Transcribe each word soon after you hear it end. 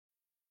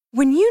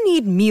When you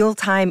need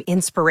mealtime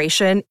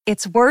inspiration,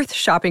 it's worth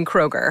shopping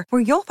Kroger,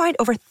 where you'll find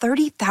over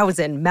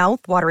 30,000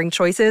 mouth-watering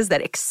choices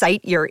that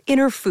excite your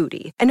inner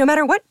foodie. And no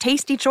matter what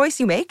tasty choice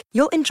you make,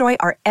 you'll enjoy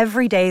our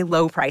everyday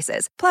low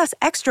prices, plus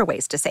extra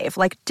ways to save,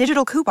 like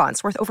digital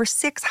coupons worth over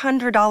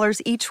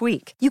 $600 each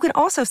week. You can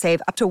also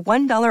save up to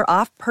 $1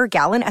 off per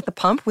gallon at the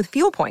pump with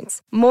fuel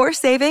points. More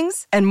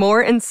savings and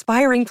more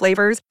inspiring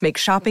flavors make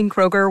shopping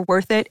Kroger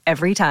worth it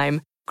every time.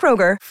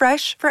 Kroger,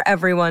 fresh for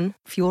everyone.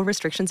 Fuel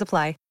restrictions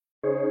apply.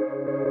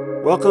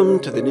 Welcome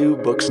to the New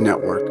Books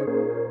Network.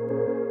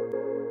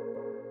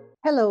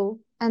 Hello,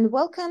 and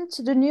welcome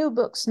to the New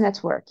Books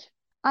Network.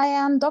 I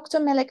am Dr.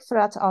 Melek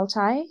Fırat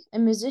Altay, a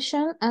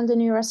musician and a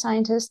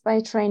neuroscientist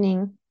by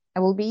training. I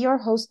will be your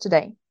host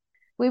today.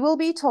 We will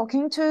be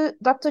talking to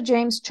Dr.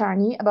 James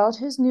Charney about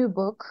his new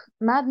book,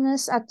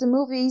 Madness at the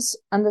Movies: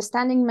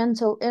 Understanding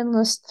Mental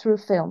Illness Through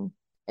Film,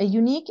 a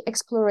unique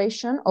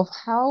exploration of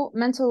how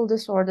mental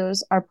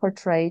disorders are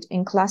portrayed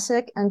in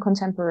classic and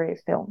contemporary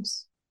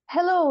films.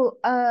 Hello,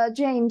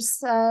 James.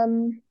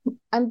 I'm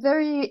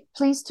very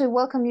pleased to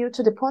welcome you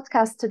to the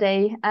podcast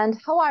today. And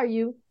how are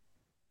you?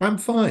 I'm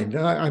fine.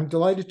 I'm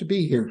delighted to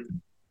be here.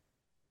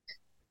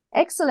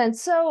 Excellent.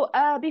 So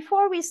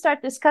before we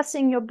start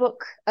discussing your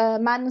book,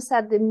 Madness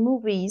at the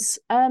Movies,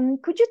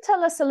 could you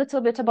tell us a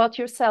little bit about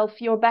yourself,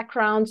 your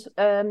background,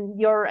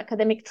 your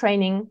academic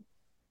training?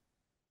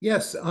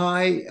 Yes,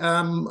 I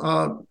am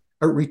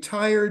a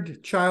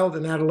retired child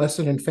and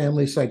adolescent and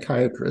family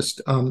psychiatrist.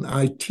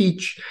 I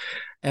teach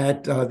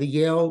at the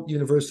Yale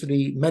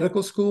University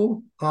Medical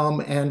School,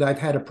 and I've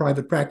had a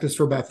private practice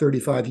for about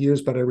 35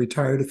 years, but I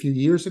retired a few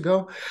years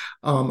ago.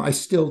 I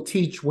still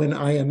teach when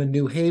I am in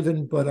New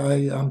Haven, but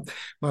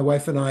my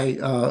wife and I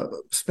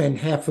spend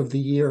half of the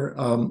year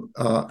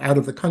out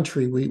of the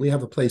country. We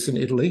have a place in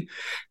Italy,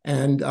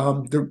 and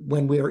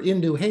when we are in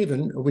New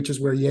Haven, which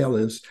is where Yale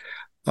is,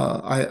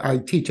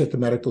 I teach at the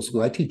medical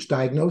school. I teach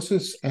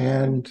diagnosis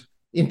and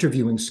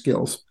interviewing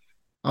skills.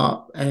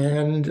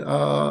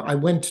 I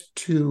went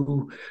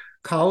to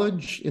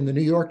college in the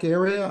New York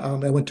area.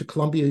 I went to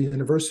Columbia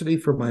University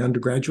for my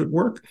undergraduate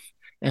work.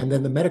 And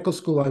then the medical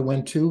school I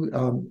went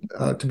to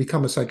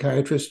become a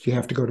psychiatrist, you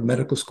have to go to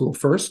medical school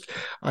first.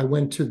 I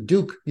went to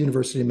Duke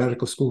University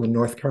Medical School in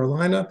North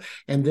Carolina.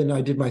 And then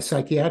I did my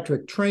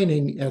psychiatric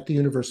training at the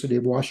University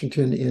of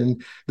Washington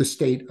in the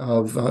state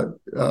of,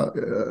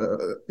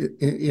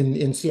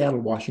 in Seattle,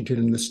 Washington,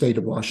 in the state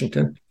of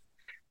Washington.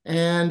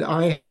 And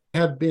I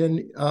have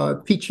been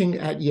teaching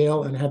at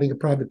Yale and having a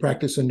private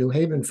practice in New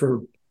Haven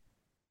for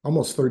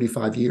almost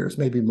 35 years,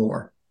 maybe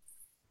more.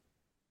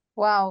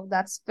 Wow,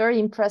 that's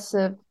very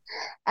impressive.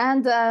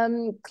 And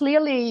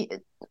clearly,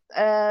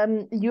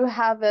 you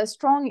have a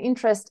strong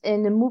interest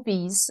in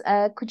movies.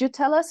 Could you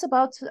tell us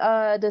about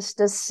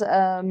this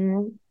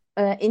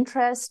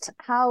interest?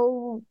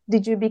 How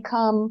did you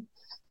become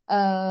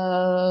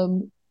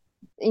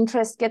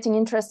getting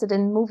interested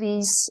in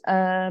movies,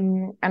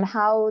 and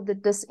how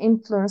did this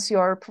influence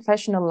your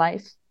professional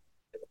life?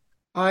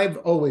 I've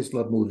always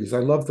loved movies. I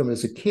loved them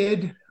as a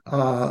kid.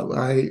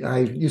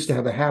 I used to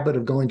have a habit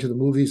of going to the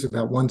movies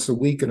about once a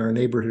week in our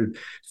neighborhood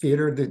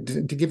theater.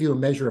 To give you a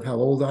measure of how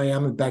old I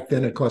am, back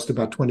then it cost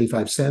about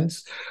 25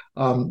 cents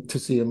to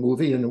see a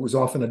movie, and it was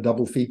often a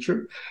double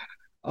feature.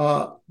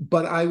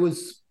 But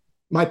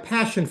my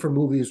passion for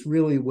movies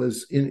really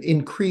was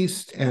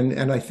increased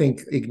and I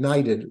think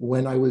ignited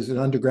when I was an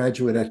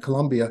undergraduate at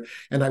Columbia,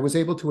 and I was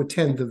able to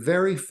attend the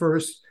very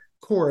first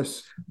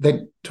course that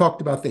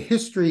talked about the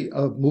history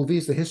of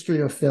movies, the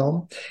history of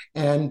film,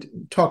 and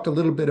talked a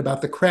little bit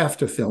about the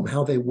craft of film,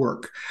 how they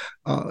work.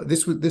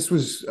 This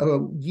was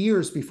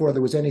years before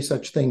there was any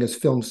such thing as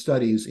film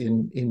studies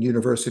in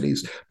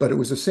universities, but it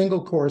was a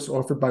single course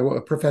offered by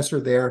a professor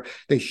there.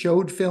 They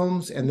showed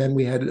films, and then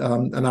we had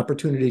an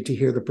opportunity to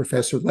hear the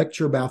professor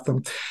lecture about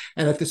them.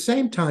 And at the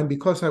same time,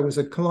 because I was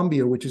at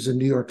Columbia, which is in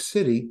New York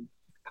City,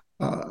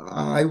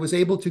 I was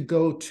able to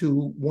go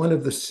to one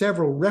of the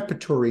several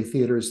repertory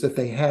theaters that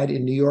they had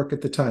in New York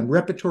at the time,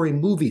 repertory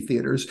movie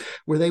theaters,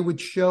 where they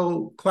would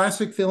show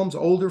classic films,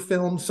 older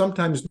films,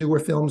 sometimes newer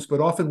films,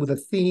 but often with a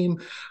theme,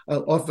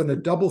 often a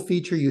double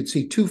feature. You'd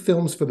see two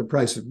films for the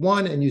price of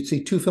one, and you'd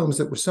see two films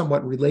that were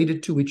somewhat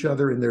related to each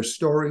other in their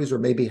stories, or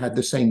maybe had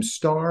the same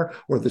star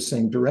or the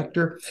same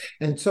director.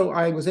 And so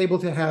I was able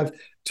to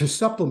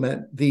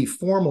supplement the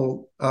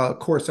formal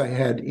course I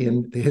had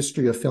in the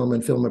history of film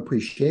and film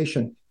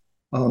appreciation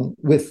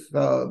with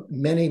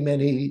many,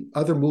 many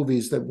other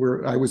movies that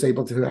I was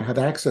able to have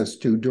access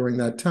to during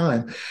that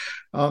time.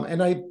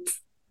 And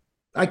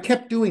I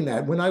kept doing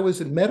that when I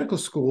was in medical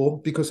school,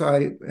 because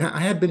I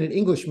had been an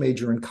English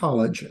major in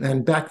college.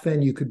 And back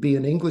then you could be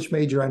an English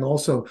major and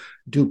also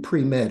do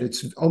pre-med.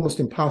 It's almost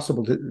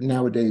impossible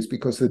nowadays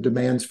because the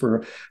demands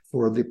for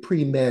the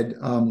pre-med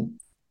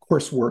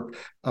coursework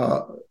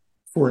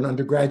for an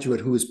undergraduate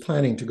who is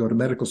planning to go to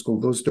medical school,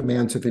 those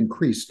demands have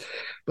increased.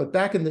 But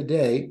back in the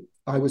day,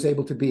 I was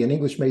able to be an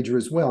English major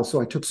as well.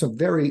 So I took some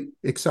very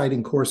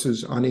exciting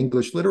courses on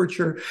English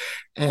literature,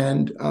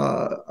 and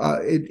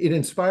it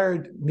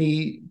inspired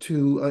me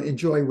to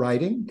enjoy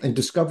writing and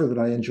discover that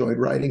I enjoyed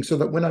writing. So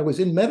that when I was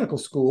in medical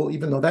school,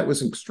 even though that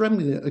was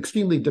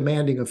extremely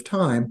demanding of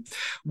time,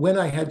 when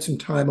I had some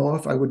time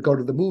off, I would go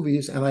to the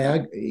movies, and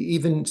I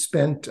even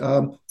spent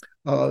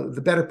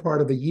the better part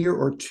of a year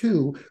or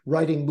two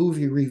writing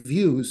movie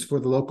reviews for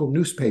the local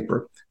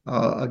newspaper.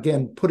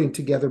 Again, putting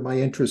together my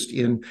interest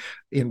in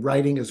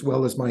writing as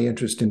well as my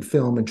interest in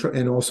film,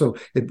 and also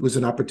it was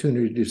an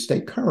opportunity to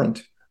stay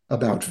current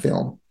about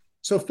film.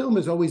 So film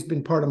has always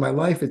been part of my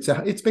life.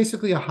 It's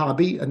basically a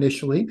hobby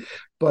initially,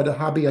 but a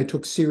hobby I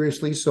took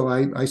seriously. So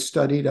I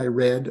studied, I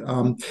read,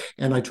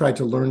 and I tried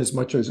to learn as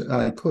much as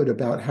I could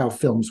about how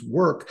films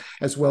work,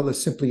 as well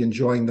as simply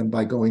enjoying them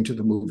by going to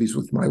the movies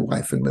with my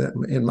wife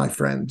and my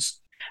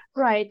friends.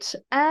 Right.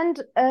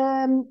 And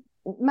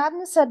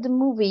Madness at the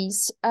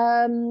Movies.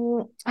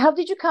 How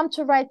did you come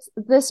to write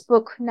this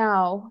book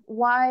now?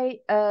 Why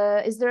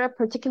is there a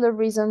particular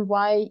reason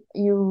why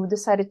you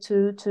decided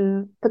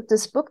to put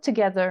this book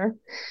together?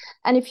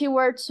 And if you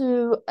were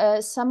to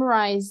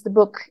summarize the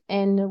book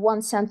in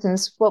one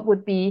sentence, what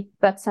would be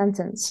that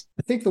sentence?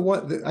 I think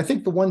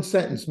the one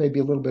sentence may be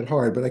a little bit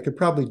hard, but I could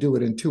probably do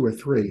it in two or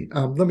three.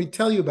 Let me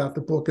tell you about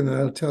the book, and then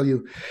I'll tell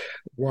you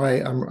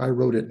why I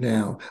wrote it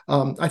now.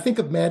 I think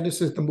of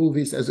Madness at the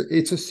Movies as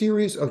it's a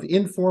series of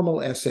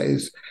informal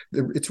essays.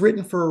 It's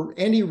written for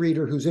any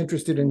reader who's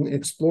interested in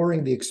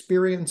exploring the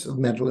experience of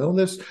mental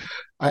illness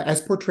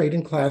as portrayed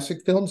in classic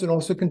films and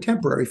also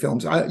contemporary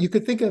films. You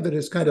could think of it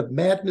as kind of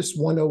Madness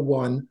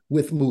 101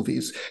 with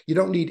movies. You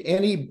don't need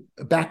any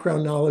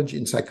background knowledge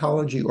in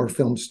psychology or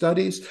film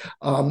studies.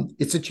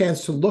 It's a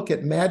chance to look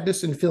at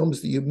madness in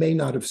films that you may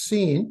not have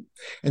seen,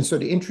 and so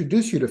to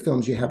introduce you to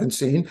films you haven't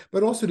seen,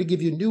 but also to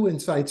give you new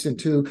insights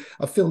into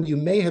a film you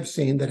may have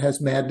seen that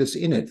has madness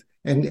in it,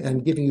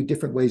 and giving you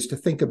different ways to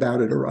think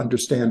about it or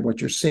understand what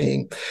you're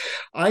seeing.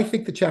 I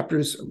think the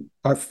chapters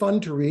are fun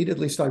to read. At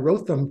least I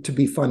wrote them to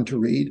be fun to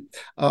read,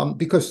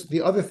 because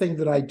the other thing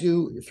that I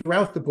do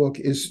throughout the book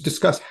is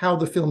discuss how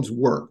the films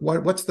work.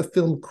 What's the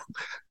film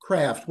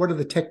craft? What are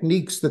the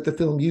techniques that the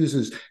film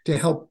uses to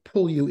help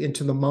pull you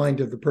into the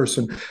mind of the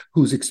person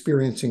who's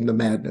experiencing the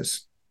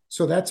madness?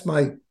 So that's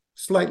my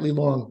slightly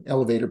long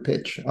elevator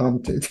pitch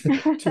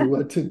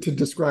to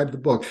describe the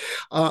book.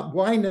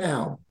 Why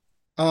now?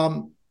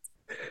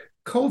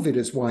 COVID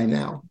is why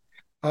now.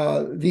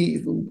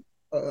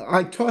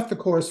 I taught the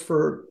course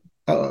for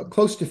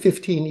close to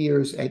 15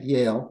 years at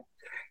Yale,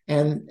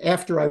 and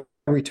after I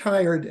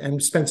retired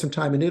and spent some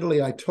time in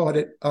Italy, I taught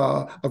it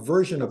a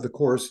version of the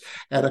course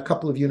at a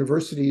couple of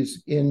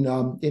universities in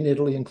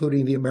Italy,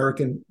 including the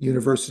American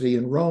University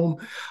in Rome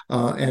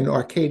and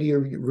Arcadia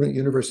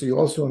University,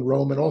 also in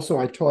Rome, and also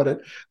I taught it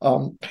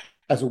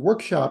as a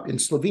workshop in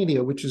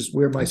Slovenia, which is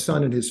where my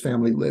son and his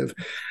family live.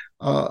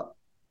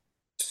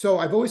 So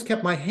I've always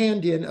kept my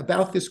hand in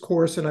about this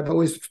course, and I've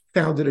always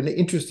found it an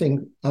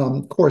interesting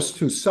course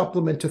to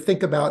supplement, to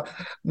think about.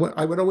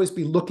 I would always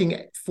be looking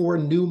for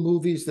new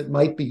movies that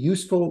might be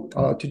useful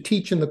to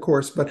teach in the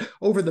course. But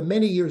over the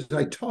many years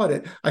I taught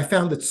it, I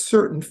found that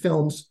certain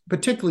films,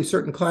 particularly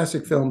certain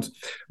classic films,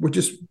 were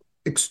just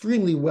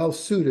extremely well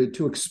suited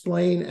to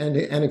explain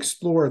and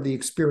explore the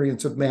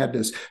experience of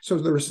madness. So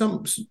there were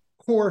some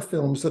core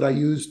films that I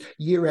used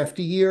year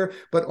after year,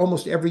 but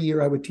almost every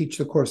year I would teach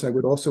the course, I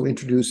would also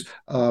introduce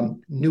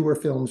newer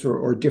films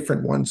or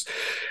different ones.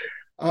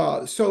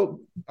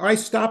 So I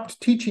stopped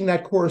teaching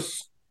that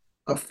course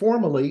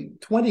formally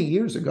 20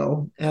 years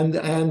ago. And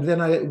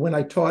then when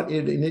I taught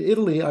it in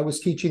Italy, I was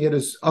teaching it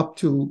as up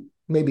to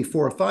maybe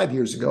 4 or 5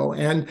 years ago.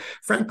 And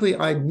frankly,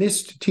 I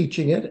missed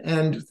teaching it.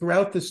 And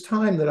throughout this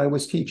time that I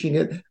was teaching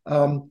it,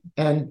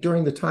 and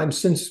during the time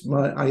since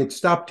I had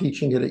stopped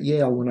teaching it at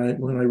Yale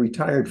when I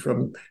retired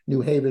from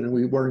New Haven, and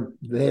we weren't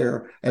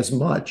there as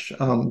much,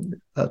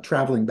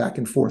 traveling back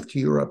and forth to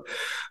Europe,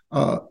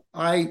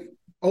 I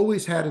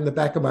always had in the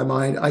back of my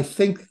mind, I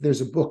think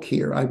there's a book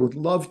here. I would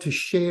love to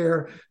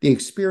share the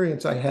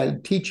experience I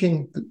had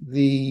teaching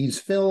these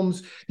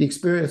films, the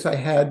experience I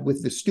had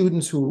with the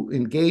students who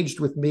engaged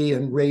with me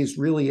and raised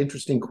really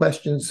interesting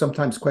questions,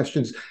 sometimes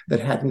questions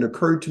that hadn't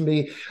occurred to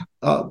me.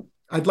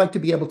 I'd like to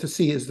be able to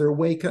see, is there a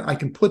way I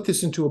can put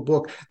this into a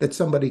book that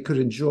somebody could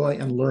enjoy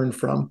and learn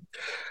from?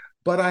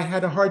 But I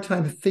had a hard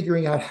time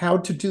figuring out how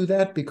to do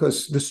that,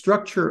 because the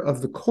structure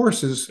of the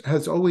courses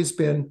has always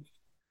been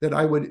that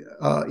I would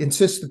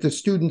insist that the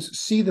students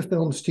see the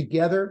films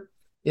together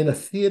in a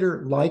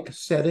theater-like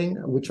setting,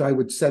 which I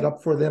would set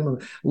up for them.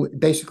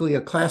 Basically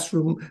a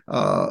classroom.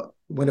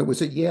 When it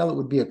was at Yale, it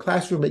would be a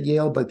classroom at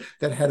Yale, but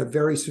that had a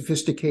very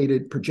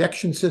sophisticated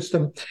projection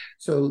system.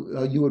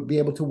 So you would be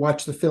able to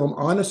watch the film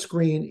on a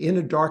screen in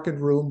a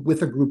darkened room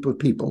with a group of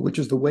people, which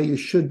is the way you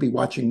should be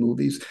watching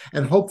movies,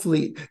 and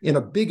hopefully in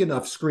a big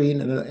enough screen,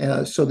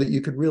 and so that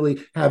you could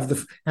really have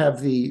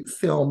the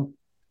film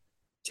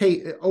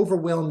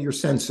overwhelm your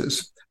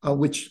senses.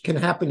 which can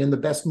happen in the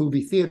best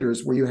movie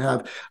theaters where you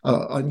have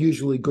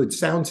unusually good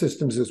sound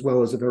systems as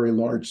well as a very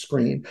large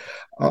screen.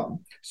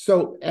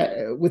 So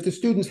with the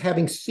students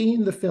having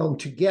seen the film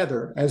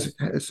together,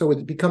 so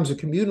it becomes a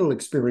communal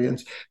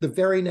experience, the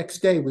very next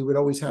day we would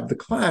always have the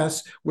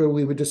class where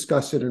we would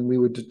discuss it and we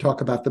would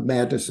talk about the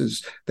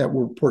madnesses that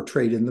were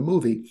portrayed in the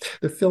movie.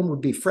 The film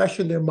would be fresh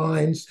in their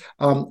minds,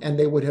 and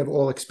they would have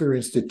all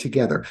experienced it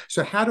together.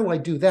 So how do I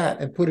do that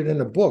and put it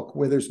in a book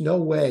where there's no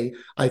way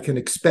I can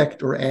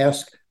expect or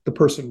ask the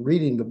person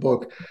reading the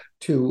book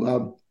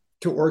to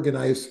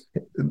organize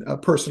a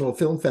personal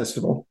film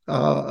festival,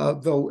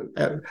 though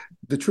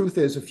the truth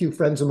is a few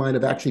friends of mine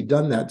have actually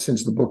done that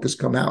since the book has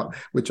come out,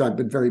 which I've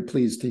been very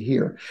pleased to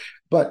hear.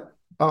 But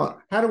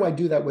how do I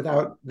do that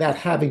without that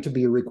having to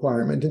be a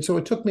requirement? And so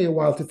it took me a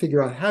while to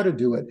figure out how to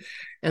do it.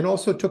 And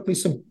also took me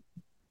some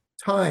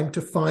time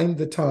to find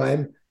the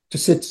time to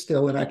sit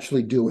still and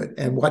actually do it.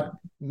 And what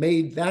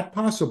made that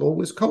possible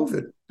was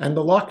COVID and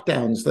the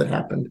lockdowns that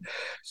happened.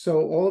 So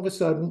all of a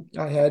sudden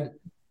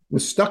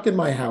was stuck in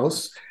my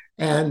house,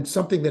 and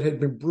something that had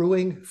been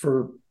brewing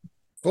for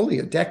fully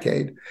a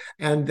decade,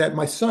 and that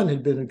my son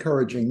had been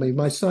encouraging me.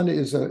 My son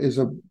is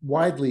a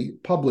widely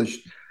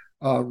published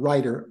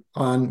writer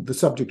on the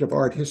subject of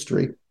art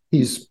history.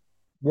 He's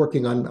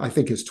working on, I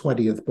think, his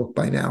 20th book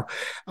by now.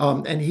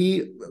 And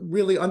he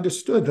really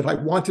understood that I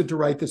wanted to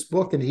write this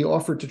book, and he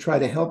offered to try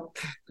to help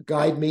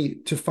guide me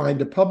to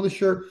find a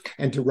publisher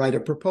and to write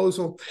a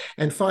proposal.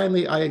 And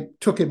finally, I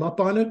took him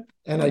up on it,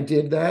 and I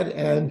did that.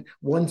 And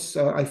once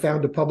I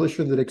found a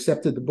publisher that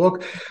accepted the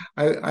book,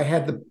 I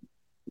had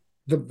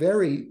the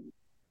very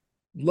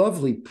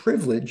lovely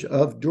privilege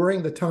of,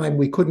 during the time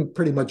we couldn't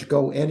pretty much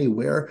go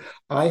anywhere,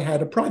 I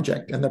had a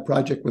project, and the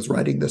project was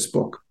writing this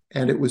book.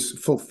 And it was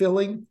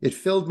fulfilling. It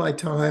filled my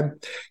time.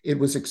 It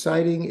was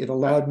exciting. It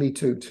allowed me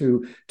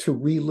to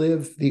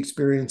relive the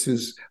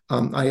experiences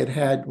I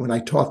had when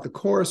I taught the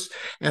course.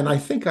 And I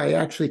think I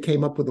actually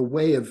came up with a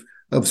way of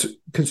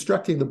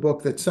constructing the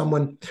book that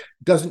someone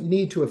doesn't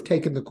need to have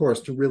taken the course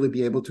to really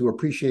be able to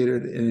appreciate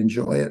it and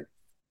enjoy it.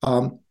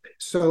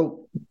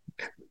 So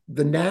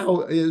the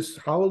now is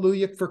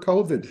hallelujah for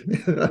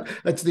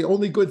COVID. That's the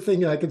only good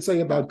thing I can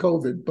say about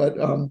COVID.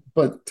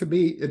 But to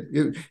me,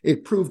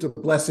 it proved a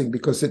blessing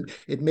because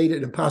it made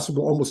it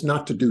impossible almost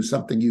not to do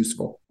something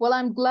useful. Well,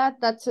 I'm glad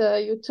that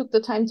you took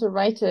the time to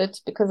write it,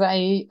 because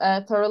I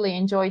thoroughly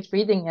enjoyed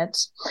reading it.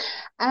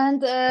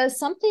 And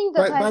something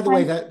that by the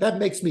way, that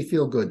makes me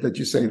feel good that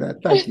you say that.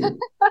 Thank you.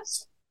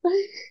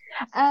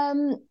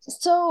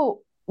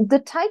 So the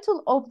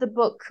title of the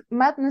book,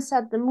 Madness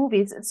at the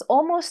Movies, it's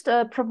almost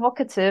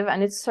provocative,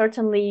 and it's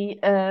certainly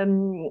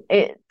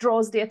it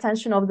draws the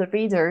attention of the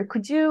reader.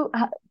 Could you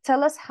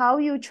tell us how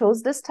you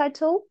chose this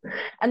title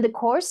and the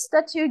course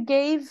that you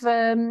gave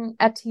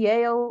at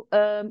Yale?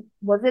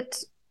 Was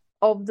it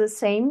of the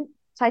same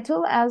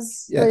title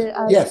as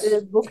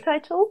the book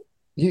title?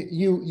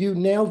 You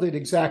nailed it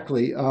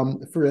exactly.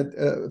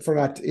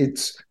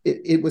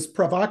 It was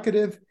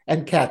provocative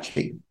and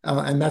catchy,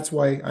 and that's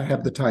why I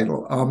have the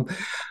title.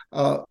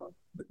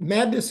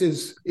 Madness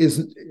is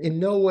in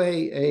no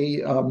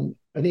way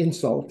an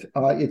insult.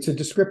 It's a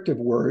descriptive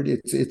word.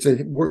 It's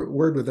a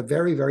word with a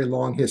very, very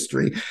long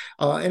history,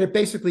 and it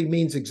basically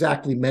means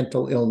exactly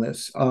mental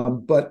illness.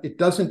 But it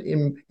doesn't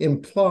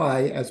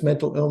imply, as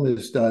mental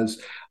illness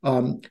does,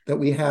 that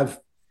we have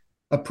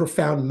a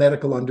profound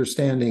medical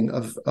understanding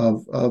of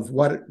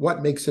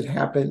what makes it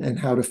happen and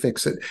how to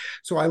fix it.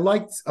 So I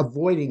liked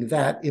avoiding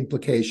that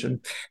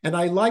implication. And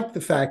I liked the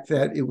fact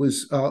that it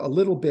was a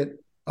little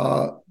bit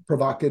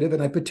provocative.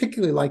 And I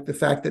particularly like the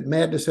fact that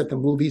Madness at the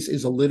Movies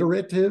is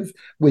alliterative,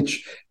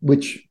 which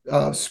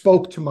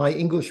spoke to my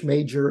English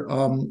major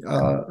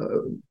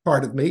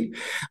part of me.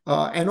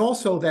 And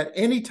also that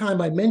anytime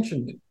I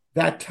mentioned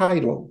that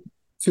title,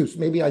 so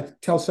maybe I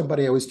tell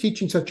somebody I was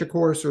teaching such a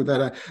course, or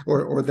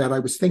that I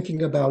was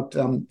thinking about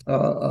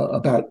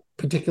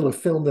particular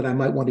film that I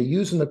might want to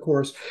use in the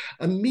course,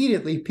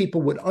 immediately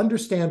people would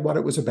understand what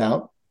it was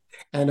about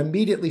and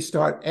immediately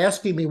start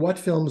asking me what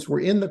films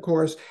were in the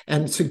course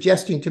and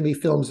suggesting to me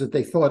films that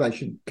they thought I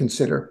should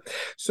consider.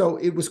 So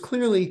it was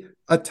clearly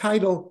a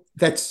title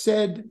that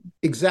said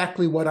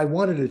exactly what I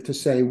wanted it to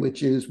say,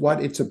 which is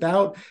what it's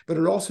about, but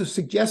it also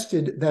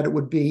suggested that it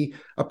would be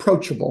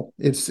approachable.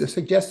 It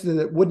suggested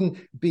that it wouldn't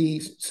be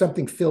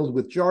something filled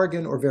with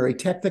jargon or very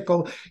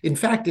technical. In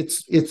fact,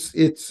 it's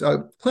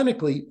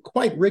clinically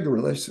quite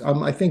rigorous.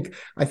 I think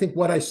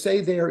what I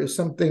say there is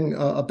something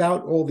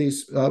about all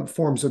these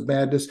forms of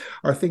madness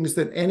are things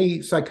that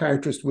any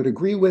psychiatrist would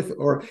agree with,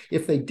 or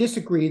if they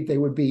disagreed, they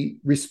would be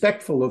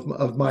respectful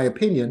of my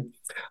opinion.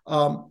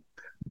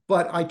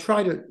 But I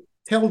try to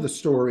tell the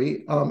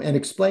story and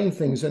explain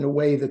things in a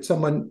way that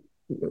someone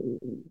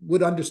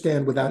would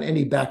understand without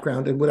any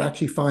background and would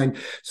actually find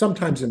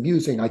sometimes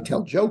amusing. I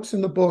tell jokes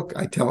in the book.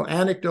 I tell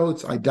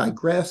anecdotes. I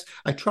digress.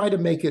 I try to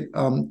make it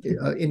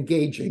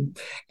engaging.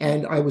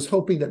 And I was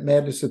hoping that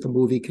Madness at the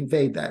Movie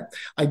conveyed that.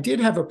 I did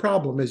have a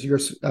problem, as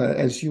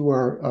you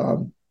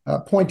are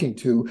pointing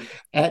to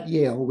at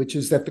Yale, which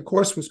is that the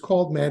course was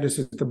called Madness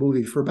at the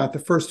Movies for about the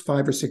first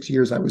 5 or 6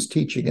 years I was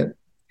teaching it.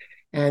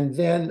 And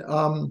then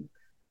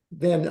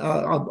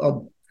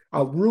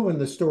I'll ruin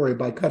the story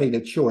by cutting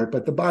it short,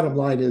 but the bottom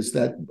line is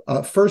that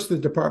first the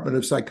Department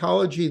of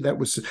Psychology that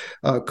was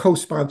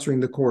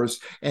co-sponsoring the course,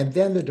 and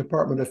then the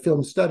Department of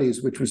Film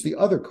Studies, which was the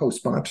other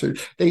co-sponsor.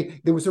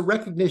 There was a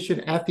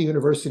recognition at the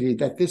university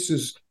that this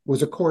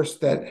was a course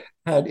that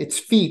had its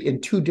feet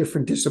in two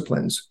different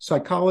disciplines: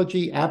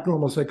 psychology,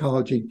 abnormal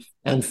psychology,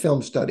 and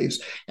film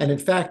studies. And in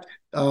fact,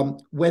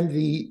 when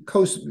the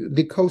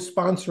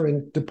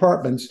co-sponsoring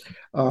departments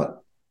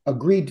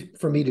agreed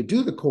for me to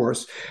do the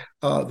course,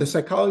 the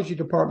psychology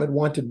department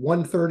wanted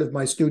 1/3 of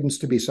my students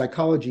to be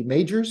psychology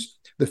majors.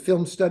 The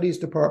film studies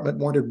department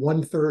wanted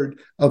 1/3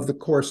 of the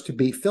course to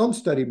be film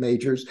study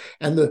majors.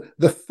 And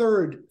the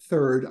third,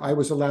 I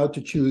was allowed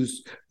to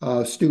choose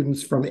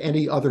students from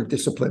any other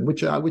discipline,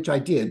 which I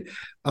did,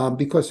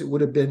 because it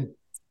would have been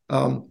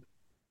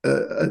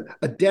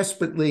a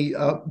desperately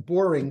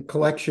boring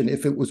collection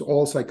if it was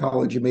all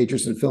psychology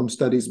majors and film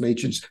studies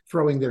majors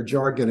throwing their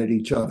jargon at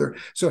each other.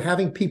 So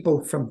having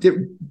people from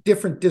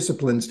different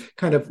disciplines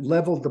kind of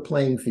leveled the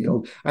playing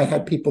field. I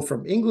had people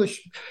from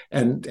English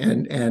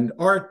and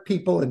art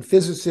people and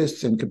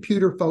physicists and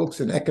computer folks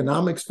and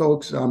economics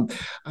folks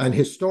and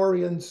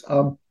historians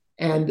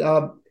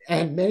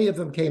and many of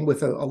them came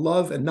with a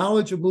love and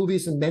knowledge of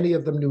movies, and many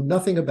of them knew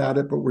nothing about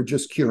it, but were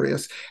just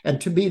curious. And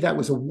to me, that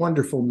was a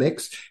wonderful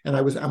mix. And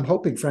I'm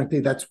hoping,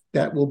 frankly, that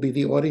will be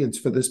the audience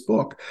for this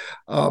book.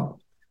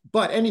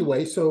 But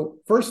anyway, so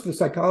first the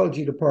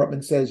psychology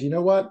department says, you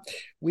know what?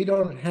 We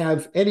don't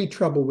have any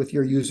trouble with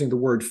your using the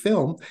word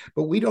film,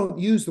 but we don't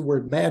use the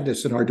word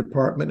madness in our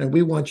department, and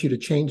we want you to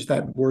change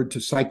that word to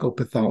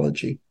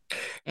psychopathology.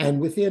 And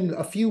within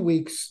a few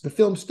weeks, the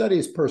film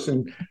studies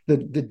person, the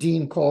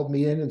dean, called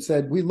me in and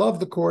said, we love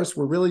the course.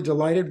 We're really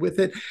delighted with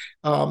it.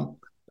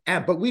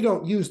 But we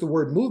don't use the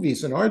word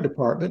movies in our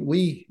department.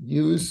 We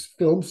use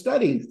film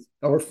studies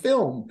or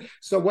film.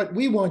 So what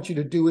we want you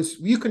to do is,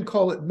 you can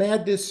call it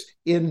madness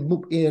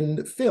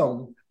in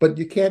film, but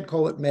you can't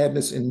call it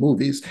madness in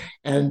movies.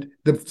 And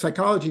the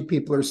psychology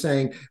people are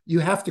saying, you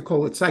have to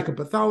call it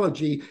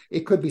psychopathology.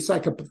 It could be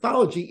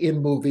psychopathology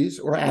in movies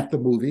or at the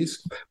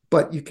movies,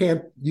 but you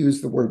can't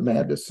use the word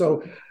madness.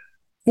 So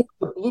for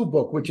the Blue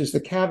Book, which is the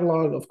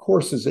catalog of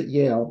courses at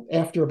Yale,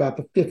 after about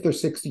the 5th or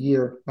 6th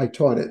year I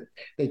taught it,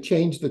 they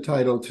changed the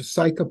title to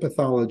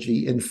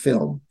Psychopathology in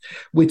Film,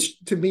 which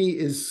to me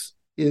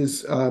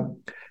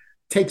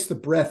takes the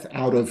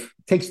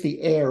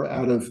air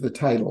out of the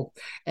title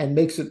and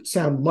makes it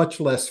sound much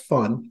less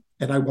fun.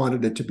 And I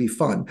wanted it to be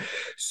fun.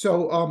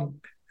 So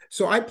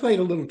I played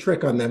a little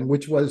trick on them,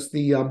 which was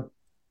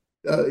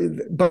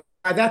but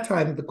by that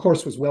time, the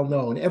course was well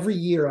known. Every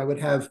year I would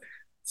have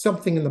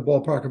something in the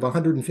ballpark of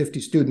 150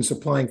 students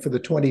applying for the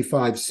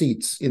 25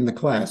 seats in the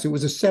class. It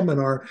was a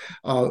seminar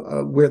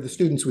where the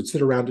students would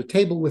sit around a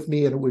table with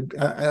me, and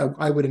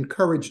I would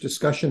encourage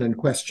discussion and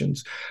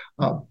questions.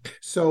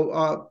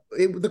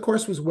 The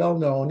course was well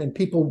known, and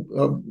people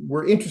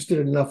were interested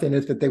enough in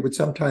it that they would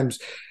sometimes,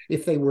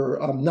 if they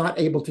were not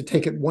able to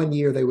take it one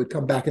year, they would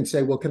come back and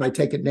say, well, can I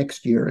take it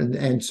next year?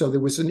 And so there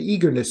was an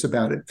eagerness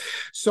about it.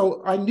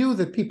 So I knew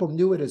that people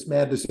knew it as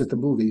Madness at the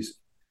Movies.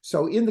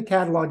 So in the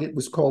catalog, it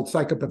was called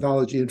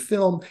Psychopathology in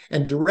Film,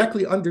 and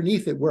directly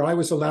underneath it, where I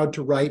was allowed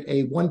to write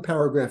a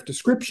 1-paragraph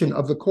description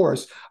of the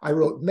course, I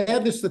wrote,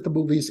 Madness at the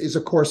Movies is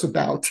a course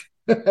about.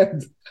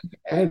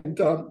 and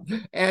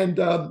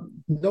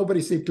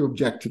nobody seemed to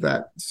object to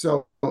that.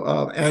 So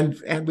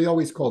and we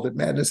always called it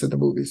Madness at the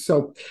Movies.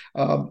 So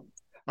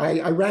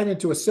I ran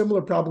into a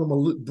similar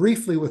problem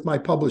briefly with my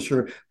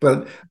publisher,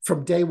 but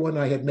from day one,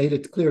 I had made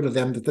it clear to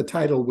them that the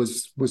title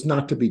was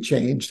not to be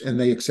changed, and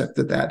they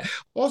accepted that.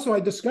 Also, I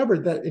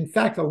discovered that, in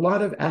fact, a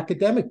lot of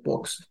academic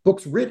books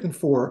written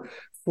for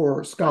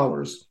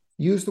scholars,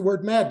 use the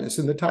word madness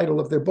in the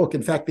title of their book.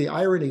 In fact, the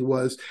irony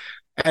was,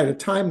 at a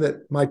time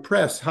that my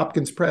press,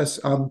 Hopkins Press,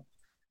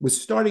 was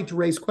starting to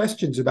raise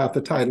questions about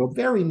the title,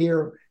 very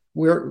near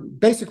where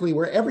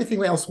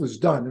everything else was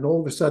done. And all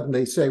of a sudden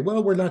they say,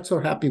 well, we're not so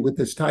happy with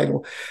this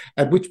title.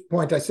 At which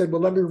point I said, well,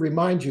 let me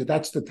remind you,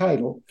 that's the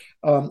title.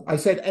 I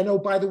said, and oh,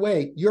 by the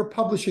way, you're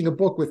publishing a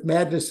book with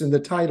madness in the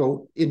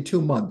title in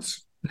 2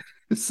 months.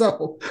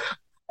 So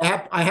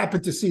I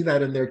happened to see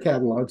that in their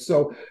catalog.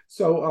 So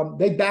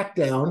they backed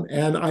down,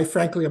 and I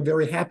frankly am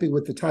very happy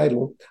with the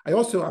title.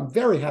 I'm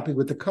very happy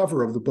with the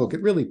cover of the book.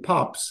 It really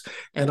pops.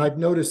 And I've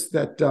noticed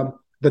that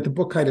the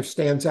book kind of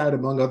stands out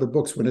among other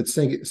books when it's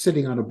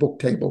sitting on a book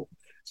table.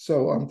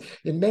 So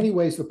in many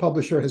ways, the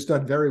publisher has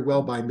done very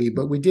well by me,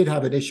 but we did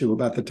have an issue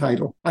about the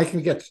title. I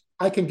can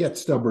get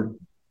stubborn.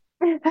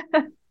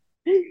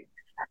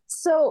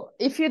 So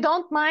if you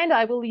don't mind,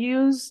 I will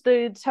use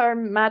the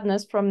term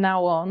madness from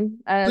now on,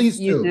 as Please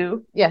you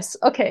do. Yes.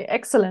 Okay,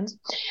 excellent.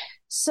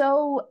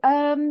 So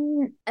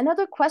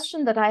another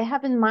question that I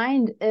have in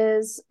mind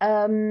is,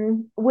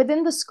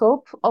 within the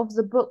scope of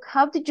the book,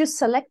 how did you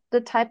select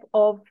the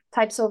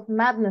types of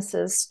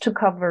madnesses to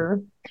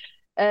cover?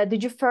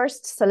 Did you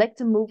first select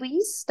the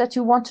movies that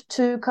you wanted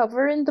to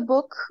cover in the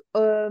book,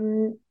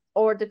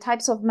 or the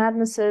types of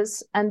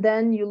madnesses, and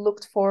then you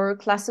looked for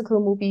classical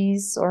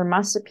movies or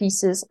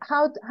masterpieces?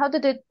 How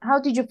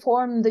did you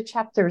form the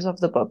chapters of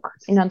the book,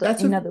 in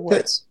other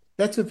words?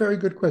 That's a very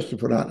good question,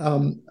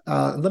 Fernand.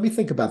 Let me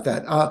think about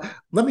that.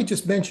 Let me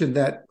just mention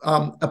that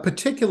a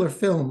particular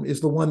film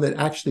is the one that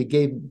actually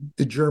gave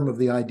the germ of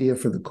the idea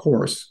for the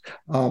course,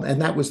 and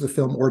that was the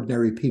film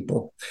Ordinary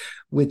People,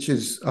 which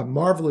is a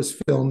marvelous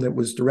film that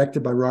was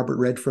directed by Robert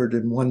Redford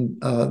and won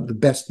the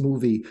Best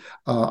Movie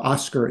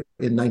Oscar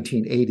in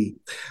 1980.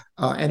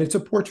 And it's a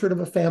portrait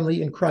of a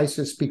family in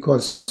crisis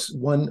because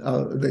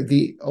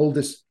the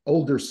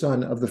older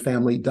son of the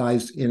family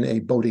dies in a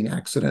boating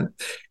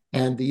accident.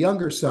 And the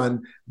younger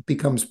son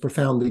becomes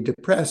profoundly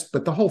depressed,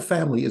 but the whole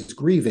family is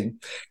grieving.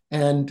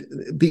 And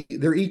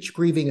they're each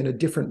grieving in a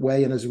different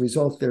way. And as a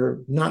result,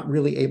 they're not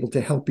really able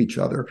to help each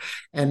other.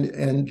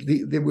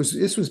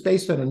 This was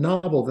based on a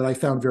novel that I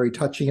found very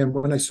touching. And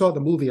when I saw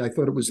the movie, I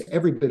thought it was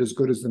every bit as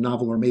good as the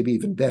novel, or maybe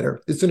even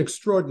better. It's an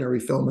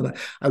extraordinary film, and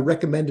I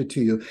recommend it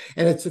to you.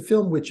 And it's a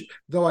film which,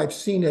 though I've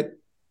seen it,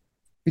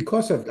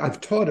 because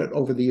I've taught it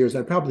over the years,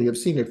 I probably have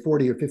seen it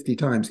 40 or 50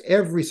 times.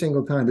 Every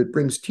single time it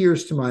brings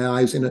tears to my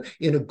eyes in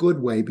a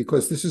good way,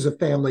 because this is a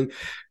family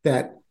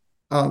that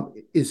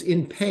is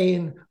in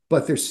pain,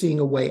 but they're seeing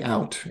a way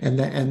out, and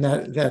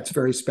that's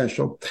very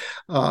special.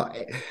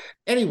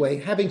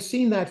 Anyway, having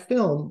seen that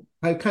film,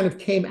 I kind of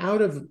came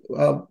out of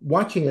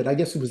watching it. I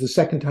guess it was the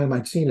second time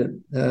I'd seen it,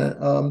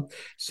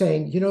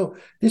 saying,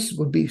 this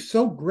would be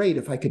so great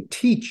if I could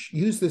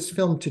use this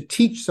film to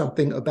teach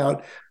something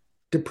about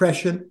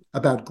depression,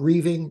 about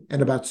grieving,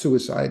 and about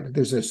suicide.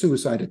 There's a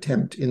suicide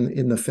attempt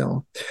in the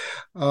film.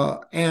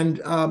 I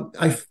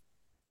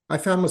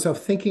found myself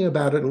thinking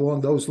about it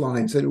along those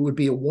lines, that it would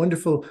be a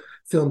wonderful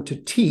film to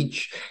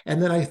teach.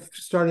 And then I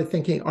started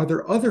thinking, are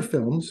there other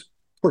films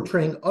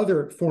portraying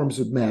other forms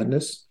of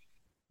madness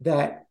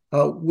that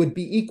would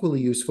be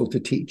equally useful to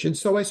teach? And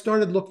so I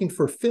started looking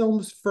for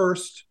films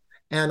first,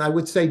 and I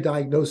would say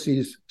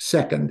diagnoses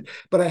second.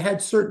 But I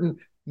had certain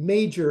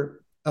major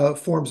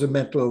forms of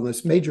mental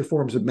illness, major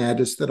forms of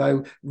madness that I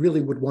really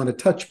would want to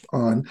touch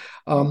on.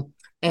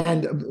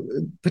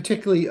 And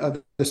particularly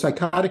the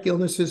psychotic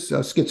illnesses,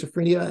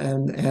 schizophrenia,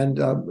 and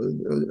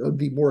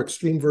the more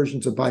extreme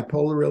versions of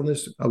bipolar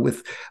illness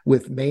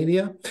with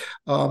mania.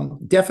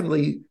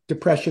 Definitely,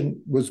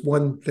 depression was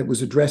one that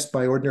was addressed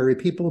by Ordinary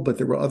People, but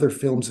there were other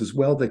films as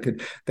well that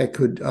could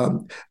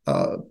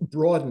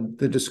broaden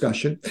the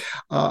discussion.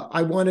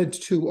 I wanted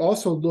to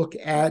also look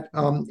at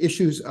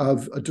issues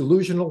of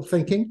delusional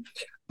thinking,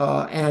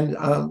 and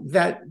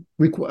that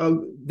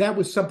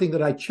was something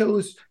that I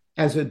chose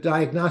as a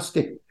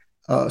diagnostic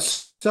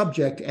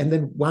subject, and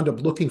then wound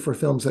up looking for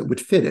films that would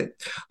fit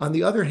it. On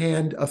the other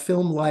hand, a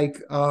film like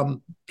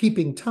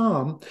Peeping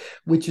Tom,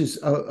 which is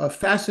a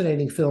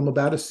fascinating film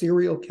about a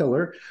serial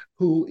killer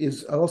who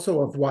is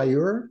also a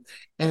voyeur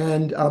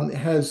and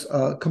has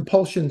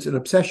compulsions and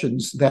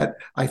obsessions that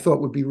I thought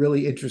would be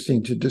really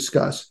interesting to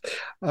discuss.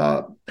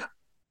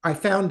 I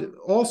found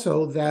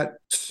also that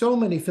so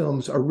many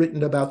films are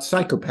written about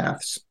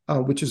psychopaths,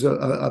 which is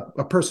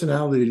a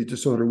personality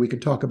disorder. We can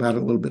talk about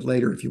it a little bit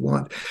later if you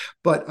want.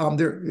 But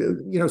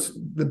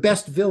the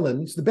best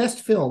villains, the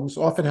best films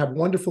often have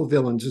wonderful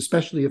villains,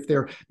 especially if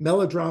they're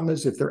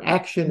melodramas, if they're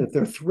action, if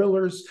they're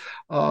thrillers.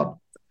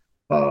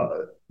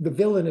 The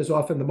villain is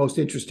often the most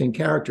interesting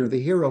character. The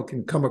hero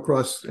can come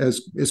across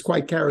as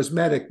quite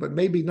charismatic, but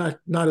maybe not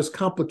as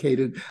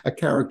complicated a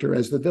character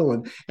as the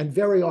villain. And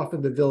very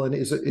often the villain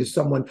is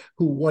someone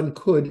who one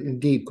could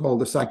indeed call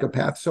the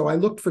psychopath. So I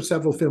looked for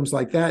several films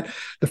like that.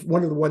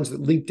 One of the ones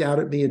that leaped out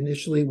at me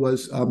initially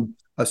was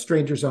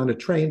Strangers on a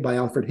Train by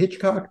Alfred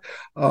Hitchcock.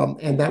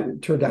 And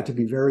that turned out to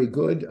be very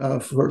good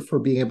for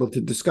being able to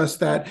discuss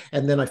that.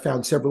 And then I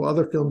found several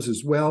other films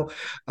as well.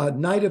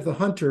 Night of the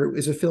Hunter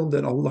is a film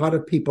that a lot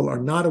of people are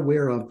not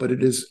aware of, but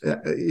it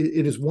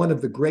is one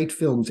of the great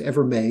films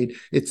ever made.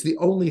 It's the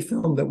only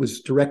film that was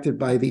directed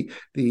by the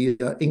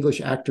English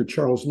actor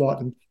Charles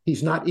Laughton.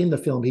 He's not in the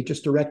film; he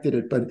just directed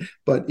it.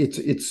 But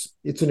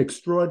it's an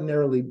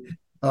extraordinarily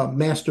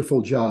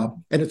masterful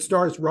job. And it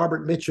stars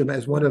Robert Mitchum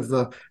as one of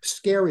the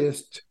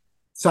scariest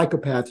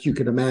psychopaths you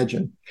can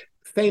imagine.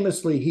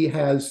 Famously, he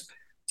has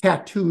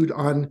tattooed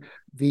on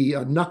the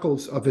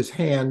knuckles of his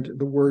hand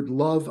the word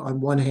love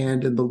on one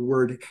hand and the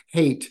word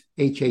hate,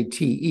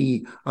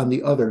 H-A-T-E, on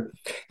the other.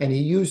 And he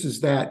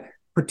uses that,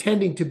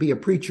 pretending to be a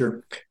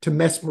preacher, to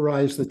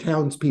mesmerize the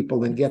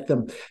townspeople and get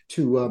them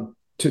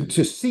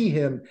to see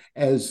him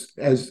as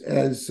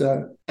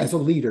a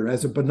leader,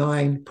 as a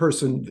benign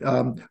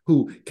person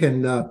who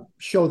can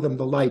show them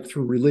the light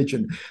through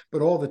religion.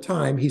 But all the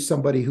time, he's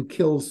somebody who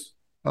kills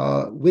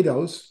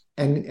widows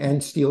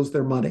and steals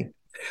their money.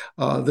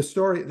 The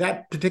story,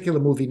 that particular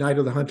movie, Night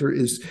of the Hunter,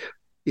 is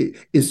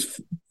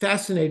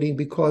fascinating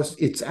because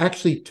it's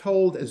actually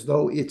told as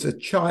though it's a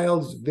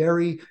child's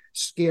very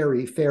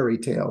scary fairy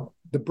tale.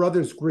 The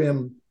Brothers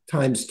Grimm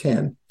times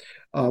 10.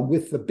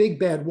 With the big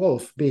bad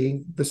wolf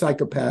being the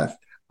psychopath,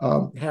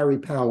 Harry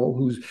Powell,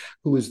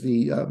 who is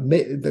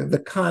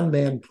the con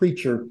man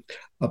preacher,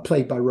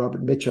 played by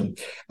Robert Mitchum.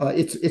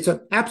 It's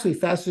an absolutely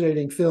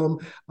fascinating film.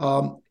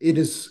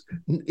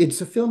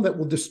 It's a film that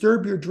will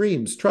disturb your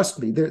dreams. Trust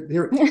me.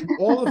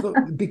 All of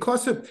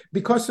the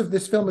because of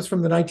this film is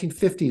from the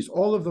 1950s.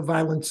 All of the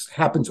violence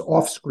happens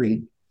off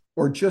screen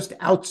or just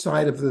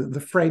outside of the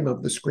frame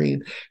of the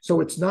screen.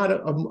 So it's not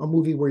a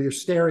movie where you're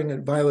staring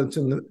at violence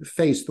in the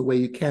face the way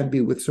you can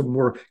be with some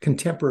more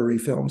contemporary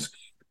films.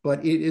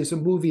 But it is a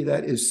movie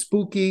that is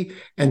spooky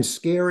and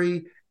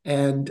scary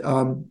and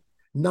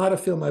not a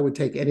film I would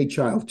take any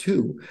child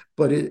to,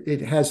 but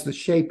it has the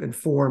shape and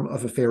form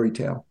of a fairy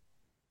tale.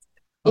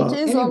 It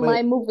is on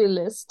my movie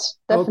list,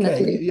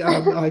 definitely.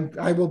 Okay,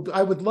 I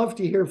would love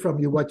to hear from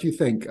you what you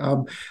think.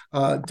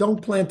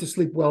 Don't plan to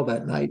sleep well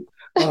that night.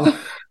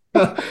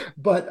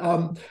 But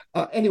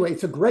anyway,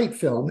 it's a great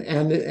film,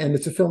 and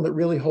it's a film that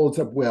really holds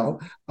up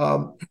well.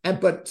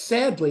 But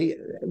sadly,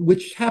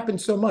 which happened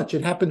so much,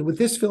 it happened with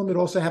this film. It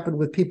also happened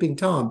with Peeping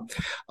Tom.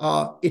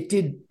 It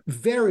did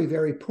very,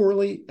 very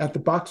poorly at the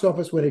box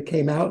office when it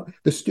came out.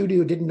 The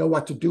studio didn't know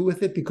what to do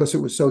with it because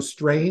it was so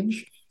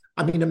strange.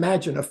 I mean,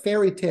 imagine a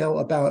fairy tale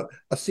about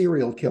a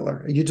serial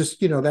killer. You just,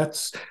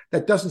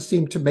 that doesn't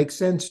seem to make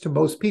sense to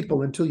most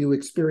people until you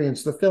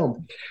experience the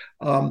film.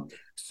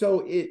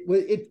 So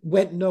it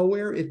went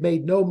nowhere. It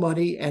made no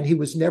money, and he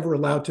was never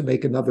allowed to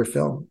make another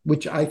film,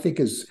 which I think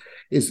is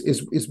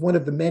one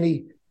of the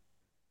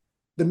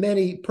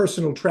many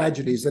personal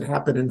tragedies that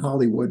happen in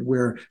Hollywood,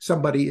 where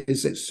somebody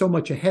is so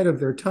much ahead of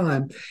their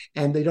time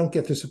and they don't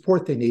get the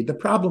support they need. The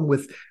problem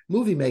with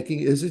movie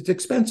making is it's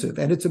expensive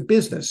and it's a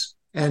business.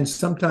 And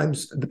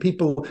sometimes the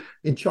people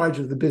in charge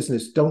of the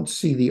business don't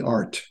see the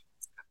art,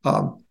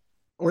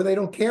 or they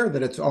don't care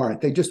that it's art.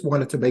 They just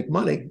want it to make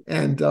money.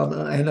 And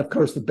of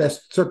course, the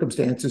best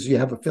circumstances, you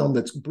have a film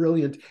that's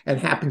brilliant and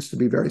happens to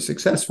be very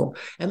successful.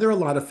 And there are a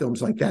lot of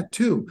films like that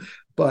too.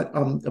 But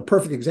a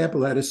perfect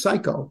example of that is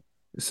Psycho.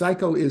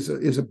 Psycho is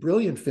a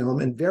brilliant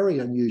film and very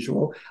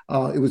unusual.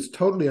 It was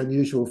totally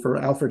unusual for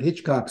Alfred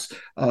Hitchcock's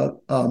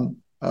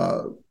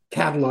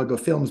catalog of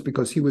films,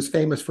 because he was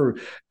famous for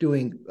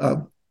doing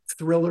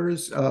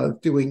thrillers,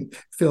 doing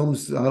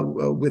films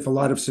with a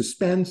lot of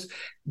suspense.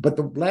 But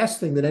the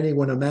last thing that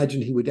anyone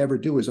imagined he would ever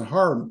do is a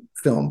horror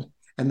film.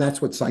 And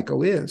that's what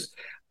Psycho is.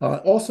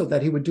 Also,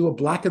 that he would do a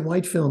black and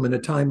white film in a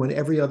time when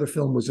every other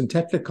film was in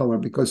Technicolor,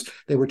 because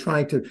they were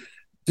trying to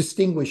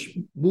distinguish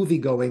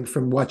movie-going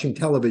from watching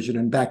television.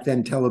 And back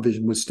then,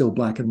 television was still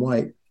black and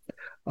white.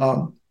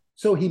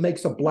 So he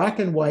makes a black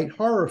and white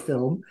horror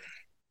film.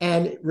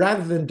 And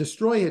rather than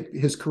destroy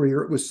his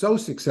career, it was so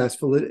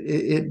successful,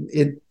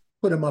 it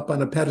put him up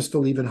on a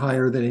pedestal even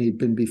higher than he'd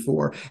been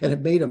before. And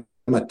it made him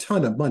a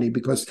ton of money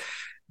because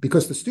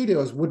the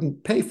studios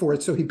wouldn't pay for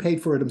it. So he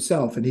paid for it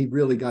himself, and he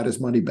really got his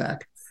money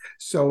back.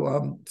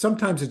 So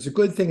sometimes it's a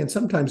good thing, and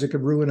sometimes it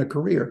can ruin a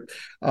career.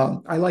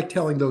 I like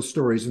telling those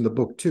stories in the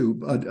book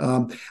too.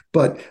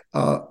 But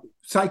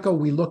Psycho,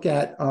 we look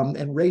at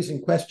and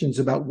raising questions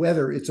about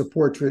whether it's a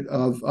portrait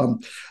of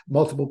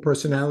multiple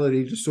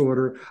personality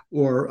disorder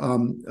or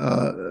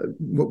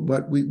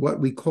what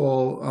we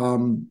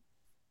call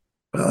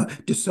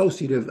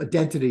dissociative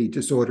identity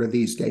disorder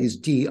these days,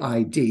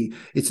 DID.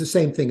 It's the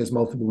same thing as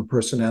multiple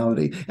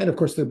personality. And of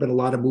course, there have been a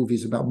lot of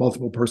movies about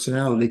multiple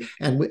personality.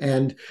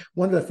 And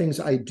one of the things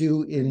I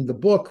do in the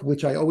book,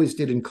 which I always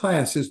did in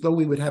class, is though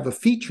we would have a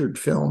featured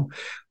film,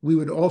 we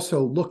would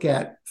also look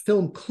at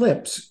film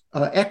clips,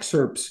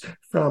 excerpts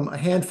from a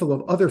handful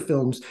of other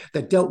films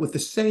that dealt with the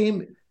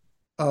same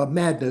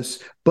madness,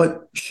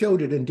 but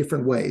showed it in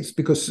different ways,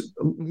 because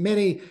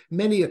many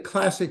a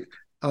classic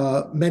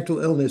mental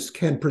illness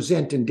can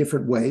present in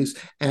different ways,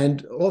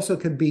 and also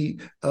can be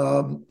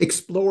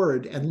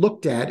explored and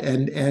looked at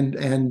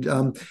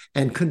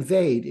and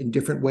conveyed in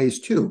different ways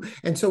too.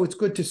 And so it's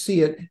good to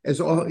see it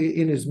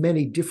in as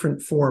many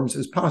different forms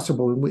as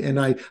possible. And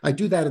I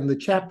do that in the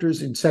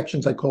chapters, in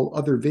sections I call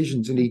other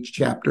visions in each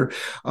chapter.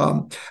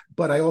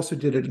 But I also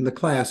did it in the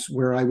class,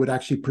 where I would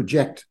actually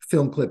project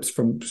film clips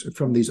from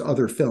these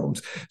other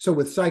films. So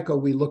with Psycho,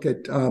 we look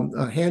at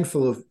a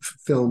handful of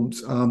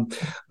films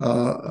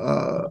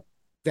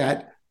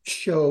that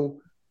show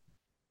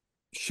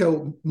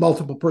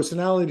multiple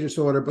personality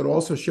disorder, but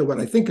also show what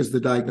I think is the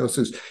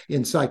diagnosis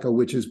in Psycho,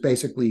 which is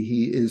basically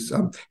he is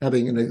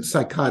having a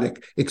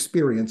psychotic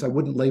experience. I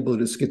wouldn't label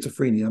it as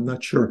schizophrenia. I'm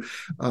not sure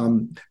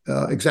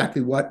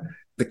exactly what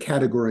the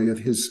category of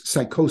his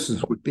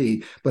psychosis would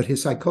be, but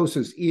his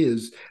psychosis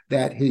is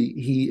that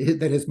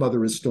that his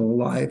mother is still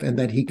alive, and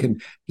that he can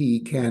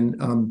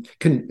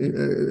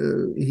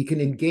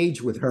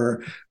engage with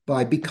her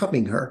by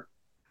becoming her.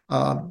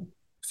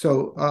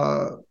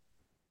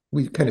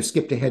 We kind of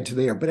skipped ahead to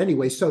there. But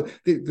anyway, so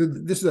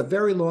this is a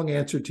very long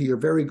answer to your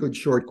very good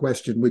short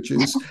question, which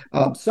is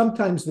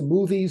sometimes the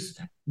movies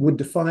would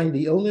define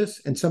the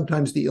illness, and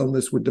sometimes the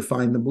illness would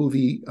define the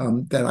movie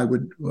that I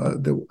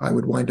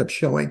would wind up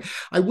showing.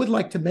 I would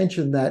like to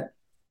mention that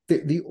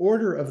the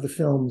order of the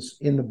films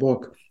in the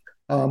book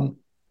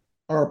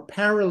are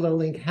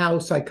paralleling how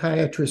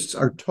psychiatrists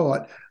are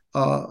taught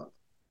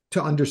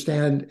to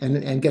understand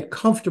and get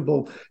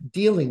comfortable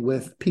dealing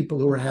with people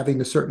who are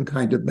having a certain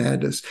kind of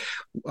madness.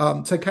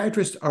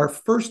 Psychiatrists are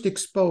first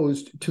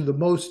exposed to the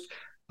most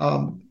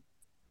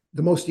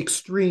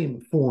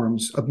extreme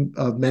forms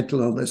of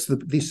mental illness,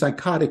 the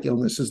psychotic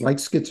illnesses like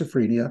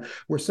schizophrenia,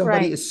 where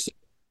somebody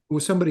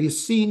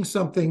is seeing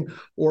something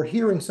or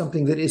hearing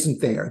something that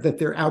isn't there, that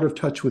they're out of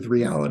touch with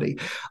reality.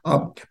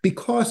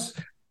 Because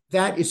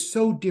that is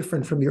so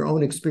different from your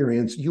own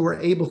experience, you are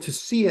able to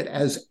see it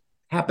as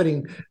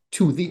happening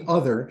to the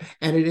other,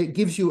 and it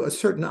gives you a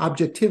certain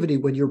objectivity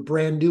when you're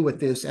brand new at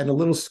this and a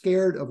little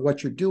scared of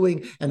what you're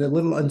doing and a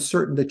little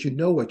uncertain that you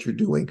know what you're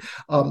doing.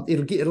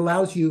 It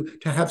allows you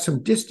to have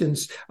some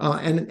distance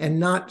and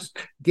not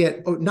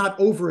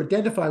over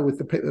identify with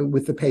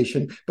the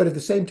patient, but at the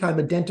same time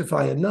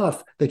identify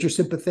enough that you're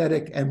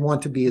sympathetic and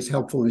want to be as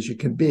helpful as you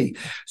can be.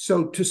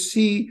 So to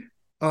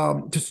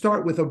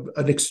start with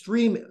an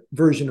extreme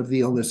version of the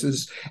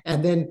illnesses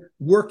and then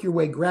work your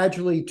way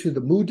gradually to the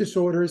mood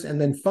disorders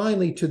and then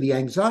finally to the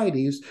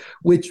anxieties,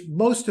 which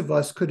most of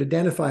us could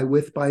identify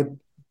with by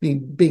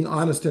being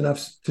honest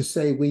enough to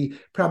say we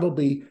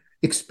probably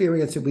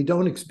experience, if we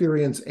don't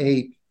experience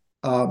a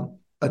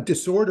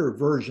disorder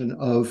version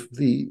of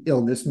the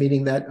illness,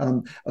 meaning that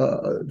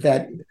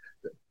that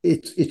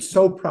it's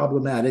so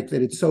problematic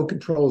that it so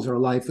controls our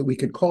life that we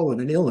could call it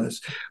an illness.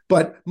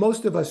 But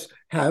most of us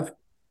have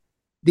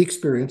the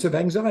experience of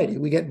anxiety.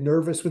 We get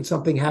nervous when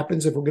something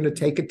happens. If we're going to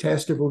take a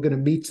test, if we're going to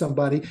meet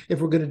somebody, if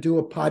we're going to do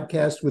a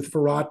podcast with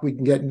Farhat, we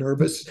can get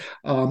nervous.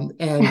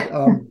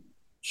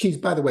 She's,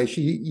 by the way,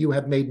 you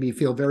have made me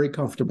feel very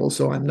comfortable,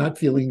 so I'm not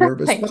feeling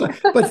nervous.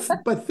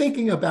 but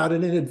thinking about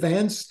it in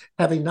advance,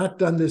 having not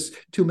done this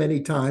too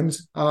many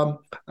times,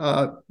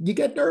 you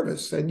get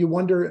nervous and you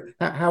wonder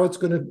how it's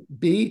going to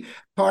be.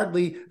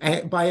 Partly,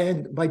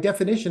 by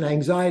definition,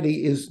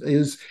 anxiety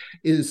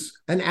is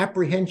an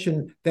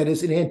apprehension that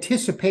is an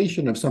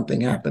anticipation of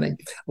something happening,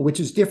 which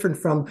is different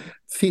from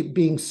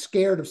being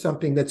scared of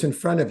something that's in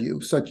front of you.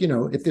 Such,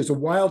 if there's a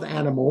wild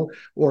animal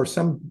or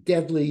some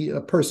deadly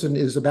person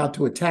is about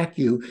to attack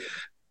you,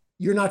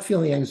 you're not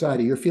feeling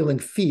anxiety, you're feeling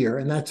fear,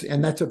 and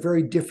that's a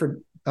very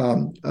different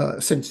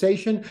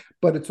sensation,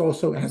 but it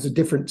also has a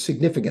different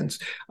significance.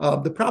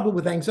 The problem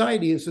with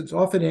anxiety is it's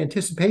often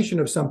anticipation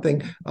of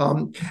something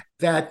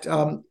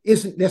that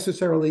isn't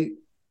necessarily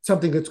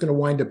something that's going to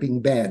wind up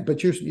being bad,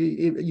 but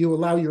you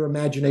allow your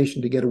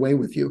imagination to get away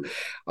with you.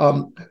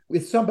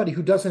 With somebody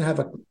who doesn't have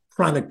a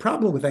chronic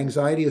problem with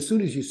anxiety, as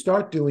soon as you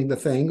start doing the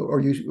thing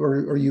or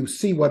you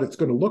see what it's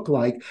going to look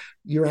like,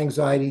 your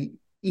anxiety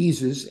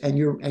eases and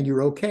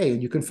you're okay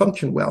and you can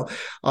function well.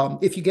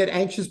 If you get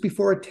anxious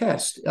before a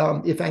test,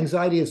 if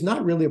anxiety is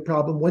not really a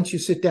problem, once you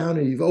sit down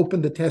and you've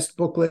opened the test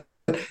booklet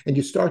and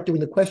you start doing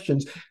the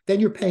questions, then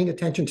you're paying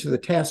attention to the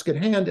task at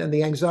hand, and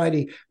the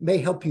anxiety may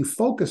help you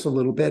focus a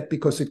little bit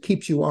because it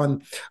keeps you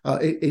on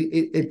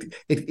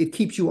it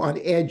keeps you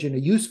on edge in a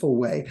useful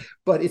way,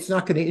 but it's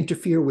not going to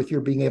interfere with your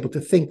being able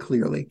to think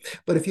clearly.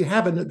 But if you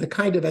have the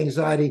kind of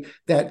anxiety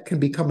that can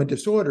become a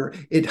disorder,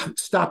 it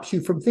stops you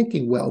from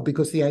thinking well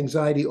because the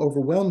anxiety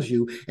overwhelms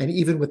you, and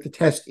even with the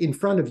test in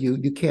front of you,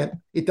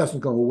 it doesn't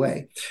go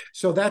away.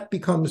 So that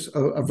becomes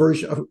a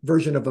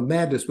version of a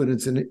madness when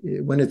it's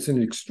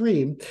an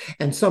extreme.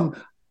 And some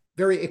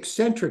very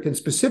eccentric and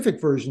specific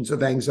versions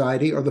of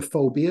anxiety are the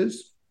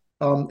phobias.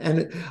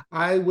 And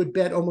I would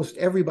bet almost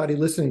everybody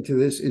listening to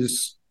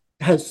this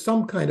has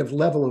some kind of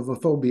level of a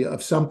phobia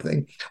of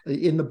something.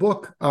 In the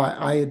book,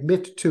 I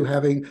admit to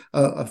having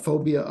a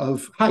phobia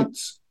of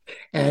heights.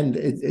 And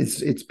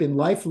it's been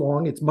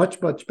lifelong. It's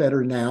much, much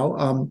better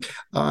now.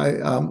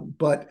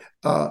 But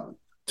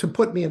to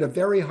put me in a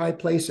very high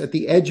place at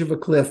the edge of a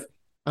cliff,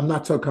 I'm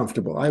not so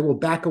comfortable. I will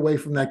back away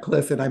from that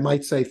cliff and I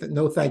might say,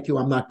 no, thank you,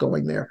 I'm not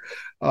going there.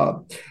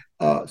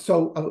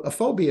 So a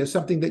phobia is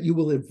something that you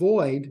will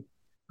avoid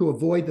to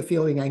avoid the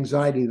feeling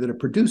anxiety that it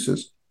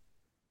produces.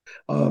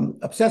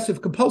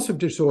 Obsessive compulsive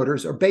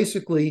disorders are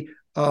basically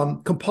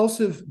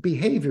compulsive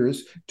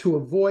behaviors to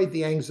avoid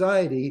the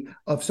anxiety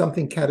of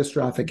something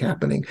catastrophic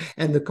happening.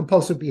 And the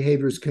compulsive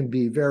behaviors can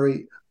be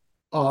very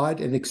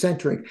odd and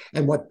eccentric.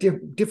 And what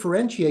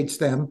differentiates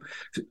them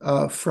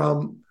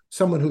from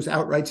someone who's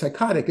outright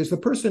psychotic is the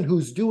person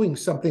who's doing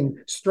something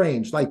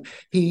strange. Like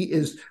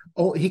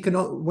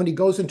when he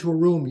goes into a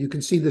room, you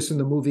can see this in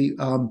the movie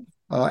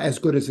As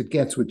Good as It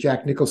Gets with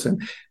Jack Nicholson,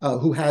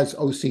 who has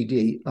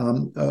OCD,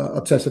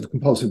 obsessive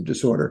compulsive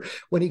disorder.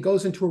 When he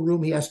goes into a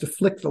room, he has to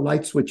flick the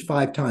light switch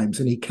 5 times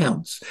and he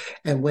counts.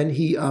 And when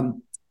he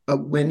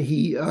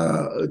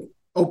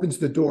opens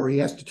the door, he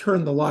has to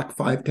turn the lock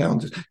 5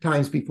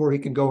 times before he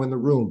can go in the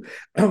room.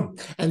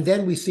 And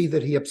then we see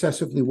that he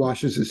obsessively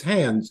washes his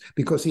hands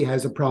because he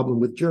has a problem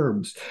with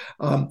germs.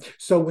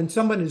 So when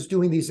someone is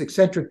doing these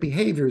eccentric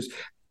behaviors,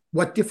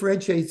 what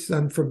differentiates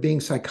them from being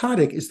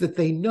psychotic is that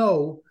they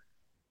know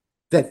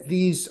that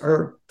these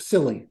are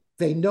silly,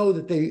 they know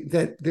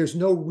that there's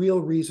no real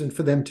reason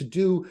for them to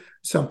do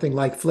something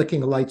like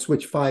flicking a light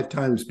switch 5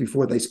 times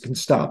before they can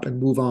stop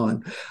and move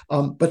on.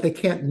 But they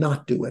can't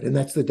not do it. And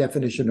that's the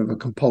definition of a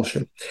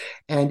compulsion.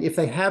 And if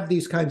they have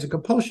these kinds of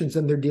compulsions,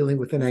 then they're dealing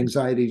with an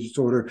anxiety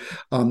disorder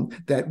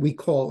that we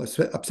call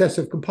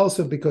obsessive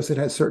compulsive, because it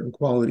has certain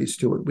qualities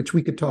to it, which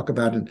we could talk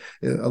about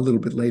a little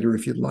bit later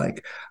if you'd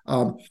like.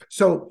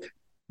 So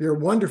there are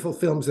wonderful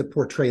films that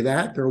portray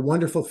that. There are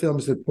wonderful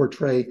films that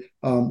portray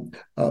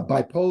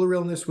bipolar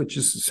illness, which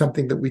is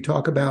something that we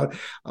talk about.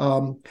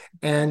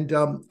 And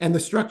the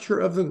structure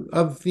of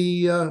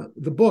the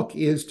book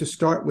is to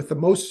start with the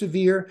most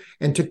severe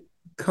and to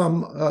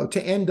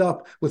end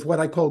up with what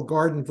I call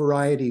garden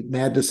variety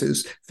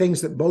madnesses,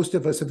 things that most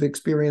of us have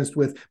experienced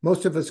with,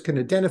 most of us can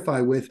identify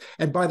with.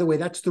 And by the way,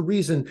 that's the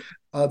reason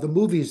the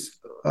movies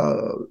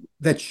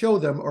that show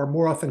them are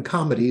more often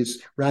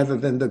comedies rather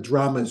than the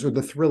dramas or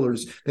the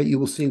thrillers that you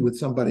will see with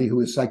somebody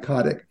who is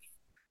psychotic.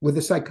 With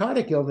the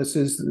psychotic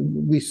illnesses,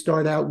 we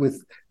start out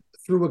with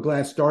Through a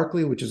Glass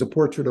Darkly, which is a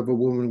portrait of a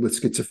woman with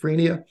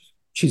schizophrenia.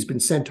 She's been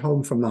sent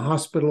home from the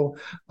hospital,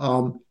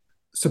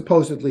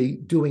 supposedly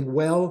doing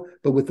well,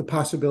 but with the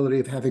possibility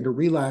of having a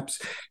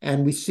relapse.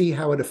 And we see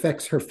how it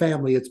affects her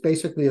family. It's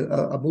basically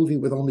a movie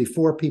with only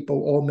 4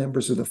 people, all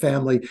members of the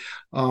family,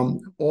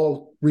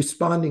 all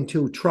responding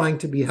to, trying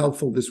to be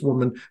helpful this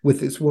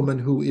woman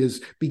who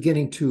is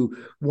beginning to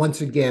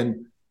once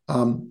again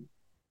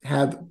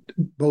have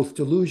both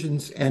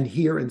delusions and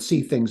hear and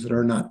see things that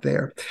are not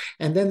there.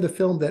 And then the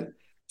film that,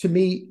 to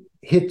me,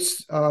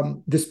 hits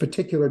this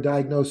particular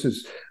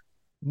diagnosis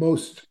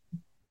most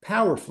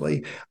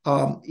powerfully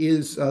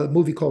is a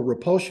movie called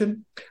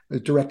Repulsion,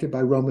 directed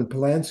by Roman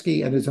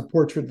Polanski, and is a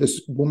portrait of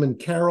this woman,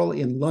 Carol,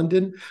 in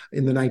London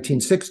in the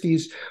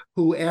 1960s,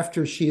 who,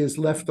 after she is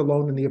left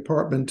alone in the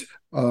apartment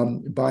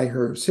by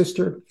her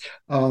sister,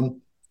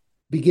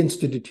 begins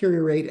to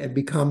deteriorate and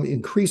become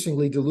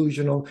increasingly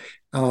delusional,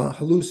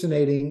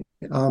 hallucinating.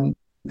 The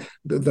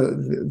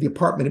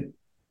apartment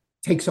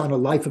takes on a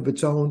life of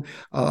its own.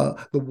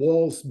 The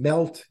walls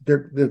melt.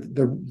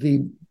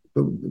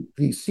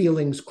 The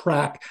ceilings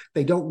crack.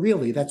 They don't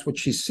really. That's what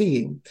she's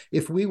seeing.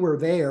 If we were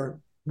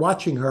there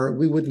watching her,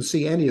 we wouldn't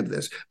see any of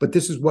this. But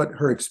this is what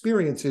her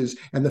experience is,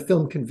 and the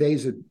film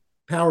conveys it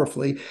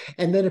powerfully.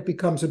 And then it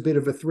becomes a bit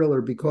of a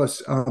thriller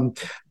because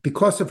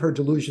of her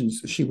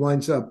delusions, she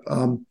winds up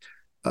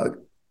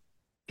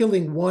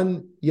killing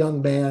one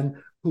young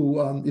man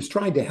who is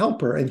trying to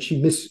help her, and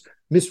she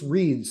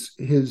misreads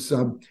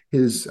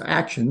his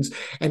actions,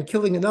 and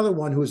killing another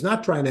one who is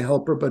not trying to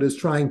help her but is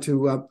trying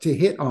to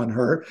hit on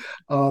her.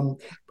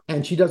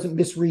 And she doesn't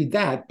misread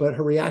that, but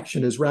her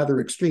reaction is rather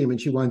extreme,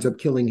 and she winds up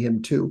killing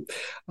him too.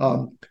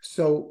 One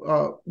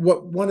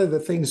of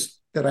the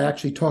things that I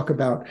actually talk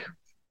about,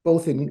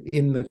 both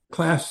in the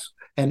class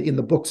and in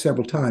the book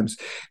several times,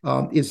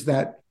 is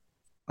that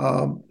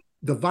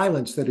the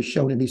violence that is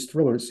shown in these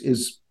thrillers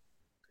is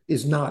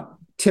not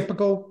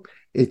typical.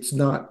 It's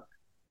not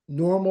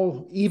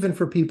normal, even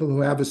for people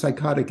who have a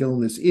psychotic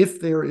illness.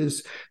 If there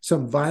is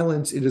some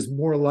violence, it is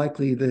more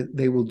likely that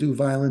they will do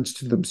violence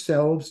to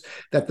themselves,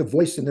 that the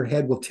voice in their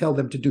head will tell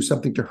them to do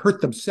something to hurt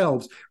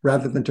themselves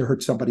rather than to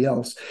hurt somebody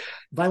else.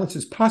 Violence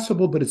is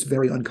possible, but it's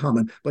very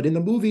uncommon. But in the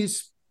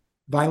movies,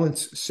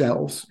 violence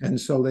sells, and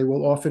so they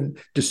will often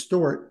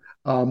distort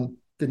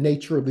the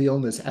nature of the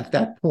illness at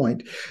that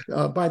point.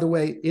 By the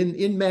way,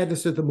 in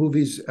Madness at the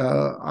Movies,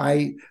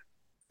 I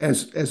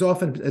as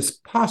often as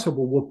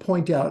possible will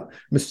point out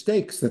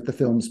mistakes that the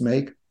films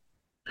make,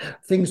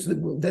 things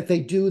that they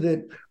do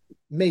that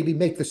maybe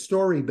make the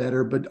story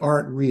better but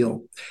aren't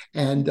real,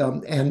 and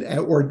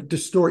or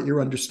distort your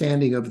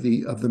understanding of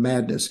the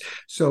madness.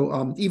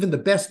 So even the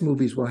best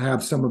movies will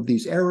have some of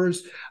these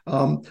errors,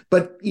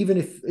 but even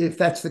if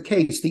that's the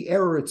case, the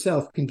error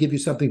itself can give you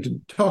something to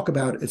talk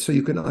about, so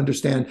you can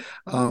understand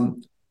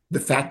the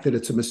fact that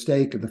it's a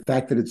mistake, or the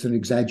fact that it's an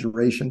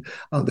exaggeration,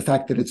 the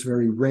fact that it's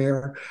very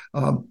rare.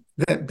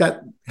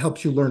 That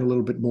helps you learn a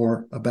little bit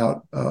more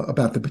about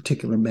the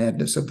particular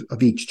madness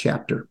of each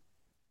chapter.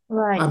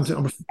 Right.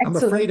 I'm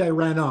afraid I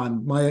ran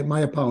on. My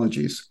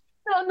apologies.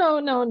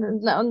 No.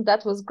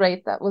 That was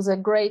great. That was a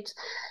great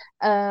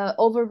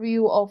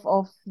overview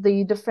of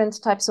the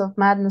different types of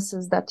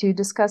madnesses that you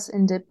discuss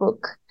in the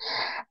book.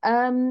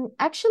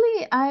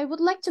 Actually, I would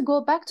like to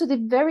go back to the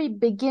very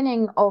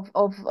beginning of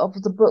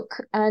the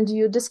book, and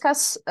you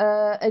discuss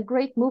a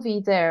great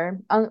movie there,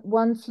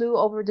 One Flew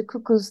Over the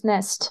Cuckoo's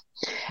Nest.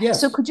 Yes.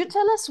 So could you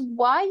tell us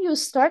why you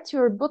start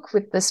your book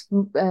with this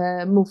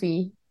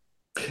movie?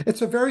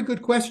 It's a very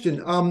good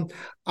question.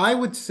 I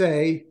would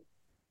say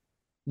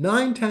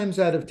 9 times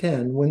out of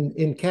 10, when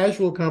in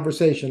casual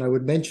conversation, I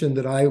would mention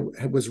that I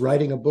was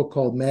writing a book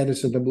called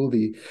Madness of the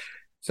Movie,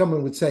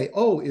 someone would say,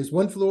 "Oh, is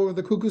One Flew Over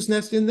the Cuckoo's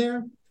Nest in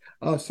there?"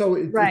 It's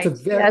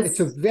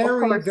a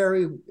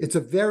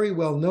very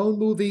well-known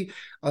movie.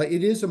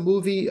 It is a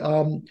movie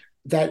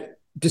that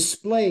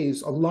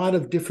displays a lot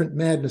of different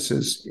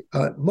madnesses,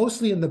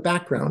 mostly in the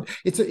background.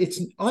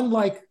 It's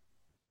unlike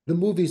the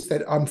movies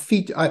that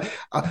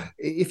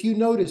if you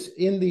notice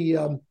in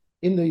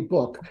the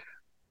book,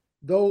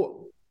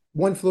 though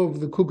One Flew Over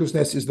the Cuckoo's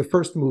Nest is the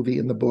first movie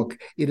in the book,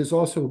 it is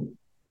also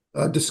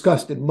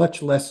discussed in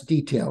much less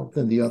detail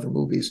than the other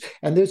movies.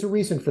 And there's a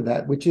reason for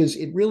that, which is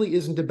it really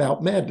isn't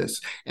about madness.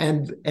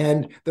 And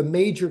the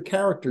major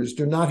characters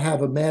do not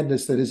have a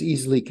madness that is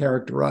easily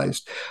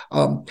characterized.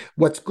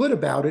 What's good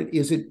about it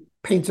is it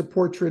paints a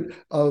portrait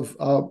of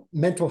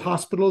mental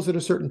hospitals at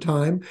a certain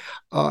time.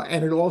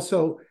 And it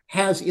also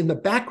has in the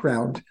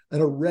background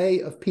an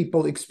array of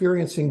people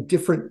experiencing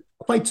different,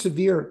 quite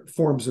severe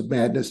forms of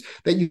madness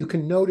that you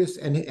can notice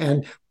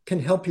and can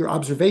help your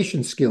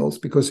observation skills.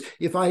 Because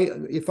if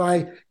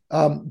I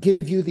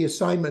give you the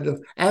assignment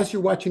of, as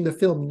you're watching the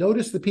film,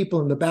 notice the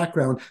people in the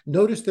background,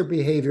 notice their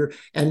behavior,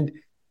 and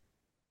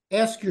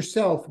ask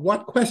yourself,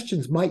 what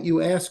questions might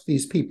you ask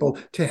these people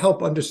to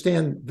help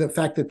understand the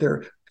fact that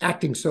they're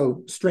acting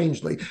so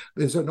strangely?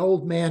 There's an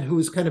old man who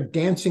is kind of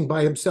dancing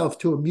by himself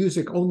to a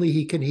music only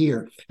he can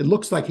hear. It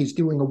looks like he's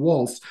doing a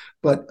waltz,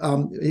 but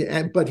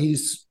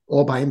he's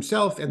all by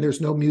himself, and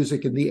there's no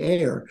music in the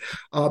air.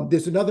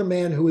 There's another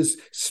man who is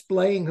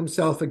splaying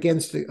himself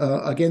against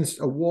a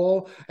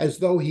wall as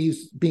though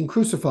he's being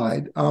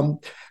crucified,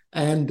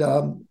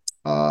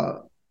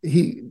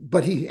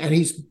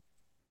 he's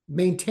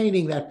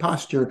maintaining that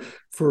posture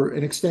for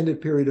an extended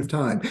period of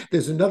time.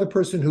 There's another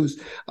person who's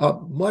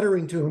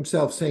muttering to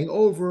himself, saying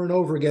over and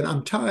over again,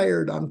 "I'm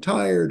tired, I'm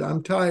tired,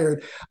 I'm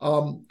tired."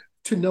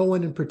 To no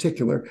one in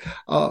particular.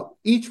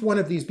 Each one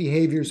of these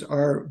behaviors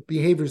are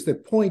behaviors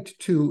that point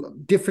to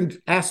different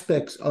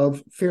aspects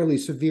of fairly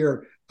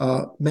severe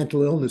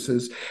mental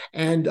illnesses,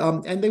 and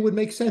they would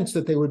make sense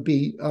that they would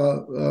be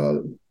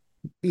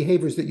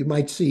behaviors that you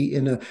might see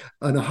in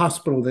a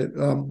hospital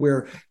that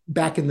where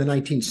back in the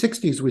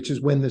 1960s, which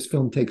is when this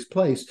film takes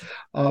place.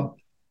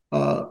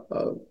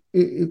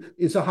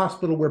 It's a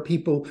hospital where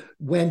people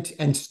went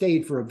and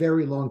stayed for a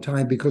very long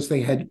time because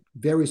they had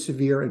very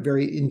severe and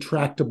very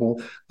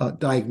intractable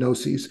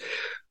diagnoses.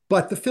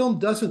 But the film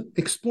doesn't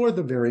explore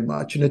them very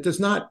much, and it does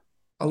not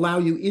allow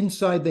you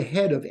inside the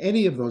head of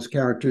any of those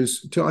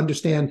characters to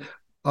understand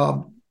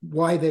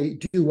why they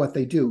do what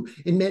they do.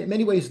 In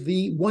many ways,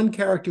 the one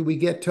character we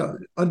get to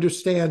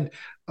understand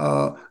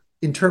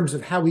in terms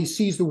of how he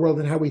sees the world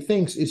and how he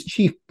thinks is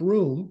Chief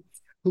Broom,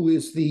 who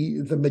is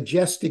the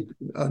majestic,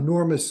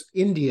 enormous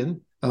Indian,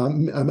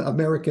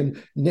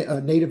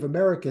 Native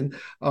American,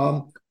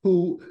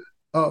 who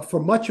for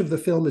much of the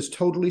film is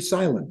totally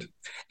silent.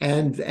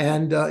 And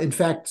in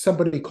fact,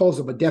 somebody calls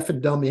him a deaf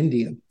and dumb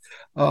Indian.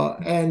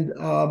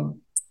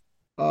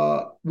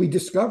 We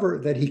discover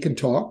that he can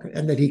talk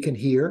and that he can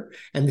hear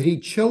and that he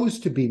chose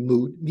to be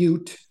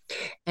mute.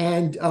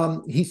 And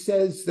he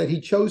says that he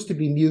chose to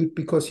be mute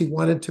because he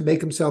wanted to make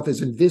himself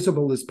as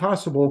invisible as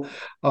possible,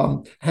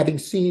 having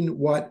seen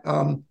what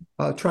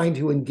trying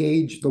to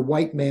engage the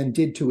white man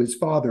did to his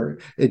father.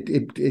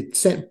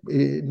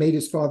 It made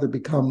his father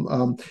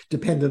become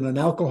dependent on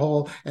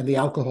alcohol, and the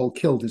alcohol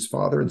killed his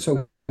father. And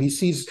so he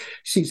sees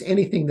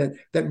anything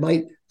that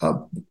might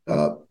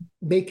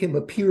make him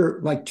appear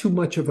like too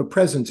much of a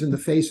presence in the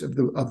face of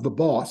the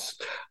boss.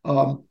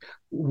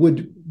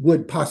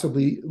 Would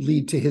possibly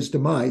lead to his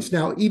demise.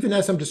 Now, even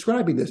as I'm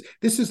describing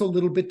this is a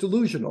little bit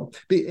delusional.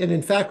 And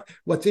in fact,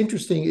 what's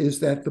interesting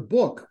is that the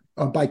book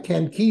by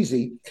Ken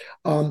Kesey,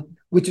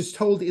 which is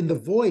told in the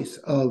voice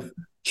of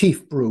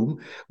Chief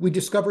Broom, we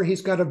discover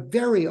he's got a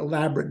very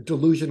elaborate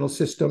delusional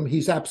system.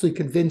 He's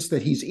absolutely convinced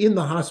that he's in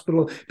the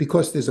hospital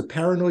because there's a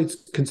paranoid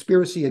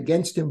conspiracy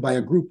against him by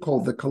a group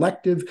called the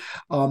Collective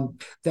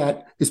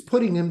that is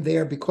putting him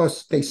there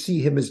because they see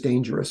him as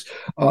dangerous.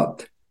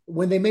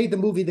 When they made the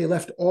movie, they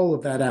left all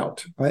of that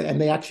out, right? And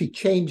they actually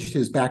changed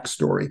his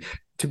backstory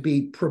to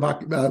be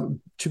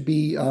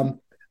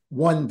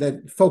one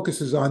that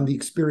focuses on the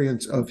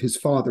experience of his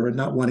father and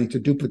not wanting to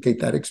duplicate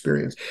that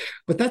experience.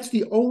 But that's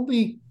the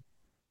only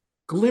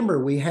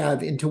glimmer we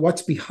have into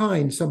what's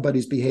behind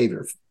somebody's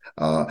behavior.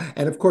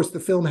 And of course, the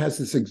film has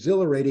this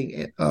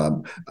exhilarating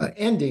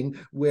ending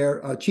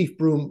where Chief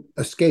Broom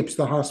escapes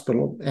the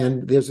hospital,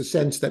 and there's a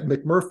sense that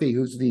McMurphy,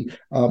 who's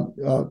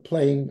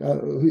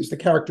who's the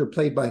character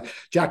played by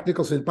Jack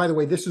Nicholson. By the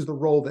way, this is the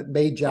role that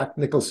made Jack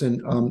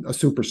Nicholson a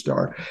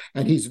superstar,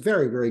 and he's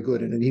very, very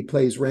good in it. He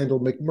plays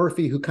Randall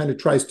McMurphy, who kind of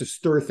tries to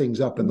stir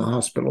things up in the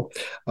hospital,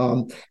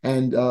 and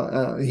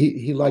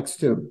he likes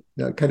to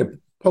kind of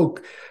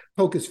poke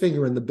his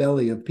finger in the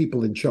belly of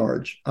people in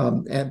charge.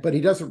 But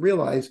he doesn't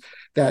realize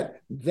that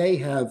they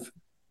have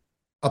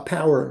a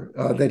power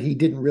that he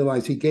didn't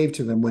realize he gave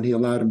to them when he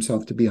allowed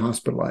himself to be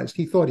hospitalized.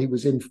 He thought he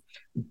was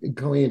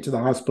going into the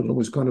hospital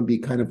was going to be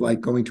kind of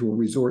like going to a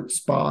resort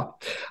spa.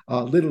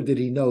 Little did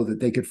he know that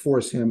they could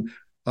force him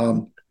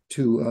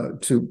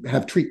to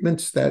have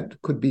treatments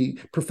that could be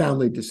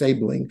profoundly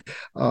disabling.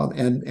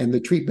 And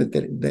the treatment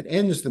that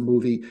ends the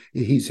movie,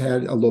 he's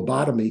had a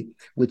lobotomy,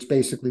 which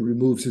basically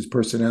removes his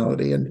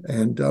personality.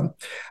 And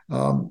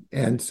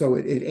so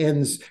it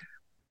ends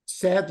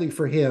sadly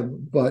for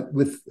him, but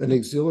with an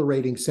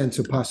exhilarating sense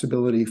of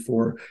possibility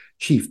for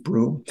Chief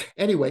Broom.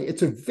 Anyway,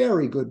 it's a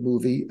very good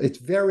movie. It's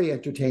very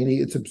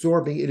entertaining. It's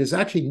absorbing. It is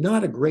actually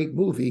not a great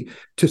movie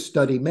to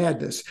study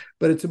madness,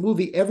 but it's a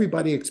movie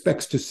everybody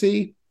expects to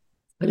see,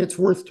 and it's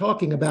worth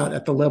talking about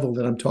at the level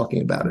that I'm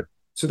talking about it.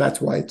 So that's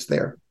why it's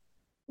there.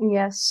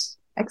 Yes,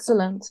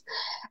 excellent.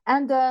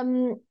 And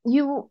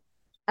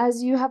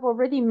as you have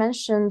already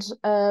mentioned,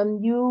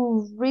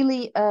 you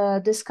really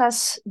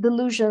discuss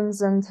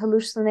delusions and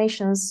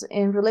hallucinations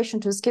in relation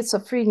to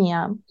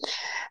schizophrenia.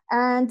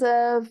 And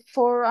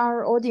for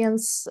our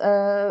audience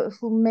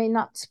who may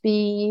not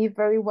be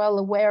very well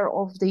aware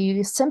of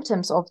the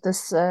symptoms of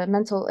this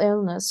mental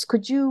illness,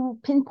 could you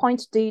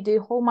pinpoint the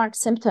hallmark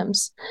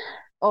symptoms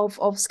of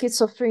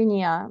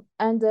schizophrenia?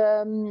 And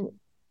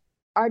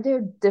are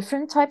there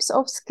different types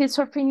of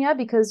schizophrenia?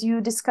 Because you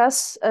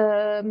discuss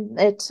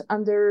it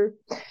under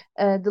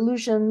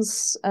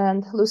delusions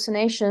and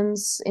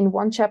hallucinations in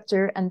one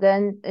chapter, and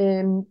then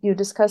you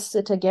discuss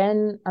it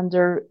again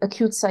under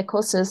acute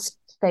psychosis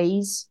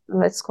phase,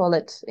 let's call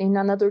it, in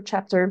another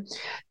chapter.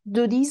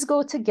 Do these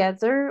go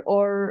together,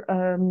 or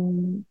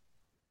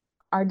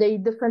are they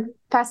different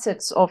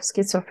facets of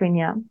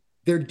schizophrenia?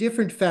 There are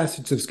different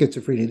facets of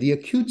schizophrenia. The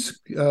acute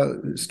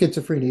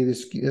schizophrenia,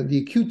 the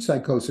acute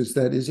psychosis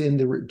that is in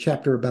the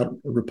chapter about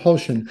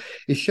repulsion,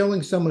 is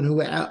showing someone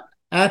who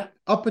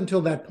up until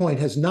that point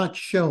has not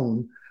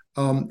shown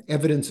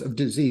evidence of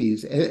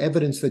disease,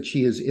 evidence that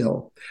she is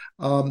ill.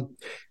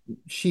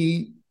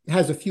 She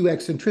has a few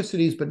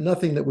eccentricities, but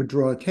nothing that would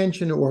draw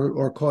attention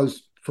or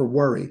cause for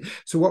worry.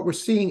 So what we're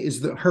seeing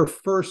is her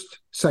first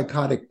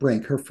psychotic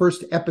break, her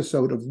first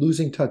episode of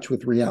losing touch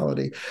with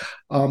reality.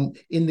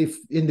 In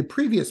the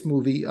previous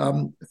movie,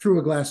 Through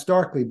a Glass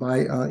Darkly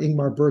by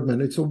Ingmar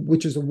Bergman,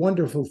 which is a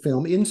wonderful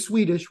film in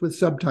Swedish with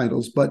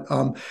subtitles, but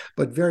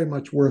very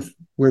much worth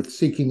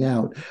seeking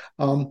out.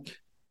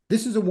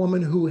 This is a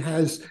woman who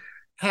has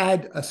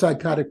had a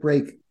psychotic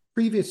break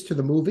previous to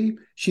the movie.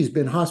 She's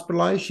been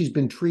hospitalized, she's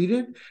been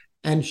treated,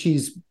 and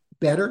she's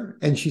better,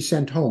 and she's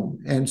sent home.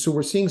 And so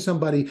we're seeing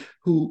somebody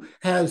who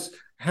has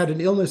had an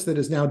illness that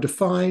is now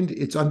defined.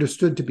 It's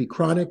understood to be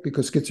chronic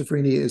because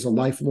schizophrenia is a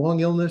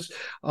lifelong illness.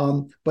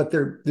 But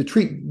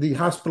the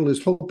hospital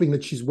is hoping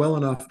that she's well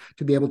enough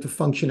to be able to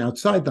function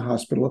outside the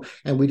hospital.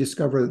 And we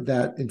discover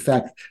that, in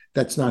fact,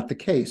 that's not the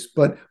case.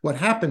 But what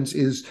happens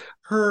is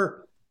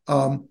her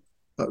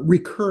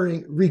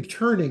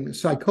returning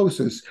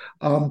psychosis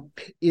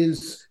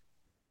is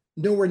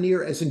nowhere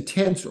near as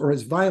intense or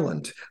as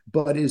violent,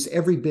 but is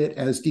every bit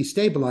as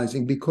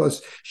destabilizing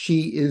because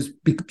she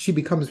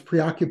becomes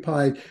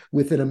preoccupied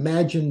with an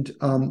imagined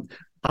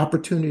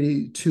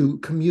opportunity to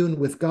commune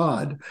with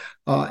God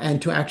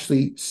and to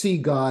actually see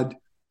God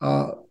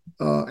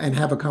and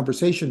have a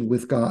conversation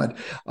with God,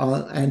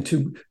 and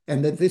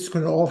that this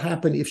can all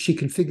happen if she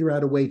can figure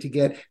out a way to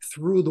get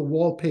through the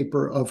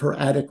wallpaper of her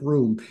attic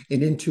room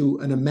and into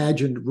an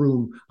imagined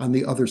room on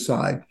the other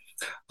side.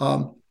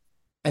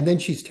 And then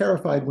she's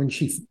terrified when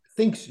she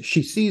thinks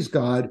she sees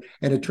God,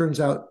 and it turns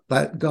out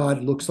that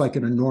God looks like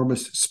an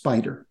enormous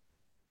spider.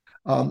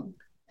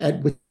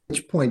 At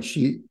which point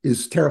she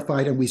is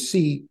terrified, and we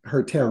see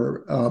her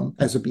terror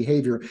as a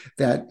behavior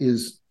that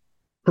is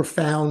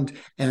profound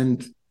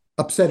and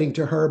upsetting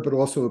to her, but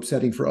also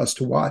upsetting for us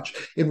to watch.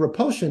 In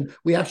Repulsion,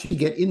 we actually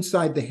get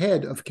inside the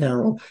head of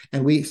Carol,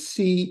 and we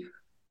see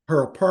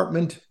her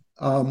apartment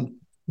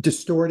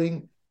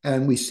distorting,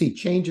 and we see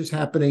changes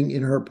happening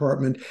in her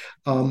apartment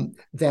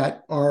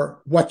that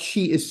are what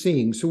she is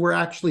seeing. So we're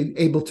actually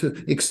able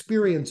to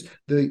experience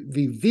the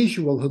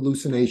visual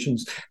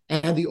hallucinations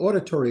and the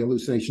auditory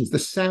hallucinations, the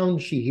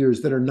sounds she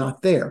hears that are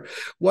not there.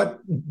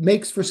 What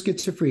makes for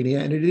schizophrenia,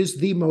 and it is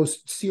the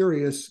most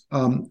serious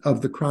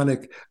of the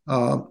chronic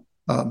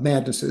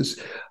madnesses,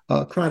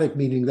 chronic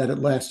meaning that it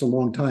lasts a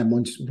long time.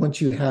 Once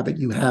you have it,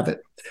 you have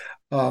it.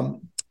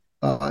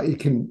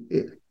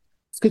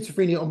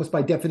 Schizophrenia, almost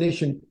by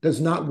definition, does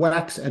not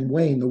wax and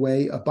wane the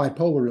way a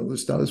bipolar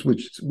illness does,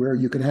 where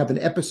you can have an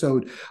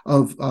episode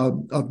of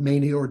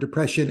mania or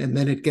depression and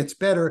then it gets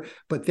better,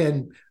 but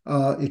then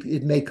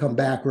it may come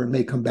back, or it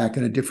may come back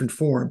in a different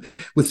form.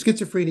 With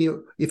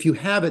schizophrenia, if you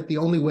have it, the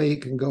only way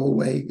it can go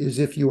away is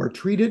if you are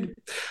treated.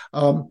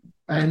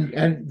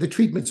 And the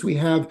treatments we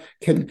have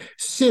can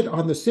sit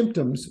on the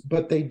symptoms,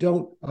 but they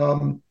don't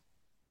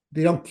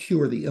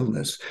cure the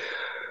illness.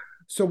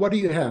 So what do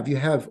you have? You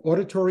have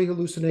auditory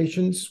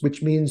hallucinations,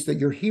 which means that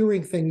you're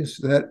hearing things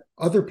that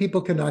other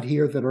people cannot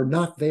hear, that are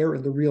not there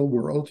in the real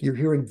world. You're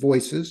hearing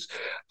voices.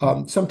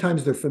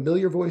 Sometimes they're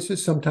familiar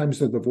voices. Sometimes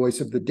they're the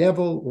voice of the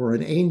devil or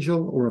an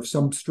angel or of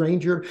some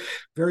stranger.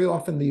 Very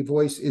often the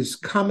voice is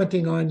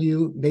commenting on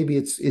you. Maybe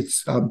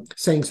it's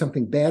saying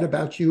something bad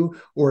about you,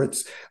 or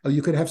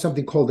you could have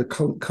something called a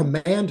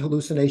command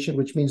hallucination,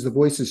 which means the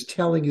voice is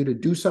telling you to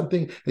do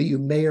something that you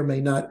may or may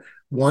not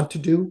want to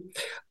do,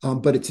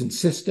 but it's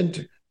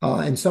insistent.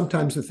 And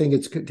sometimes the thing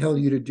it's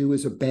telling you to do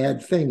is a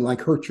bad thing,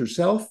 like hurt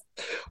yourself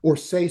or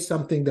say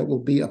something that will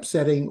be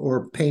upsetting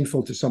or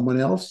painful to someone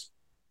else.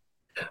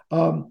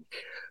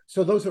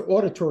 So those are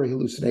auditory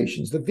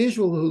hallucinations. The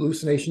visual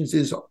hallucinations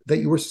is that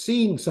you are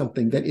seeing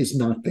something that is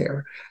not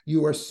there.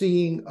 You are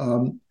seeing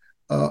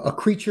a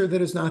creature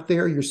that is not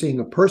there. You're seeing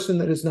a person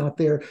that is not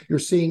there. You're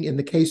seeing, in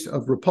the case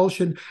of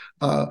repulsion,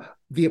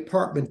 the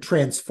apartment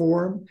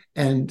transform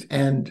and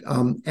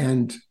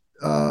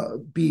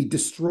be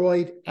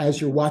destroyed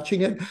as you're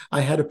watching it.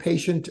 I had a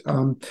patient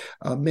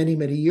many,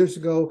 many years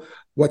ago.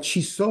 What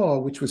she saw,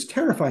 which was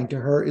terrifying to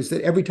her, is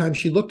that every time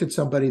she looked at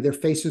somebody, their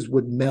faces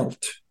would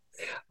melt,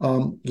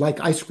 like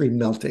ice cream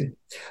melting.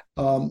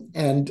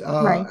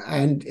 Right.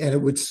 And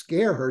it would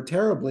scare her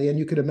terribly. And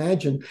you could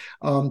imagine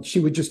she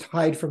would just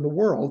hide from the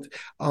world.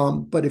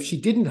 But if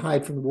she didn't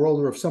hide from the world,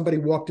 or if somebody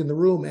walked in the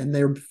room and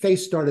their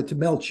face started to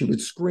melt, she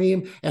would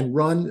scream and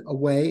run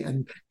away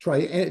and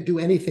try to do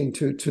anything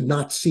to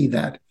not see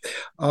that.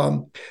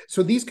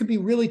 So these could be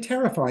really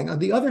terrifying. On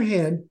the other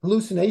hand,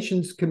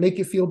 hallucinations can make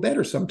you feel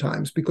better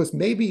sometimes, because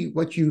maybe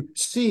what you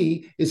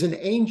see is an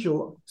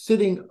angel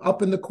sitting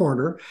up in the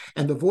corner,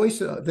 and the voice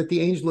that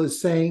the angel is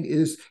saying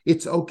is,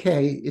 "It's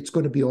okay, it's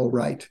going to be all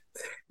right."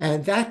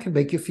 And that can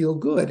make you feel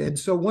good. And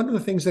so one of the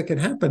things that can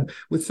happen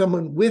with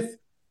someone with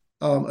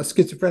a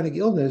schizophrenic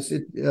illness,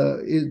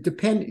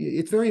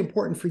 it's very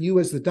important for you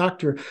as the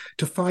doctor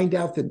to find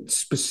out the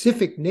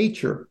specific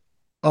nature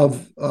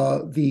of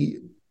the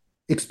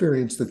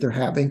experience that they're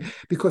having,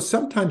 because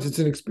sometimes it's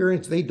an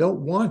experience they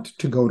don't want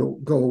to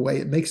go away.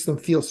 It makes them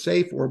feel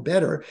safe or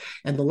better.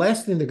 And the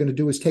last thing they're going to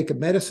do is take a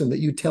medicine that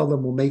you tell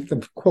them will make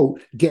them,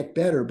 quote, get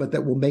better, but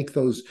that will make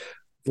those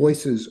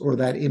voices or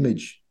that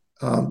image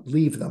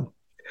leave them.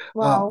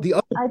 Wow.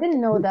 I didn't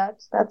know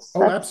that. That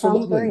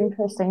sounds very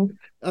interesting.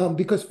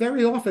 Because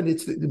very often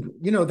it's,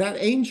 that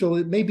angel,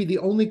 it may be the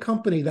only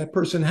company that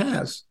person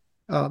has.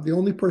 The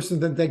only person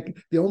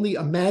the only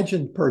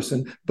imagined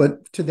person,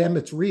 but to them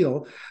it's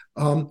real,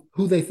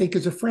 who they think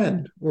is a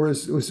friend or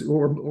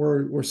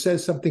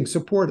says something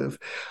supportive.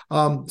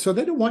 So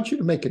they don't want you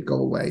to make it go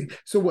away.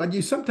 So what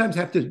you sometimes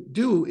have to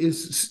do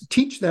is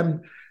teach them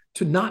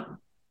to not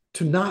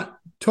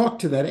talk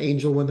to that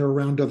angel when they're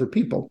around other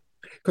people.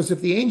 Because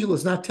if the angel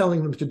is not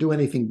telling them to do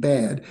anything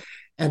bad,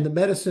 and the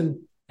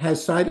medicine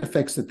has side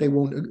effects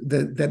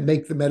that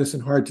make the medicine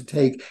hard to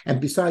take, and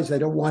besides, they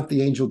don't want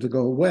the angel to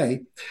go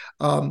away,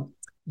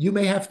 you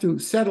may have to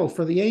settle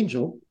for the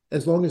angel,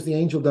 as long as the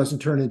angel doesn't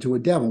turn into a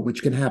devil,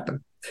 which can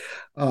happen.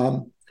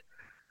 The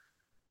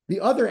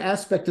other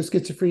aspect of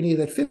schizophrenia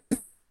that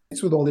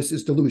fits with all this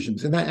is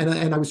delusions, and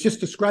I was just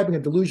describing a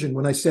delusion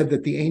when I said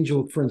that the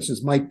angel, for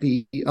instance, might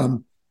be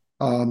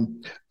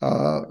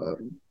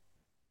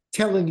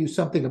telling you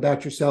something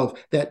about yourself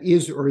that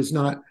is or is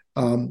not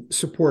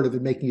supportive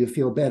and making you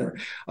feel better.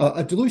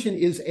 A delusion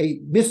is a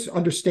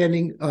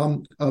misunderstanding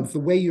of the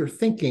way you're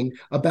thinking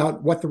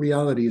about what the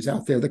reality is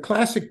out there. The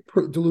classic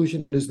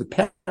delusion is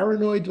the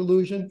paranoid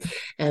delusion,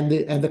 and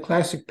the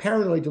classic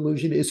paranoid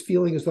delusion is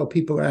feeling as though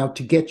people are out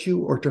to get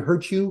you or to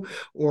hurt you,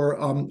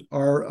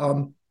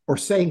 or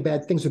saying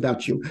bad things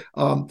about you.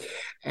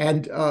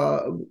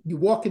 You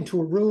walk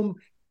into a room.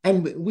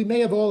 And we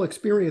may have all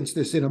experienced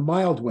this in a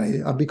mild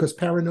way, because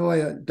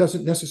paranoia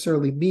doesn't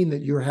necessarily mean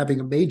that you're having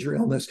a major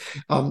illness.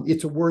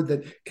 It's a word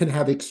that can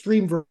have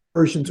extreme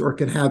versions or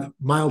can have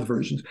mild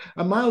versions.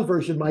 A mild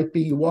version might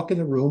be you walk in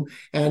the room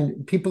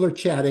and people are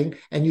chatting,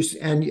 and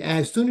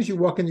as soon as you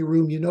walk in the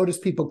room, you notice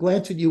people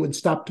glance at you and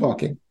stop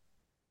talking.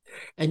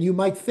 And you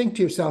might think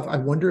to yourself, I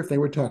wonder if they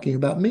were talking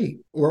about me,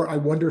 or I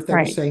wonder if they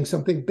were saying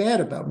something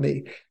bad about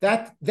me.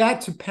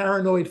 That's a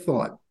paranoid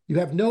thought. You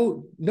have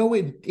no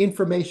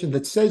information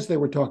that says they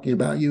were talking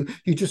about you.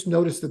 You just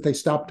notice that they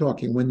stopped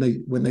talking when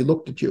they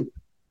looked at you.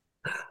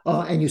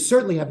 And you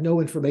certainly have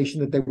no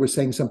information that they were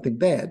saying something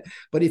bad.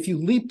 But if you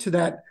leap to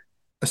that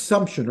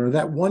assumption or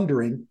that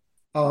wondering,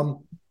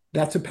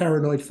 that's a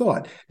paranoid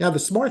thought. Now, the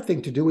smart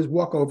thing to do is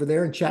walk over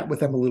there and chat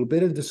with them a little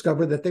bit and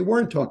discover that they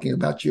weren't talking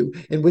about you,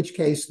 in which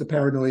case the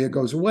paranoia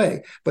goes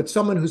away. But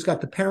someone who's got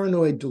the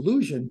paranoid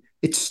delusion,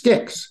 it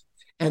sticks.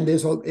 And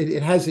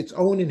it has its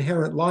own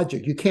inherent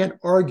logic. You can't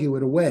argue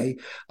it away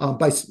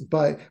by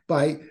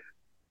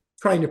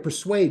trying to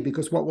persuade,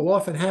 because what will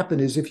often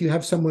happen is if you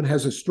have someone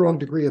has a strong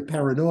degree of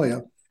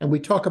paranoia, and we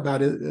talk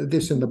about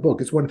this in the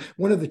book. It's one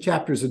of the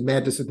chapters in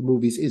Madness at the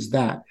Movies is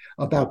that,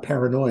 about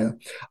paranoia.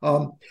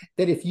 That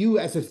if you,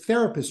 as a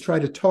therapist, try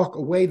to talk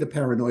away the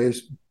paranoia,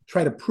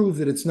 try to prove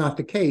that it's not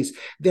the case,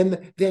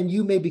 then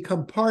you may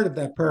become part of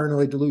that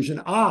paranoid delusion.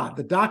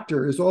 The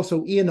doctor is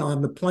also in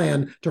on the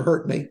plan to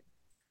hurt me.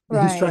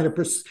 Right.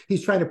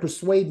 He's trying to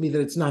persuade me that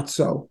it's not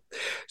so.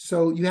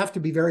 So you have to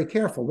be very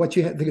careful. What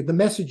the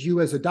message you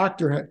as a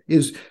doctor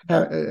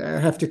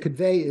have to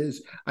convey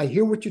is, I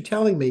hear what you're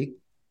telling me.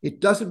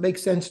 It doesn't make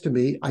sense to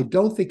me. I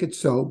don't think it's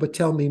so, but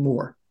tell me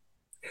more.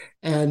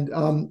 And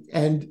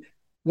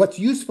what's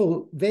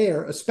useful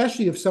there,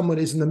 especially if someone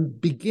is in the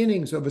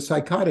beginnings of a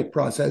psychotic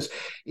process,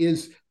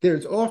 is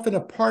there's often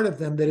a part of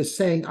them that is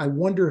saying, I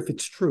wonder if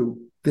it's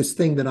true, this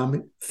thing that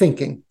I'm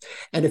thinking.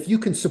 And if you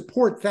can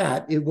support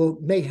that,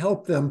 may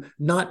help them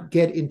not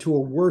get into a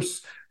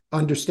worse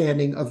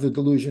understanding of the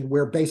delusion,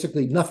 where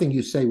basically nothing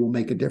you say will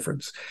make a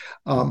difference.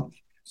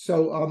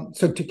 So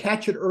to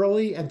catch it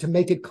early and to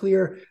make it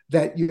clear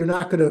that you're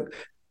not going to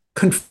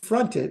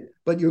confront it,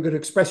 but you're going to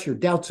express your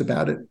doubts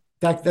about it.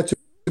 That's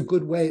a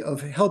good way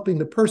of helping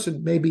the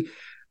person maybe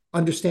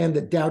understand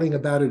that doubting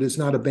about it is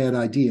not a bad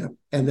idea.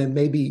 And then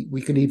maybe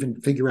we can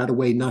even figure out a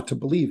way not to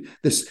believe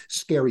this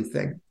scary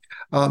thing.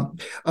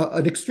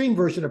 An extreme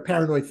version of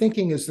paranoid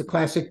thinking is the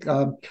classic,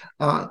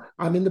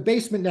 I'm in the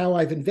basement now,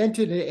 I've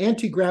invented an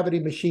anti-gravity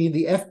machine,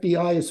 the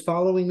FBI is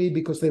following me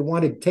because they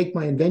want to take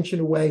my invention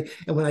away,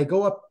 and when I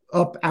go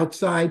up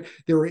outside,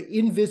 there are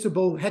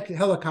invisible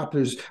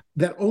helicopters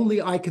that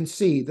only I can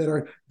see that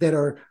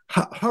are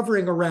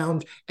hovering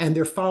around, and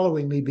they're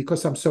following me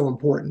because I'm so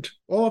important.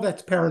 All of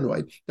that's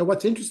paranoid. Now,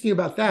 what's interesting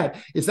about that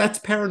is that's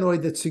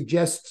paranoid that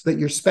suggests that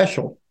you're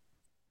special.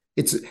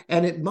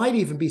 And it might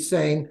even be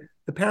saying,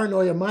 the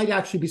paranoia might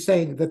actually be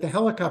saying that the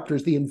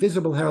helicopters, the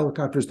invisible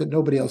helicopters that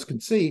nobody else can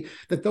see,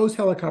 that those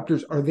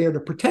helicopters are there to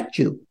protect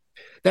you.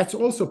 That's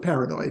also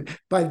paranoid.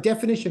 By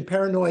definition,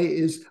 paranoia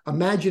is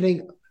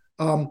imagining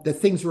that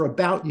things are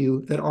about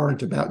you that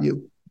aren't about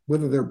you,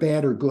 whether they're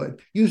bad or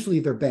good. Usually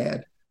they're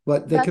bad,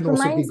 but they can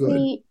also be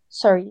good.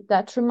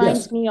 That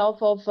reminds me of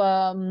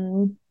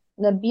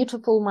The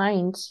Beautiful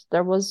Mind.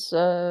 There was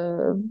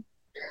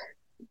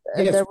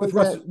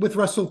with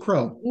Russell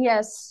Crowe.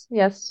 Yes,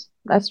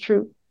 that's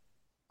true.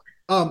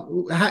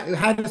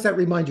 How does that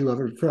remind you of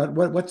it?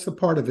 What's the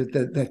part of it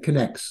that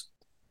connects?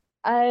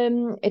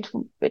 It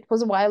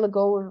was a while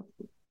ago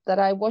that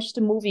I watched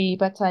the movie,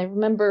 but I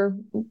remember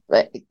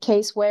a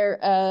case where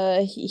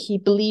he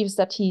believes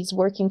that he's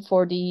working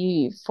for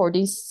the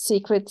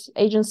secret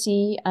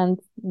agency, and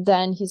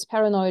then he's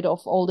paranoid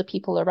of all the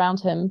people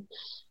around him.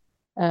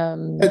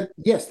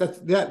 Yes,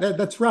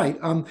 that's right.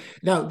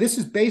 Now, this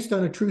is based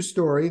on a true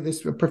story.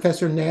 This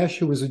Professor Nash,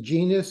 who was a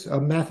genius, a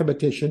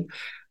mathematician,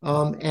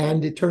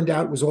 and it turned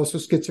out was also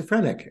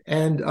schizophrenic.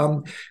 And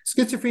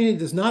schizophrenia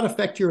does not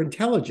affect your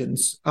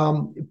intelligence,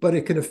 but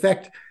it can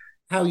affect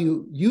how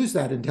you use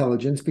that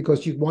intelligence,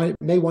 because you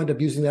may wind up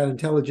using that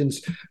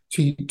intelligence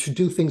to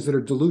do things that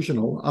are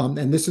delusional.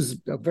 And this is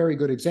a very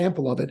good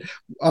example of it.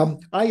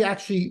 I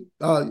actually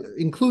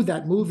include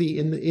that movie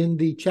in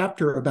the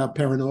chapter about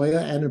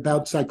paranoia and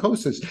about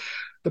psychosis.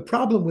 The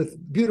problem with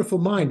Beautiful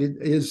Mind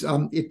is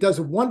it does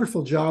a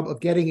wonderful job of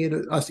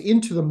getting us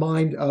into the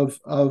mind of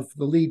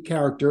the lead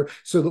character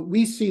so that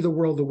we see the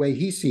world the way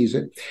he sees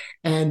it.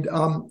 And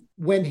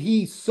when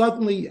he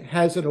suddenly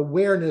has an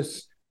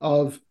awareness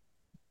of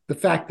the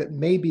fact that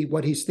maybe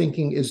what he's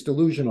thinking is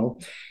delusional,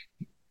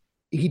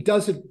 he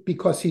does it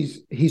because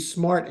he's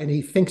smart and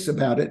he thinks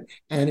about it,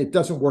 and it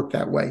doesn't work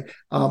that way.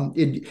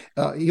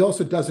 He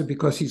also does it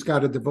because he's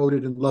got a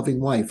devoted and loving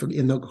wife,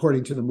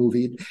 according to the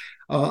movie.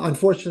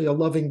 Unfortunately, a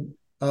loving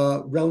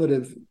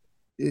relative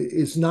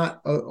is not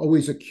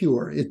always a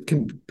cure. It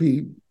can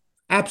be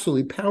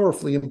absolutely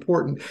powerfully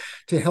important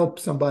to help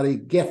somebody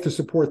get the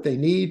support they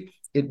need.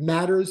 It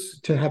matters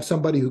to have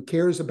somebody who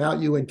cares about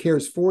you and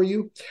cares for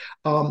you.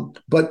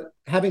 But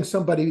having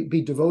somebody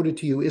be devoted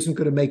to you isn't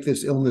going to make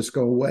this illness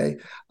go away.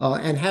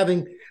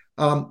 And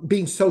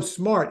being so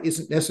smart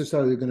isn't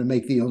necessarily going to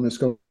make the illness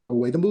go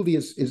away. The movie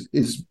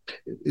is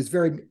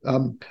very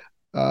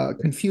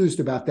confused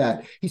about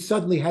that. He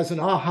suddenly has an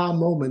aha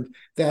moment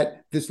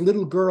that this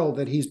little girl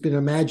that he's been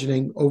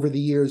imagining over the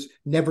years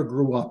never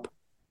grew up.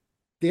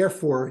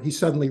 Therefore, he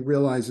suddenly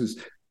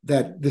realizes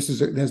that this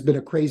has been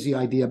a crazy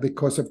idea,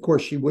 because, of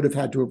course, she would have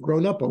had to have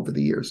grown up over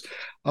the years.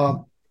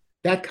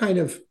 That kind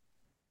of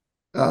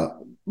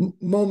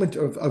moment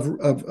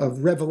of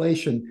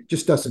revelation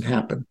just doesn't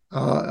happen.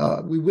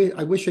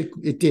 I wish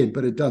it did,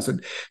 but it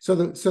doesn't. So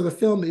the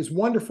film is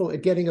wonderful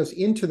at getting us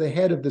into the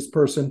head of this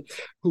person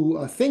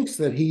who thinks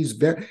that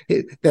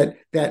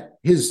that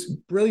his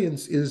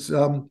brilliance is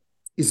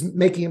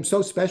making him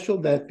so special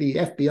that the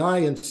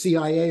FBI and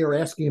CIA are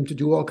asking him to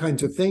do all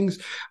kinds of things.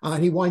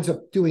 And he winds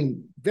up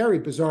doing very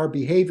bizarre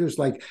behaviors,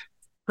 like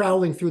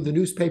prowling through the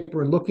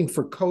newspaper and looking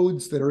for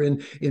codes that are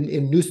in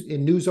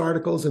news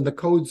articles, and the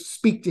codes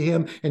speak to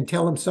him and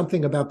tell him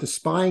something about the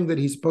spying that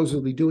he's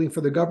supposedly doing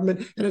for the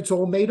government, and it's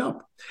all made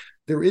up.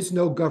 There is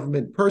no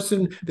government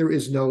person. There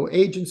is no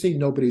agency.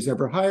 Nobody's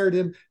ever hired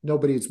him.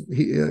 Nobody's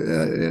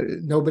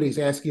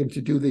asking him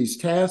to do these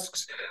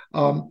tasks.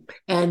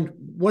 And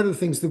one of the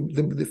things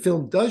the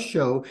film does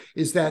show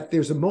is that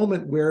there's a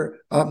moment where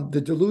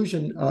the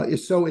delusion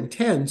is so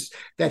intense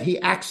that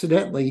he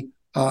accidentally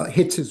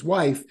hits his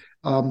wife,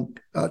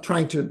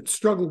 trying to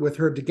struggle with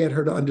her to get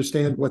her to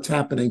understand what's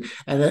happening.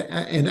 And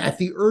at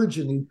the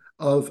urging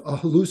of a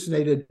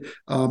hallucinated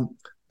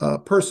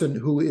person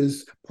who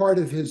is part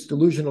of his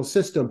delusional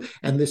system,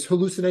 and this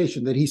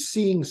hallucination that he's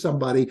seeing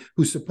somebody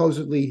who's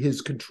supposedly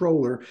his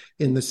controller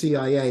in the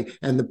CIA,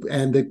 and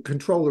the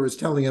controller is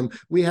telling him,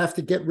 we have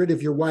to get rid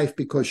of your wife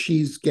because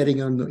she's getting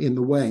in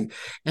the way.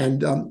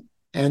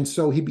 And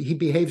so he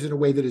behaves in a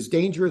way that is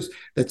dangerous,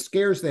 that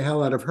scares the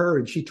hell out of her,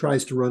 and she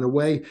tries to run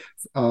away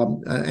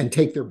and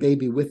take their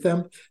baby with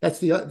them.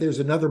 There's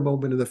another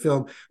moment in the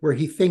film where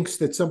he thinks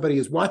that somebody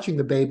is watching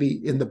the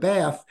baby in the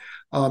bath,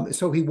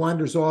 so he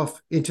wanders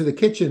off into the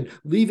kitchen,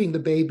 leaving the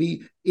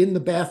baby in the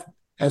bath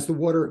as the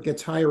water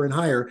gets higher and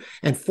higher.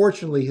 And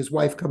fortunately, his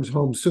wife comes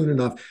home soon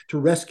enough to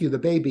rescue the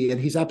baby.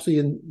 And he's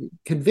absolutely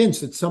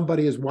convinced that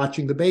somebody is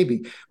watching the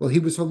baby. Well, he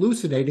was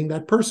hallucinating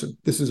that person.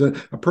 This is a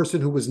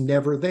person who was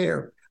never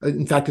there.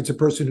 In fact, it's a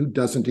person who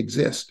doesn't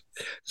exist.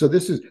 So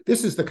this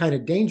is the kind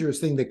of dangerous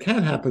thing that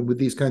can happen with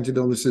these kinds of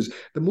illnesses.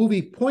 The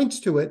movie points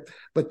to it,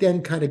 but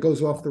then kind of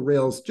goes off the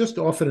rails just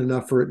often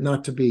enough for it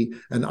not to be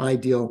an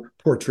ideal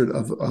portrait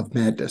of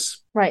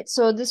madness. Right.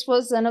 So this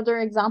was another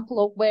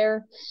example of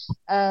where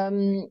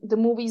the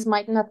movies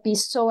might not be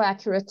so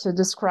accurate to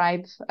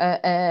describe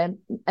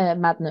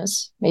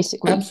madness,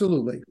 basically.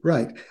 Absolutely.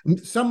 Right.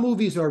 Some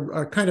movies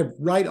are kind of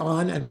right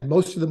on, and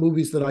most of the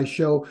movies that I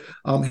show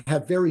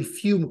have very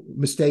few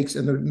mistakes,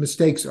 and the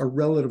mistakes are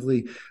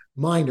relatively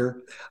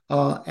minor.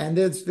 And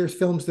there's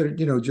films that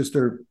just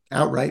are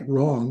outright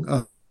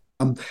wrong.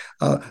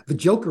 The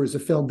Joker is a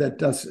film that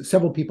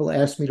several people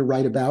asked me to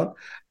write about.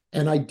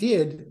 And I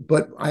did,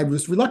 but I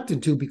was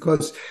reluctant to,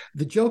 because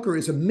the Joker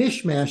is a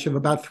mishmash of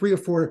about 3 or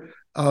 4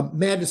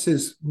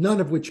 madnesses,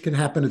 none of which can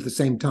happen at the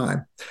same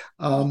time.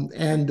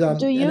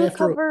 Do you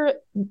cover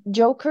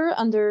Joker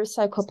under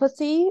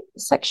psychopathy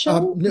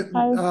section?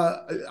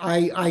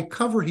 I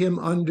cover him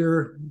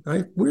under,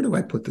 where do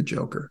I put the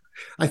Joker?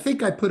 I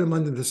think I put him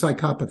under the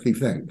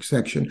psychopathy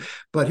section,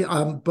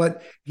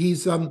 but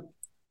he's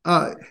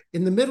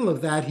in the middle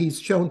of that, he's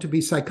shown to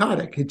be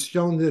psychotic. It's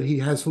shown that he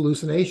has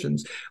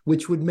hallucinations,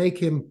 which would make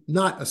him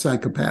not a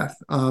psychopath.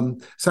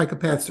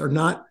 Psychopaths are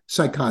not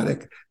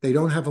psychotic. They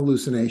don't have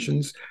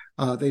hallucinations.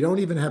 They don't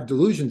even have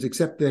delusions,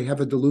 except they have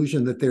a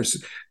delusion that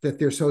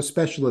they're so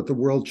special that the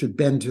world should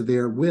bend to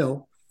their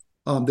will.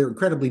 They're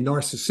incredibly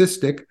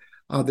narcissistic.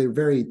 They're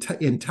very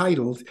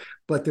entitled,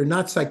 but they're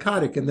not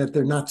psychotic in that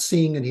they're not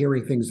seeing and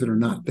hearing things that are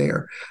not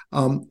there.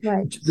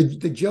 Right.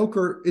 The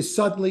Joker is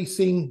suddenly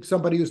seeing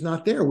somebody who's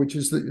not there, which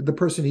is the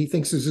person he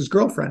thinks is his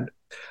girlfriend.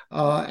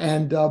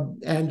 And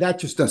that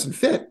just doesn't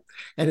fit.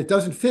 And it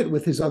doesn't fit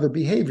with his other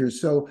behaviors.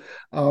 So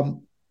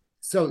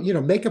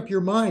make up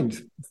your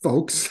mind,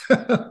 folks.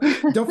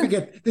 Don't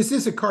forget, this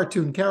is a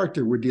cartoon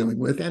character we're dealing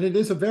with, and it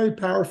is a very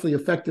powerfully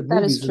effective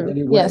movie in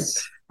many ways.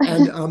 Yes.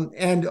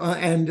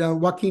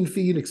 and Joaquin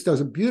Phoenix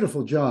does a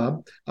beautiful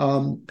job.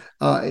 And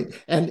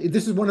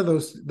this is one of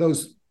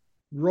those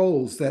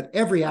roles that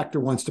every actor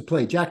wants to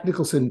play. Jack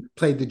Nicholson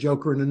played the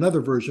Joker in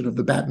another version of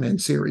the Batman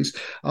series.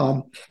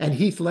 And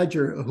Heath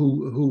Ledger,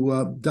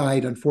 who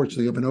died,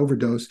 unfortunately, of an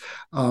overdose,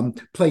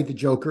 played the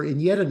Joker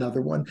in yet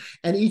another one.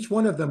 And each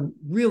one of them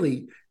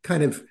really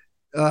kind of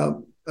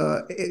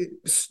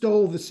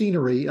stole the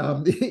scenery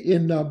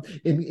in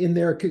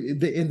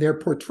their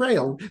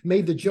portrayal,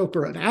 made the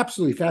Joker an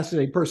absolutely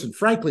fascinating person.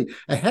 Frankly,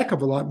 a heck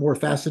of a lot more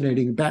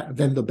fascinating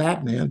than the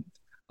Batman.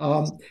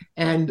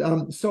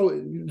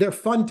 So they're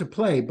fun to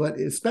play, but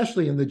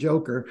especially in the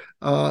Joker,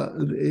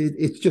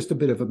 it's just a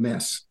bit of a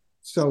mess.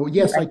 So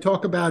yes, right. I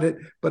talk about it,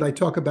 but I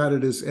talk about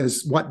it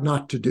as what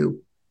not to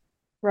do.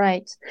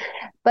 Right.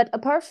 But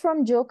apart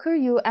from Joker,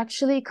 you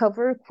actually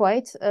cover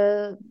quite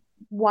a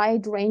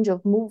wide range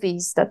of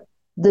movies that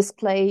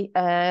display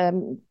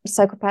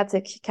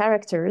psychopathic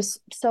characters.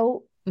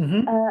 So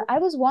I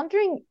was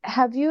wondering,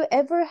 have you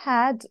ever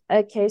had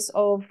a case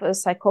of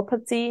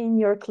psychopathy in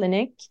your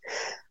clinic?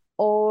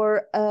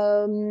 Or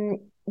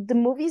the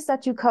movies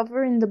that you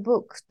cover in the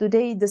book, do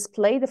they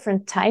display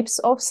different types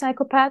of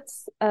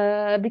psychopaths?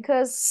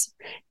 Because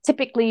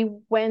typically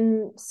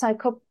when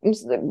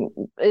psychopathy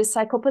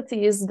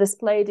is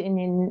displayed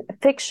in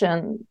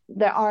fiction,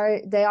 they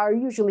are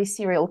usually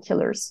serial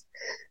killers.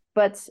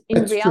 But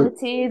in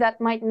reality, that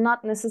might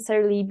not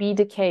necessarily be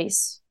the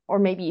case, or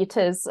maybe it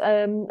is.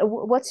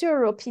 What's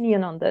your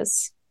opinion on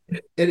this?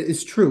 It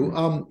is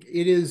true.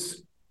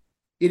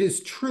 It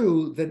is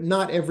true that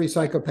not every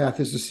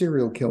psychopath is a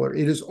serial killer.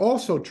 It is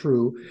also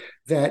true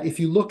that if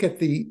you look at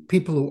the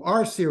people who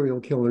are serial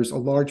killers, a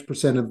large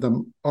percent of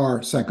them are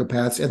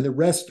psychopaths, and the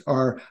rest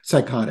are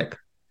psychotic.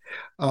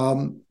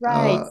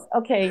 Right.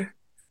 Okay.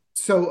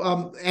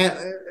 So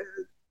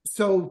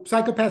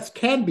psychopaths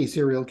can be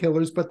serial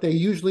killers, but they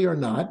usually are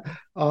not.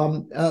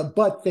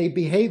 But they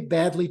behave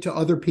badly to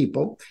other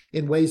people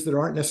in ways that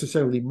aren't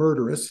necessarily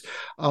murderous.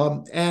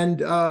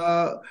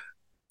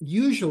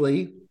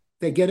 Usually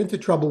they get into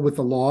trouble with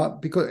the law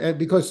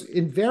because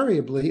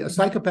invariably a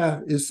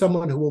psychopath is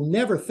someone who will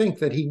never think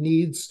that he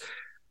needs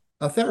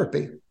a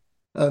therapy.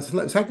 A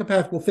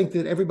psychopath will think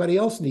that everybody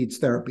else needs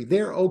therapy.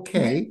 They're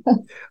okay,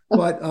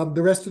 but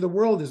the rest of the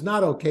world is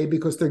not okay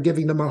because they're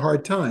giving them a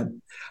hard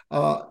time.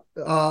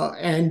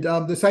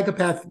 The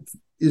psychopath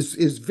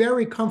is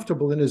very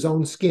comfortable in his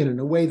own skin in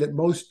a way that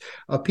most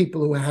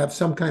people who have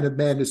some kind of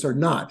madness are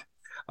not.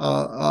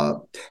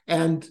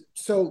 And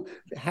so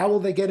how will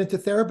they get into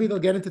therapy? They'll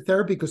get into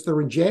therapy because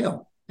they're in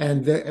jail,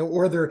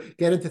 or they're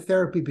get into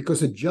therapy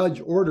because a judge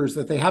orders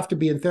that they have to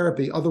be in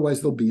therapy,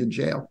 otherwise they'll be in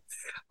jail.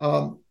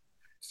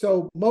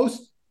 So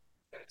most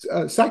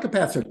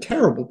psychopaths are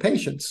terrible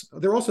patients.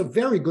 They're also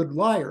very good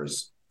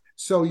liars.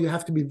 So you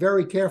have to be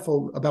very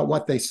careful about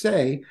what they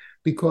say,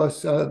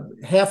 because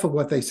half of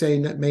what they say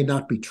may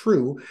not be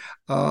true.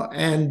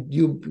 And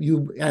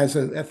you as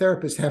a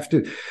therapist have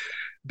to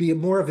be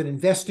more of an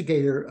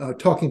investigator,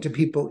 talking to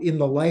people in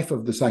the life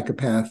of the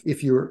psychopath,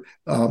 if you're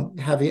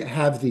have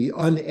the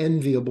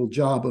unenviable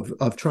job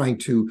of trying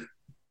to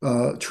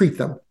treat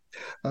them.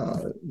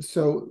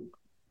 So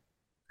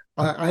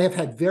I have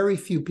had very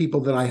few people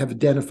that I have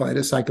identified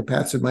as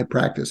psychopaths in my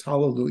practice.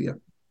 Hallelujah.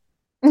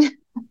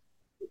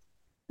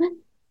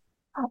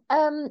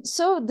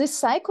 So the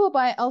Psycho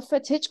by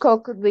Alfred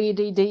Hitchcock,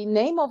 the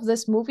name of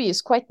this movie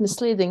is quite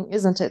misleading,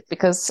 isn't it?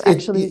 Because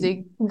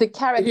actually the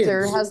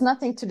character has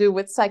nothing to do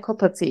with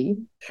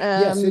psychopathy.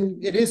 Yes,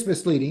 it is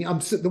misleading.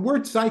 The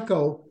word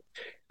psycho,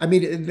 I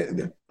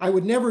mean, I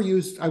would never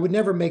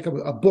make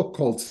a book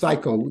called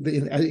Psycho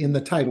in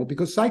the title,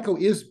 because psycho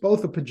is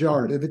both a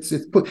pejorative.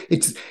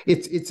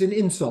 It's an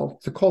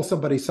insult. To call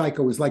somebody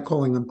psycho is like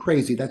calling them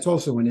crazy. That's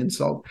also an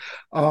insult.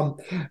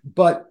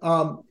 But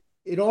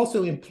it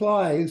also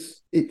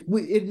implies, it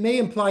may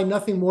imply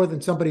nothing more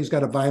than somebody's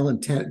got a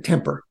violent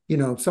temper. You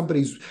know,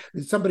 somebody's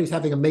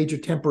having a major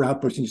temper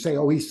outburst, and you say,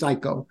 "Oh, he's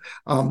psycho."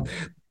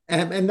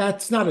 And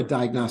that's not a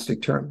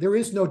diagnostic term. There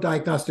is no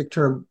diagnostic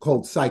term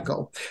called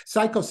psycho.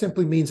 Psycho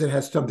simply means it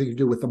has something to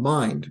do with the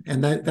mind.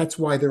 And that's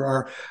why there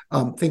are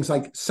things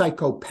like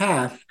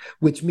psychopath,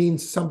 which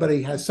means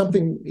somebody has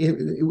something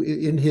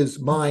in his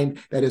mind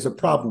that is a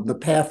problem. The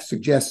path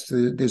suggests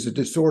that there's a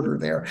disorder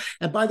there.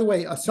 And by the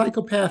way, a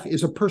psychopath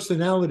is a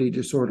personality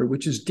disorder,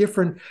 which is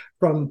different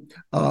from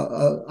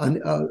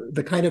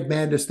the kind of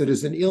madness that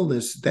is an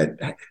illness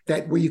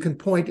that where you can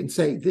point and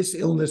say, this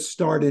illness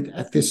started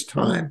at this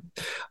time.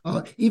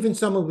 Even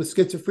someone with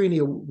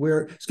schizophrenia,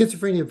 where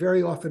schizophrenia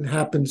very often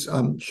happens,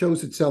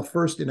 shows itself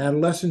first in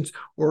adolescence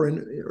or in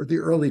the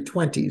early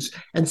 20s.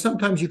 And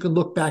sometimes you can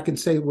look back and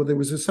say, well, there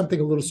was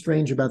something a little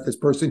strange about this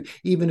person,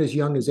 even as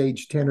young as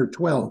age 10 or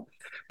 12.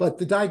 But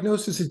the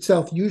diagnosis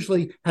itself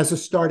usually has a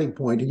starting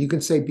point. And you can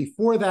say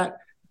before that,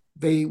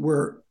 they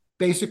were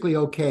basically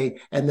okay.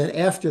 And then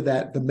after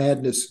that, the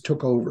madness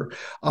took over.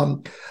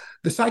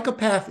 The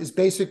psychopath is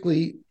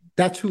basically,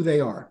 that's who they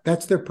are.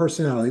 That's their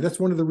personality. That's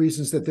one of the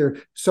reasons that they're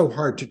so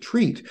hard to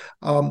treat.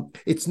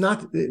 It's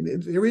not,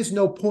 there is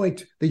no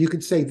point that you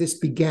could say this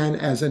began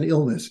as an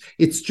illness.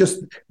 It's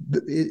just,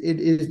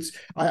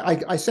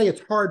 I say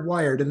it's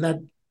hardwired, and that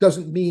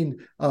doesn't mean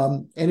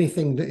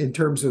anything in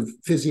terms of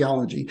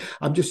physiology.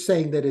 I'm just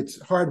saying that it's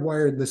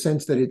hardwired in the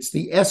sense that it's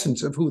the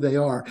essence of who they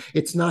are.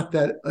 It's not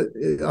that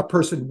a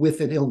person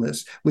with an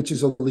illness, which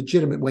is a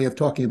legitimate way of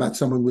talking about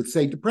someone with,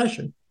 say,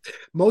 depression.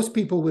 Most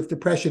people with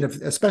depression,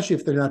 especially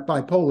if they're not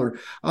bipolar,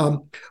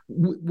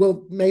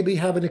 will maybe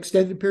have an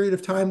extended period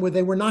of time where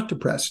they were not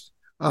depressed.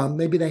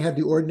 Maybe they had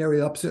the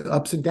ordinary ups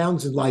and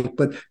downs in life,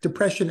 but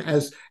depression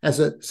as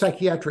a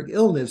psychiatric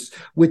illness,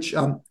 which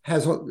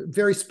has a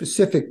very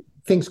specific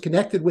things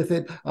connected with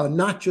it,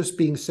 not just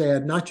being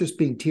sad, not just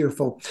being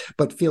tearful,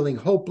 but feeling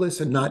hopeless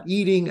and not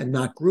eating and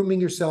not grooming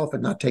yourself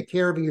and not taking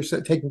care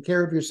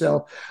of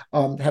yourself,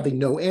 having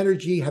no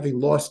energy, having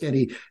lost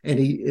any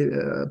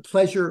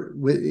pleasure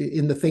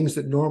in the things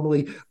that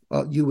normally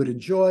you would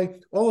enjoy.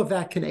 All of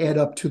that can add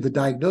up to the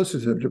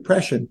diagnosis of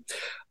depression.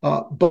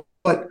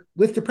 But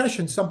with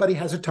depression, somebody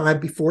has a time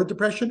before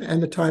depression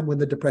and the time when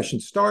the depression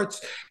starts.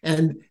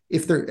 And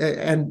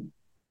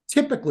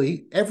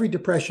typically every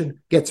depression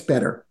gets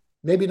better.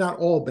 Maybe not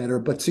all better,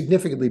 but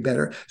significantly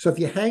better. So if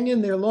you hang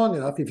in there long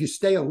enough, if you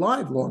stay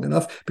alive long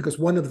enough, because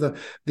one of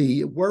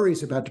the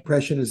worries about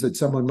depression is that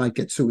someone might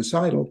get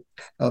suicidal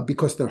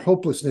because their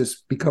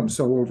hopelessness becomes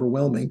so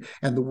overwhelming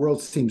and the world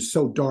seems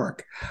so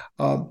dark,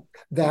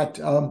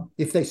 that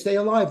if they stay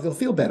alive, they'll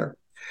feel better.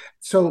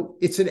 So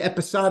it's an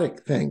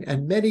episodic thing,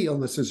 and many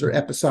illnesses are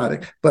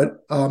episodic, but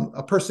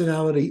a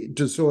personality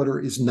disorder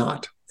is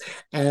not.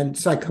 And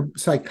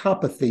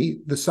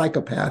psychopathy, the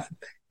psychopath,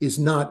 is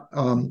not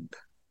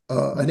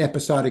an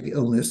episodic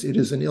illness. It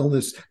is an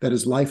illness that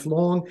is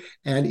lifelong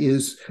and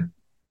is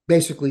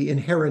basically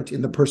inherent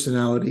in the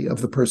personality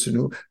of the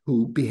person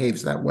who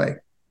behaves that way.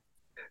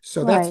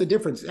 So that's the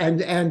difference.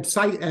 And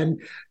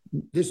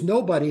there's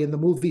nobody in the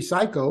movie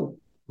Psycho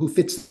who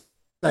fits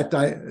that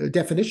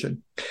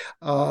definition.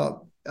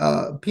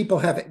 People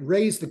have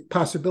raised the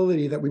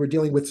possibility that we were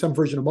dealing with some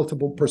version of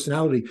multiple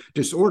personality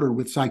disorder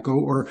with Psycho,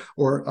 or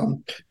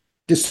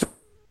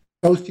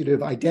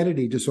dissociative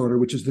identity disorder,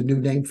 which is the new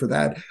name for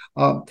that.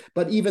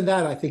 But even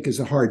that, I think, is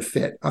a hard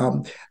fit.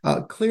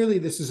 Clearly,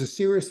 this is a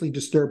seriously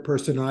disturbed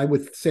person, and I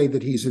would say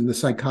that he's in the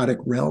psychotic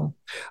realm.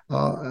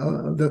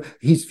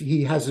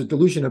 He has a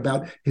delusion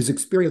about his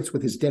experience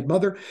with his dead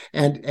mother,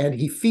 and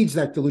he feeds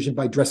that delusion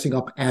by dressing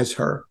up as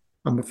her.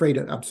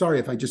 I'm sorry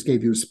if I just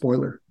gave you a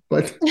spoiler,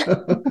 but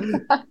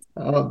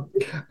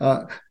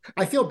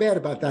I feel bad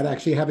about that,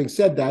 actually, having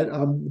said that.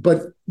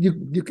 But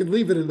you can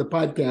leave it in the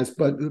podcast.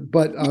 But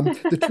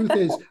the truth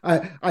is,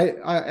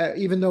 I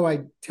even though I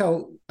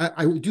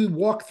do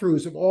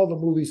walkthroughs of all the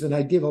movies, and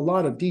I give a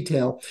lot of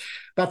detail,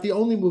 about the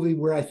only movie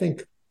where I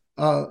think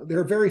there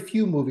are very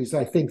few movies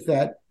I think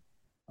that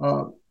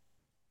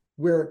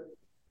where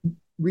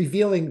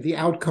revealing the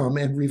outcome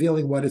and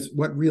revealing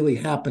what really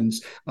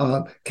happens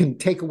can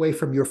take away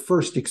from your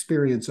first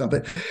experience of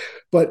it.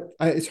 But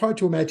it's hard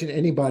to imagine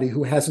anybody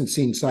who hasn't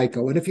seen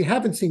Psycho. And if you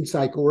haven't seen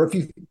Psycho, or if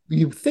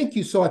you think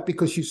you saw it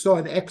because you saw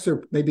an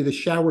excerpt, maybe the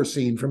shower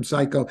scene from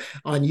Psycho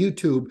on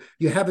YouTube,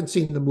 you haven't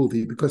seen the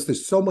movie because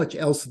there's so much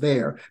else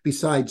there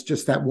besides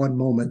just that one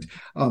moment,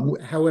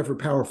 however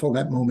powerful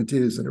that moment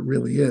is, and it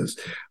really is.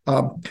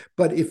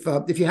 But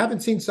if you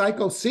haven't seen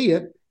Psycho, see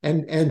it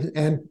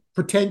and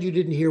pretend you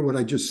didn't hear what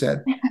I just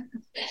said.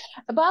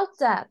 About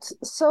that,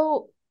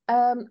 so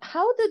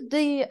how did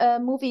the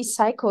movie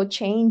Psycho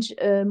change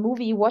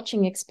movie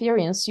watching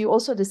experience? You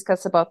also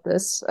discuss about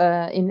this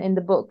in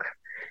the book.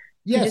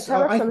 Yes, could you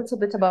tell us a little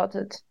bit about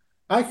it?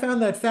 I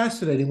found that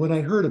fascinating when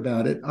I heard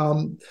about it.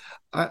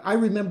 I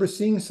remember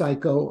seeing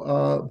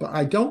Psycho, but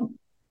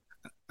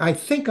I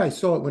think I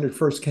saw it when it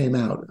first came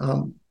out.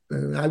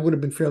 I would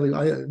have been fairly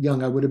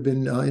young. I would have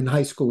been in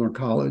high school or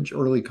college,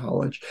 early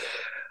college.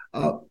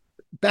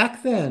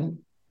 Back then,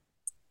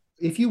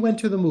 if you went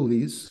to the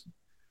movies,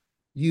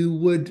 you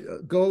would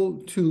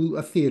go to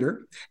a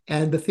theater,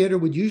 and the theater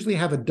would usually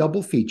have a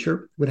double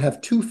feature, would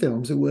have two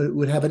films. It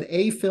would have an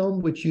A film,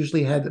 which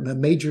usually had a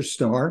major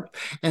star,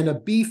 and a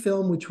B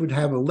film, which would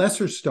have a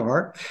lesser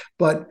star.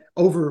 But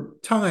over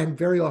time,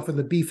 very often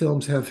the B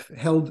films have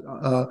held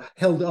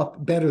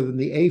up better than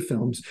the A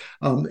films,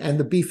 and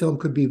the B film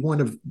could be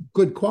one of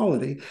good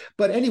quality.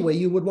 But anyway,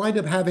 you would wind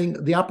up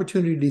having the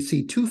opportunity to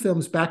see two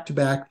films back to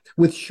back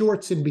with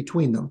shorts in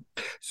between them.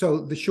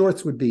 So the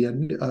shorts would be a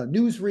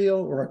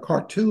newsreel or a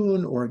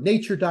cartoon or a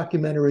nature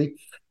documentary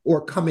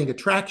or coming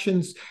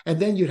attractions, and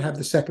then you'd have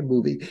the second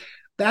movie.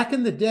 Back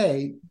in the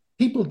day,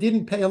 people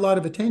didn't pay a lot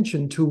of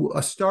attention to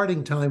a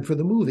starting time for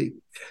the movie.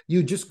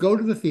 You just go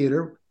to the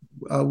theater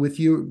with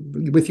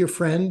your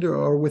friend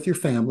or with your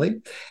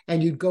family,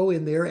 and you'd go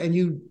in there and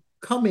you'd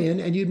come in,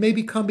 and you'd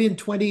maybe come in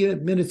 20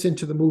 minutes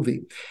into the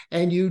movie,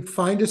 and you'd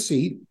find a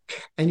seat,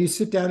 and you'd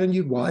sit down and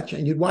you'd watch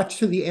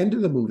to the end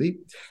of the movie,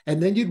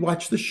 and then you'd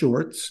watch the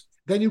shorts,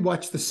 then you'd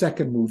watch the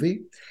second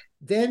movie,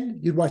 then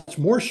you'd watch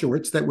more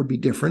shorts that would be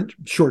different,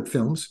 short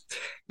films,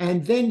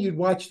 and then you'd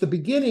watch the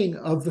beginning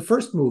of the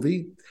first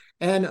movie,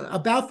 and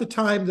about the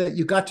time that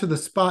you got to the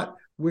spot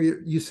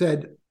where you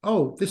said,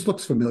 oh, this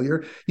looks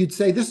familiar, you'd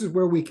say, this is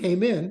where we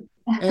came in,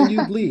 and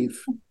you'd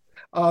leave.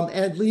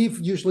 And leave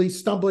usually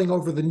stumbling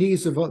over the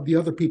knees of the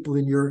other people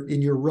in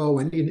your row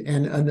and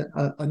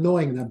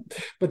annoying them.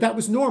 But that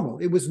was normal.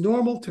 It was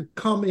normal to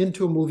come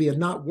into a movie and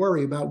not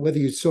worry about whether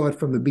you saw it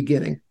from the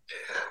beginning.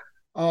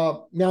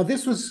 Now,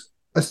 this was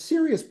a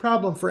serious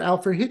problem for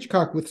Alfred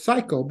Hitchcock with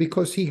Psycho,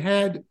 because he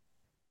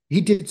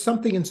did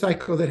something in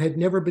Psycho that had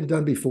never been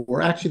done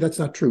before. Actually, that's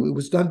not true. It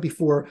was done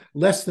before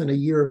less than a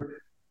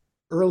year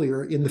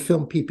earlier in the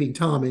film Peeping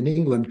Tom in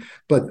England,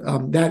 but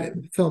that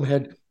film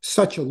had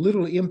such a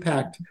little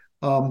impact,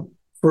 and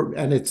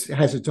it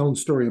has its own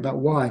story about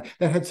why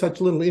that had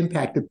such little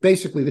impact that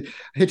basically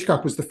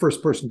Hitchcock was the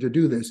first person to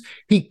do this.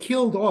 He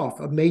killed off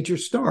a major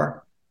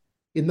star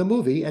in the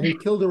movie, and he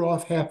killed her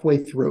off halfway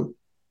through.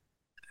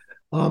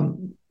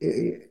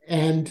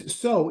 And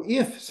so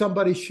if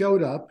somebody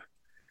showed up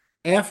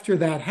after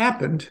that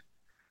happened,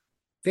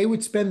 they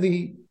would spend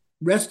the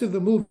rest of the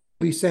movie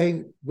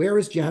saying, where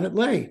is Janet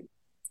Leigh?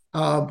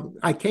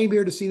 I came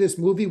here to see this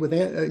movie with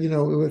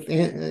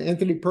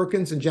Anthony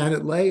Perkins and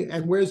Janet Leigh,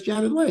 and where's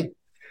Janet Leigh?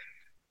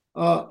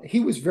 He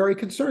was very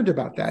concerned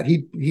about that.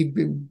 He'd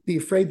be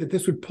afraid that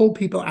this would pull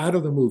people out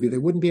of the movie. They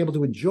wouldn't be able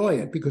to enjoy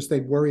it because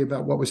they'd worry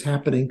about what was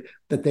happening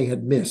that they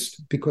had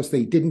missed because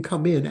they didn't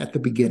come in at the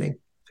beginning.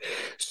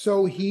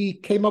 So he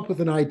came up with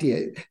an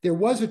idea. There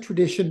was a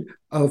tradition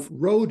of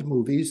road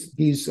movies,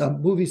 these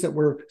movies that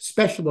were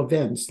special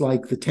events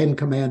like the 10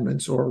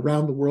 Commandments or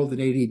Around the World in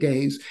 80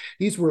 Days.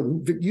 These were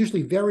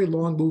usually very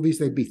long movies.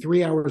 They'd be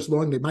 3 hours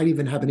long. They might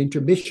even have an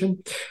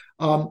intermission.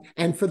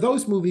 And for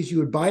those movies, you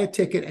would buy a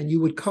ticket and you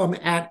would come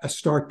at a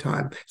start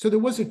time. So there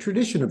was a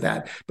tradition of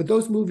that. But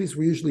those movies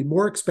were usually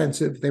more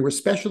expensive. They were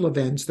special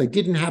events. They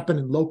didn't happen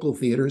in local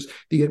theaters.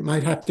 You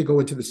might have to go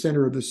into the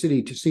center of the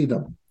city to see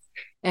them.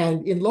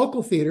 And in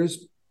local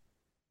theaters,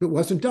 it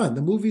wasn't done.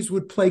 The movies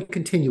would play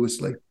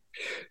continuously.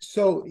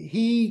 So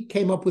he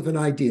came up with an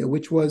idea,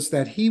 which was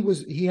that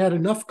he had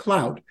enough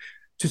clout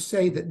to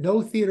say that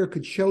no theater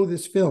could show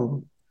this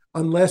film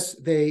unless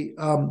they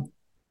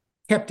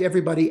kept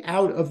everybody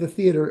out of the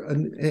theater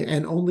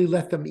and only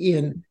let them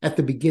in at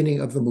the beginning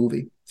of the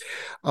movie.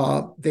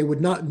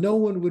 No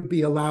one would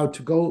be allowed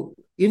to go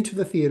into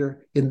the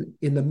theater in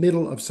the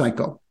middle of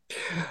Psycho.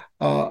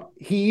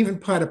 He even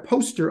put a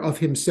poster of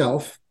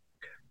himself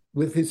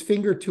with his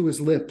finger to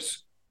his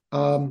lips.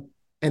 And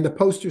the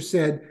poster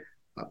said,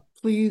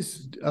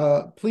 please,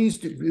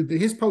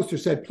 his poster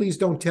said, please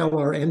don't tell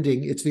our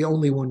ending. It's the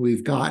only one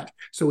we've got.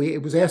 So he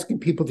was asking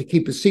people to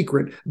keep a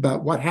secret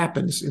about what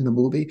happens in the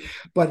movie.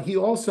 But he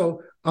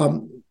also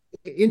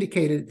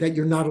indicated that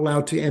you're not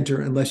allowed to enter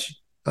unless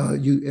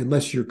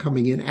you're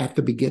coming in at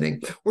the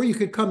beginning. Or you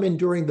could come in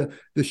during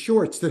the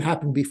shorts that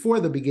happened before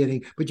the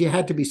beginning, but you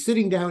had to be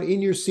sitting down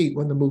in your seat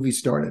when the movie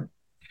started.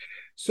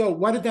 So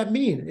what did that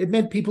mean? It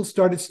meant people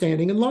started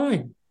standing in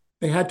line.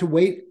 They had to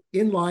wait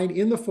in line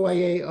in the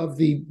foyer of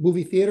the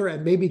movie theater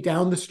and maybe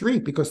down the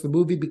street because the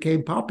movie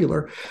became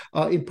popular,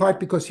 in part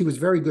because he was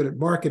very good at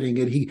marketing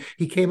it.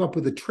 He came up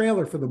with a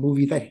trailer for the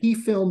movie that he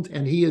filmed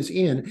and he is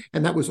in,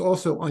 and that was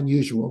also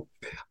unusual.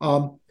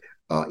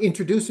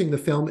 Introducing the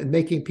film and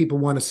making people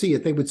want to see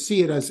it. They would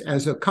see it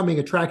as a coming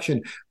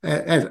attraction,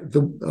 as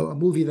a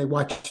movie they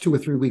watched 2 or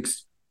 3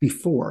 weeks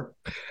before.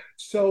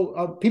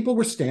 So people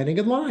were standing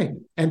in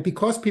line. And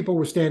because people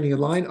were standing in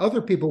line,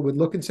 other people would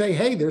look and say,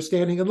 hey, they're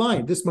standing in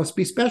line. This must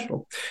be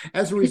special.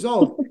 As a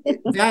result,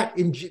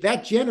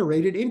 that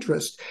generated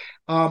interest.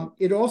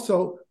 It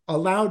also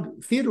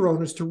allowed theater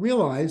owners to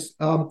realize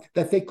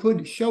that they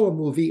could show a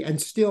movie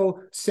and still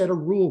set a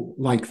rule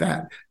like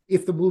that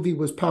if the movie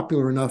was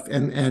popular enough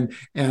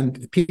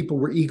and people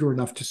were eager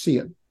enough to see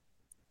it.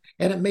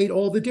 And it made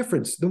all the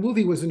difference. The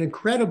movie was an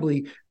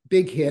incredibly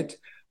big hit.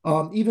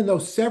 Even though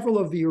several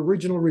of the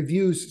original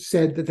reviews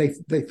said that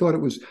they thought it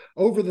was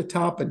over the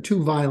top and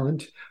too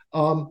violent,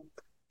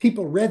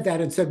 people read that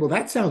and said, well,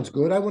 that sounds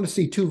good. I want to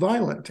see too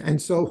violent. And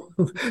so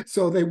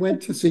they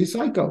went to see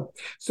Psycho.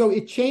 So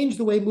it changed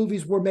the way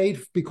movies were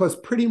made, because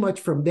pretty much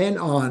from then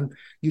on,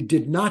 you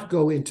did not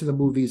go into the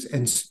movies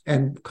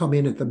and come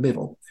in at the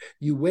middle.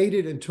 You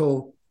waited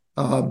until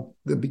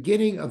the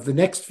beginning of the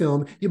next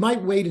film. You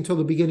might wait until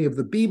the beginning of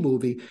the B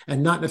movie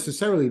and not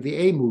necessarily the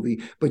A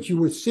movie, but you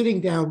were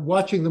sitting down,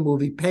 watching the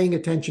movie, paying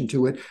attention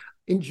to it,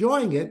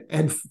 enjoying it,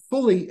 and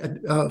fully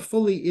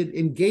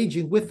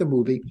engaging with the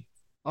movie,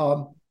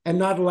 and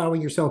not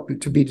allowing yourself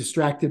to be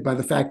distracted by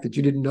the fact that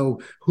you didn't know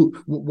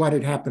what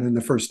had happened in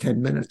the first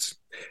 10 minutes.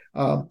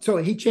 So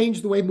he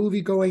changed the way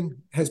movie going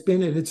has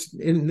been,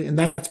 and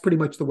that's pretty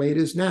much the way it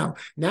is now.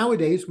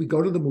 Nowadays, we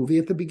go to the movie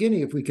at the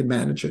beginning if we can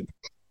manage it.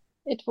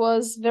 It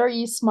was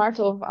very smart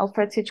of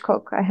Alfred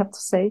Hitchcock, I have to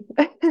say.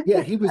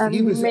 Yeah, he was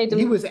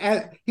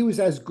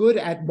as good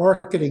at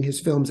marketing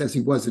his films as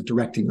he was at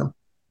directing them.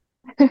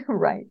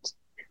 Right.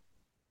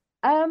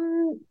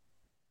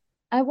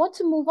 I want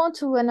to move on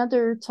to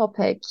another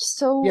topic.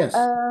 So, yes.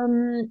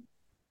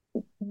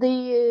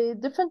 The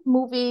different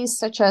movies,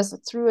 such as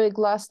Through a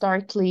Glass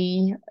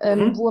Darkly,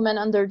 Woman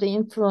Under the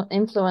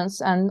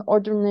Influence, and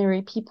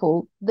Ordinary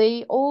People,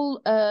 they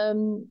all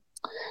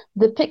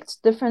depict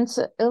different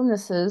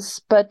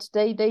illnesses, but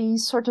they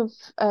sort of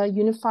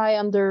unify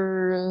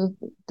under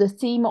the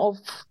theme of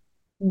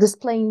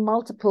displaying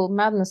multiple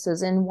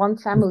madnesses in one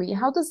family.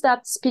 How does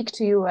that speak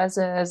to you as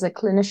a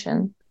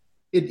clinician?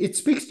 It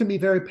speaks to me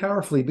very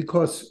powerfully,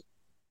 because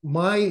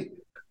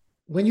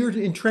when you're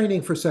in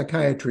training for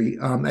psychiatry,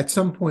 at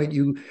some point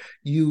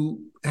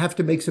you have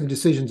to make some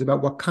decisions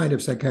about what kind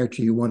of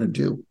psychiatry you want to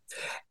do.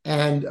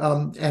 And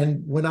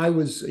when I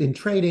was in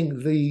training,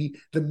 the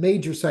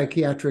major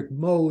psychiatric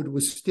mode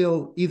was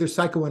still either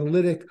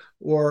psychoanalytic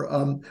or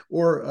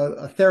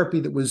a therapy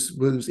that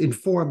was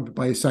informed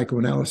by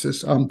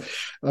psychoanalysis.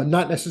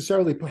 Not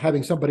necessarily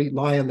having somebody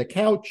lie on the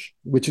couch,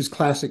 which is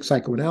classic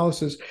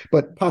psychoanalysis,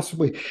 but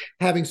possibly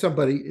having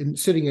somebody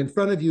sitting in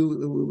front of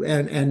you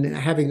and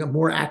having a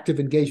more active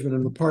engagement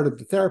on the part of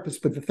the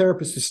therapist, but the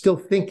therapist is still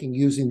thinking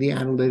using the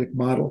analytic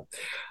model.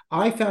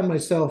 I found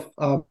myself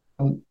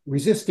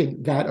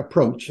resisting that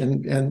approach,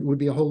 and would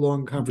be a whole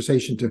long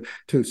conversation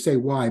to say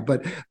why.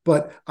 But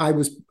I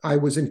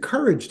was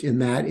encouraged in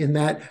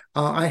that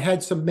I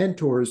had some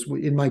mentors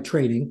in my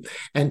training,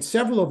 and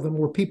several of them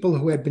were people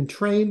who had been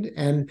trained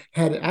and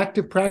had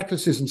active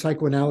practices in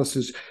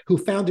psychoanalysis, who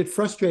found it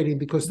frustrating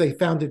because they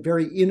found it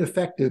very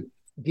ineffective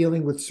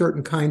dealing with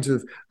certain kinds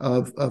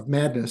of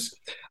madness.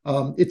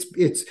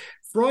 It's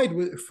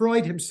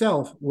Freud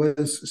himself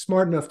was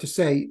smart enough to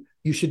say,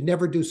 you should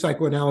never do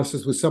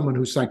psychoanalysis with someone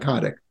who's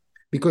psychotic,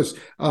 because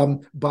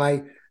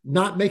by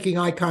not making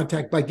eye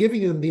contact, by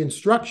giving them the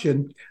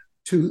instruction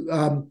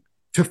to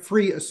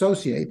free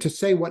associate, to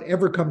say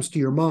whatever comes to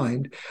your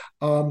mind,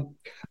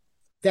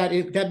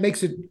 that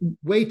makes it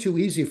way too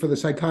easy for the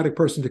psychotic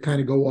person to kind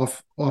of go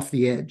off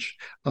the edge,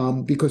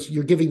 because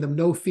you're giving them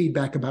no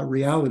feedback about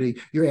reality.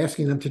 You're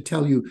asking them to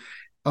tell you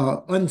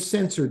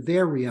uncensored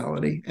their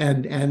reality,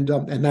 and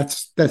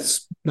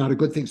that's not a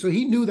good thing. So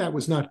he knew that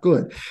was not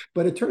good,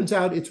 but it turns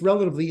out it's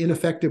relatively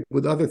ineffective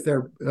with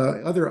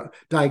other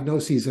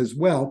diagnoses as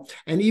well.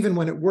 And even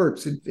when it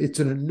works, it's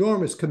an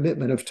enormous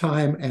commitment of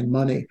time and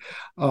money.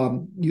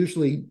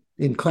 Usually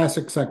in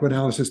classic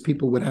psychoanalysis,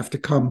 people would have to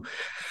come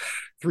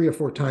 3 or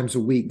 4 times a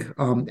week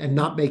and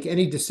not make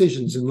any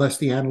decisions unless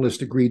the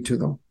analyst agreed to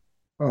them.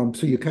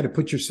 So you kind of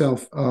put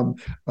yourself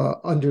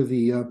under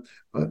the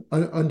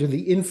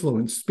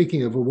influence.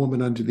 Speaking of a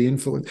woman under the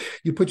influence,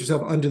 you put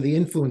yourself under the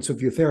influence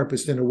of your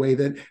therapist in a way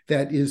that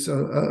is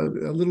a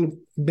little,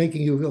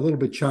 making you a little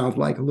bit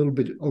childlike, a little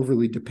bit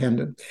overly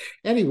dependent.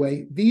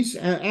 Anyway, these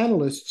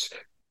analysts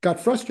got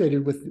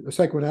frustrated with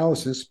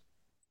psychoanalysis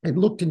and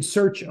looked in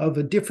search of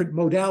a different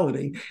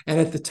modality. And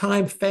at the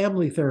time,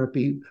 family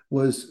therapy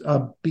was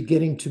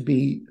beginning to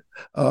be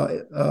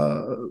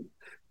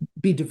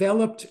be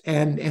developed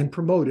and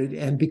promoted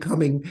and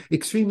becoming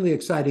extremely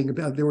exciting.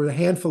 There were a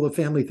handful of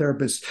family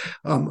therapists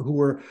who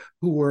were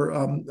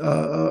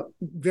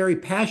very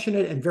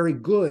passionate and very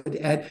good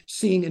at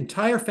seeing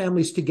entire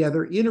families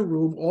together in a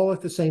room all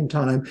at the same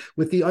time,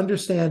 with the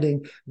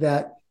understanding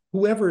that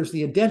whoever is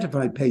the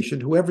identified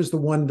patient, whoever's the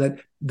one that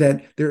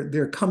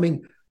they're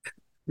coming,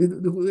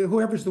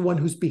 whoever's the one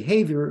whose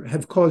behavior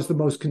have caused the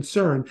most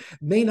concern,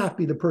 may not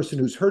be the person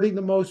who's hurting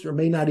the most, or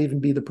may not even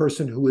be the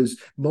person who is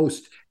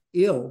most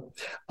ill.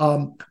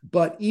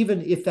 But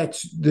even if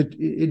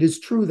it is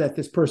true that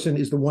this person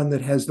is the one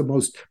that has the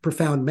most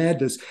profound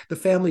madness, the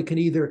family can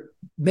either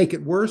make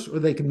it worse or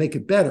they can make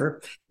it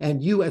better.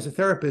 And you as a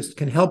therapist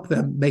can help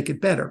them make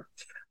it better.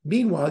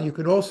 Meanwhile, you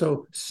can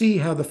also see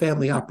how the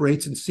family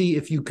operates and see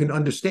if you can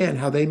understand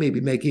how they may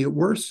be making it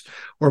worse,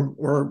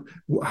 or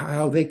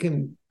how they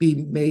can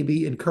be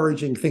maybe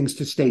encouraging things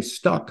to stay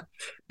stuck,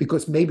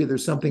 because maybe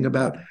there's something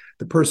about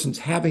the person's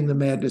having the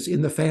madness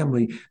in the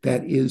family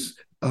that is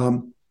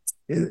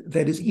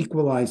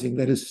equalizing,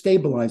 that is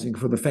stabilizing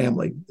for the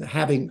family,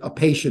 having a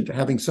patient,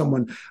 having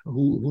someone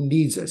who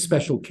needs a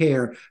special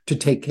care to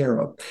take care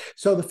of.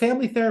 So the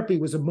family therapy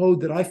was a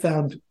mode that I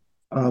found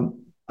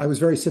I was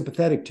very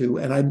sympathetic to.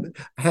 And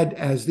I had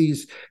as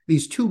these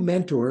two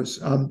mentors,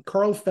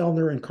 Carl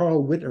Fellner and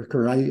Carl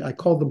Whitaker. I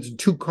called them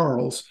two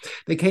Carls.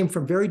 They came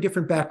from very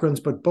different backgrounds,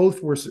 but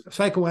both were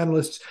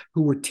psychoanalysts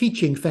who were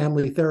teaching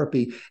family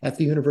therapy at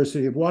the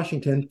University of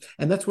Washington.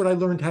 And that's what I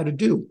learned how to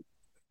do.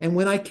 And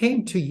when I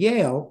came to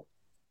Yale,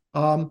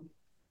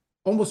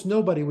 almost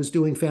nobody was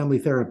doing family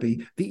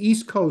therapy. The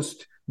East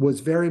Coast was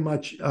very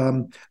much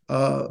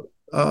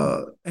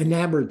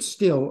enamored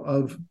still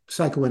of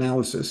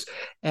psychoanalysis.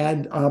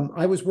 And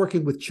I was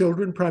working with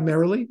children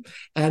primarily,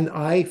 and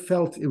I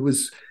felt it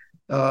was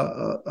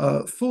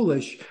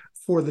foolish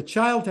for the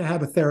child to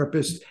have a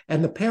therapist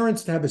and the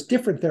parents to have a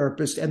different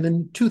therapist, and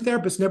then two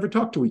therapists never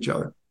talk to each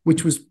other,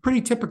 which was pretty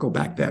typical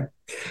back then.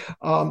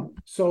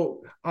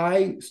 So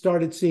I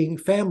started seeing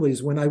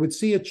families. When I would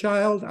see a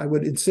child, I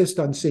would insist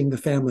on seeing the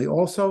family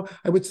also.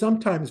 I would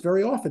sometimes,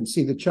 very often,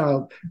 see the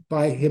child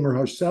by him or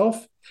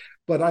herself,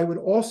 but I would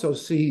also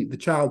see the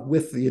child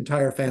with the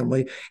entire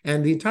family.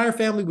 And the entire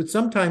family would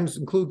sometimes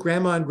include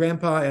grandma and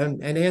grandpa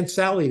and Aunt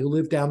Sally, who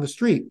lived down the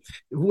street.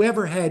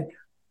 Whoever had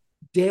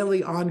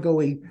daily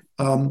ongoing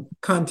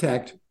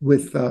contact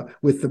with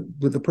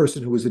the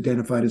person who was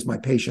identified as my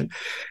patient.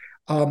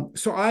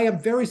 So I am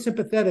very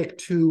sympathetic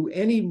to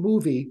any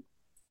movie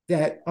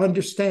that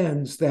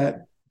understands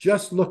that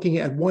just looking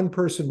at one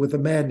person with a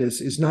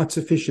madness is not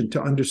sufficient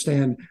to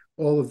understand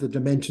all of the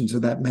dimensions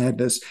of that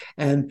madness.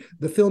 And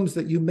the films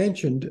that you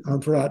mentioned,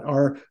 Virat,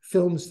 are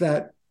films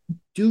that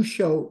do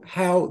show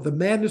how the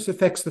madness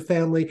affects the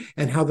family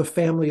and how the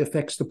family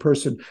affects the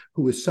person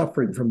who is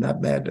suffering from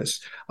that madness.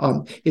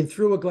 In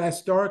Through a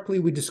Glass Darkly,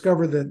 we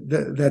discover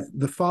that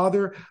the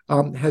father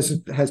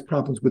has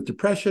problems with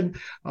depression,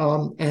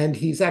 and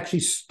he's actually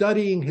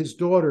studying his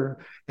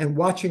daughter and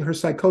watching her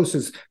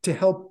psychosis to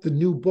help the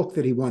new book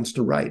that he wants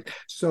to write.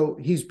 So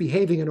he's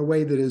behaving in a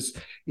way that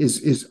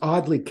is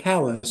oddly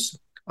callous.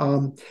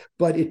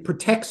 But it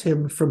protects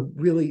him from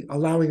really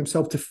allowing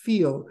himself to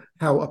feel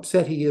how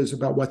upset he is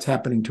about what's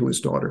happening to his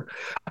daughter,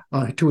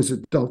 to his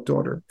adult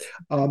daughter.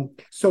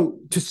 So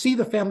to see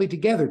the family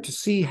together, to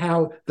see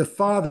how the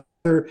father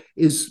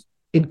is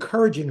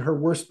encouraging her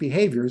worst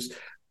behaviors,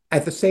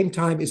 at the same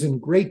time is in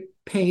great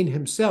pain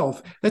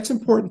himself, that's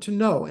important to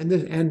know.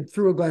 And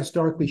Through a Glass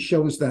Darkly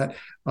shows that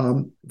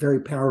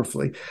very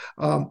powerfully.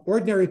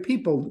 Ordinary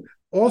People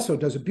also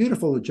does a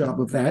beautiful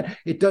job of that.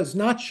 It does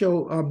not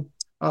show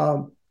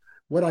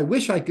what I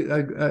wish I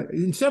could,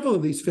 in several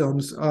of these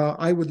films,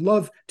 I would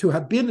love to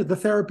have been the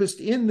therapist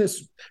in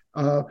this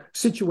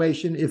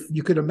situation, if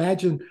you could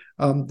imagine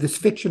this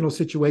fictional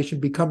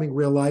situation becoming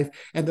real life,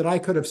 and that I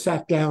could have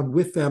sat down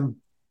with them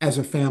as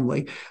a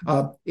family.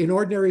 In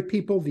Ordinary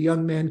People, the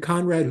young man,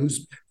 Conrad,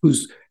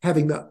 who's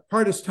having the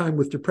hardest time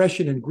with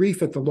depression and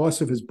grief at the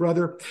loss of his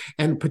brother,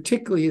 and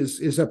particularly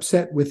is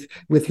upset with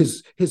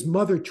his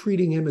mother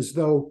treating him as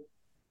though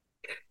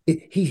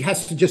he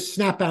has to just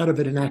snap out of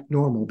it and act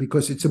normal,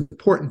 because it's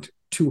important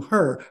to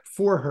her,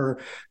 for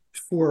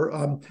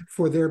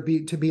there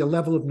to be a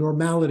level of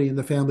normality in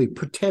the family,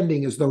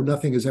 pretending as though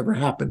nothing has ever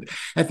happened.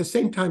 At the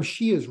same time,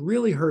 she is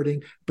really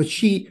hurting, but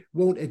she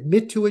won't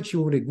admit to it. She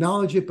won't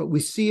acknowledge it, but we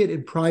see it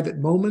in private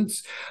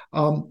moments.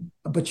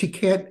 But she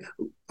can't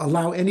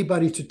allow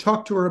anybody to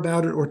talk to her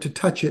about it or to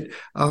touch it.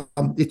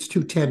 It's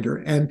too tender.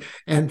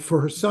 And for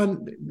her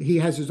son, he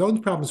has his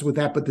own problems with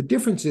that. But the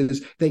difference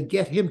is they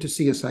get him to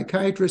see a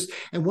psychiatrist.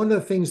 And one of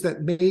the things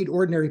that made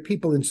Ordinary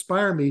People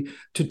inspire me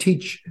to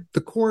teach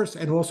the course,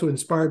 and also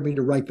inspired me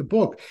to write the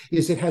book,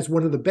 is it has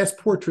one of the best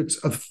portraits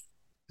of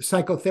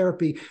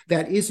psychotherapy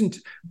that isn't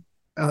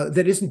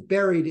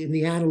buried in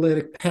the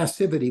analytic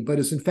passivity, but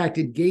is in fact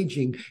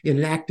engaging in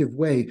an active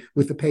way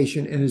with the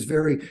patient, and is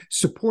very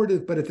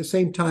supportive, but at the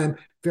same time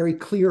very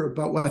clear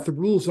about what the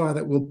rules are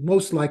that will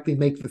most likely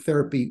make the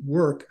therapy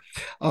work.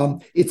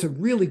 It's a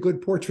really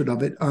good portrait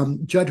of it.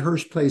 Judd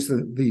Hirsch plays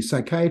the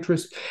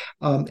psychiatrist.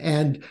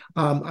 And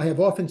I have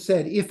often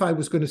said, if I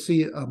was going to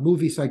see a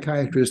movie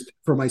psychiatrist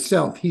for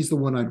myself, he's the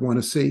one I'd want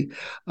to see.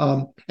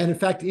 And in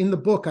fact, in the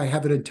book, I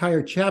have an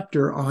entire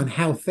chapter on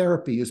how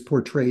therapy is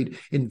portrayed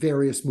in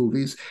various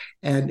movies.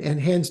 And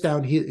hands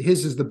down,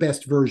 his is the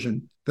best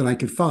version that I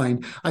could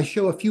find. I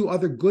show a few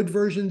other good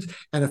versions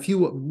and a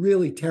few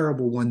really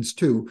terrible ones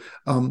too.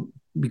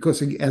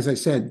 Because, as I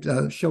said,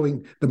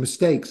 showing the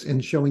mistakes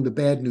and showing the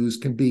bad news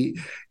can be,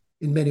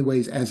 in many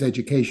ways, as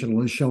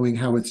educational as showing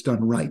how it's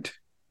done right.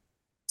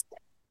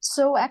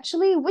 So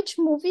actually, which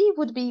movie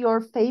would be your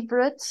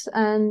favorite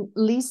and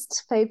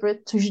least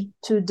favorite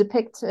to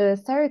depict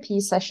therapy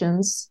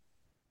sessions?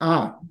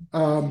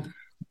 The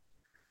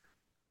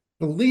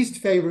least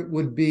favorite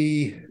would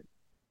be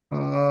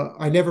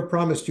I Never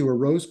Promised You a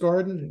Rose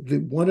Garden.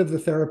 One of the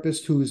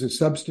therapists who is a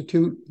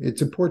substitute.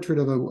 It's a portrait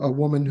of a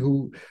woman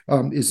who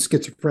is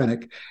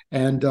schizophrenic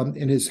and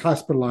is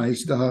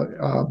hospitalized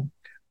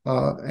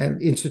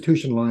and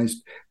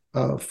institutionalized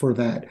for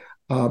that.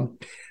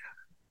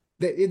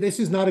 This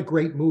is not a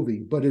great movie,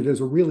 but it is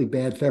a really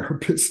bad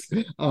therapist.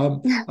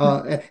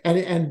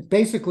 And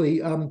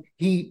basically,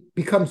 he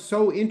becomes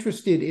so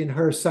interested in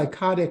her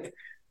psychotic.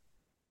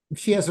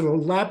 She has an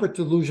elaborate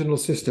delusional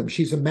system.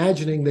 She's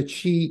imagining that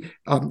she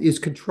is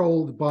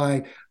controlled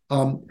by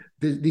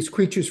these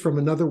creatures from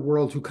another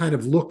world who kind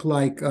of look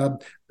like a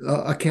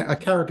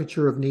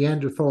caricature of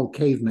Neanderthal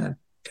cavemen.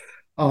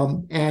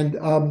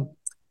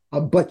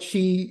 But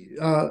she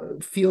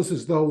feels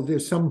as though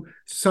there's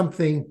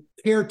something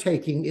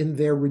caretaking in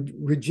their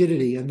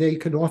rigidity, and they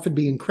can often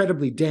be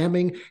incredibly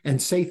damning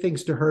and say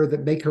things to her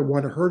that make her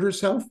want to hurt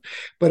herself.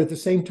 But at the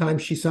same time,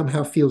 she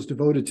somehow feels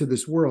devoted to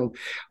this world.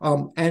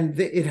 And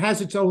it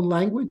has its own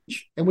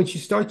language. And when she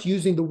starts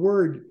using the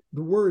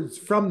words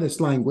from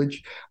this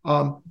language,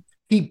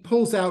 he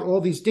pulls out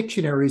all these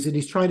dictionaries and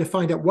he's trying to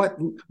find out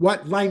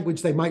what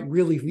language they might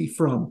really be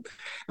from,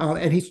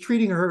 and he's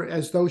treating her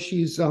as though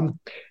she's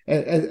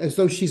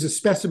a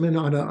specimen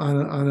on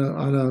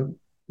a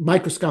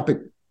microscopic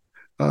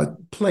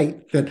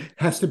plate that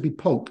has to be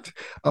poked.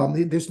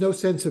 There's no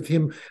sense of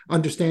him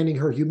understanding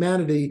her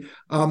humanity.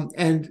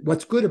 And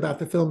what's good about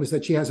the film is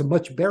that she has a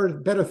much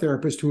better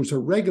therapist who's her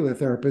regular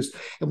therapist.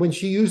 And when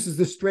she uses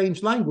this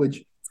strange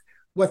language,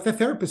 what the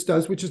therapist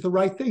does, which is the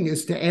right thing,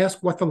 is to ask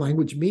what the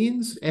language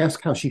means,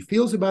 ask how she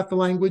feels about the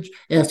language,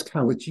 ask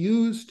how it's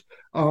used,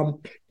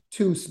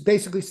 to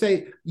basically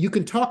say, you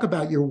can talk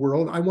about your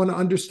world. I want to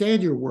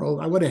understand your world.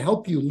 I want to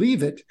help you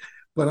leave it,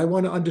 but I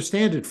want to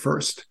understand it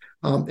first.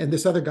 And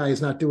this other guy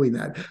is not doing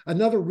that.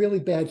 Another really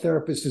bad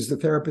therapist is the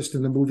therapist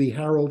in the movie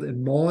Harold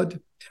and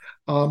Maude,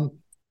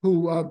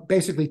 who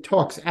basically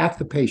talks at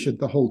the patient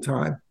the whole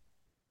time.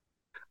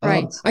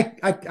 Right.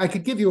 I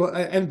could give you,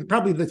 and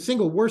probably the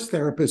single worst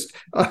therapist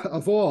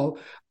of all,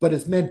 but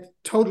is meant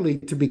totally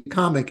to be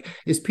comic,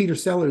 is Peter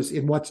Sellers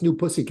in What's New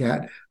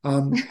Pussycat.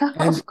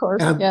 Of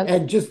course,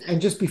 yes.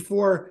 And just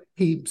before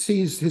he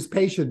sees his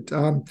patient,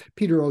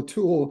 Peter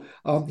O'Toole,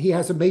 he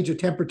has a major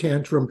temper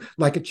tantrum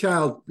like a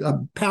child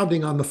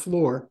pounding on the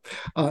floor.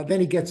 Then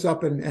he gets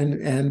up and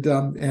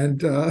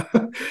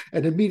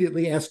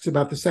immediately asks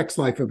about the sex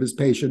life of his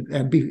patient.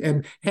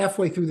 And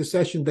halfway through the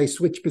session, they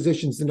switch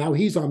positions, and now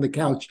he's on the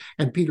couch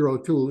and Peter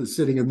O'Toole is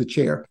sitting in the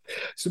chair.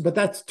 So, but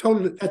that's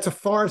a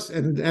farce.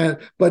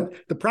 But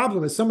the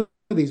problem is some of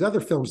these other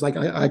films, like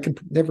I Can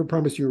Never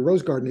Promise You a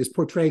Rose Garden, is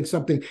portraying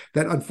something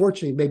that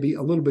unfortunately may be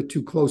a little bit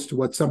too close to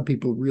what some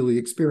people really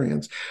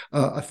experience.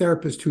 A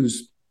therapist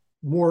who's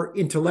more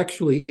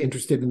intellectually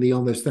interested in the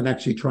illness than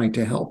actually trying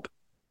to help.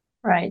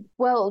 Right.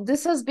 Well,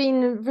 this has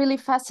been really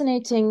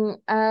fascinating.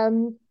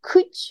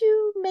 Could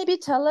you maybe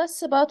tell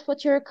us about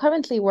what you're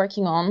currently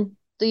working on?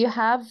 Do you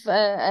have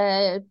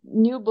a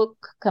new book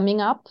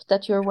coming up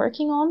that you're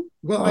working on?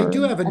 Well, I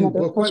do have a new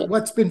book.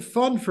 What's been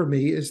fun for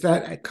me is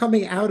that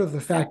coming out of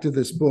the fact of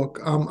this book,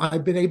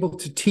 I've been able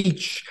to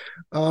teach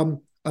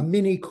a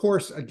mini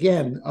course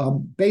again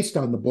based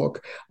on the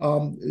book.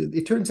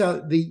 It turns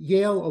out the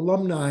Yale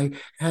alumni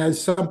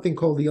has something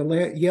called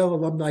the Yale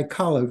Alumni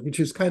College, which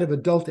is kind of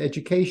adult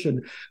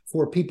education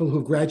for people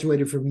who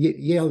graduated from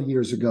Yale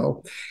years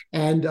ago.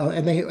 And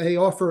they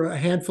offer a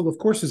handful of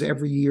courses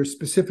every year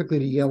specifically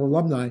to Yale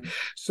alumni.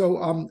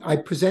 So I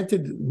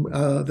presented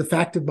the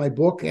fact of my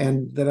book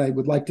and that I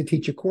would like to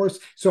teach a course.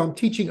 So I'm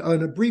teaching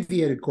an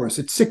abbreviated course.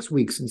 It's 6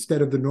 weeks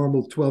instead of the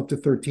normal 12 to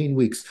 13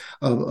 weeks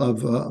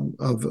of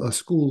a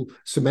school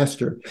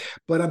semester.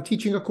 But I'm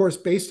teaching a course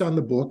based on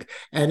the book,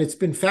 and it's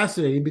been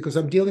fascinating because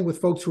I'm dealing with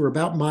folks who are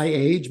about my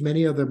age,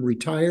 many of them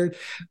retired,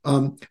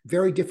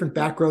 very different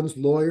backgrounds,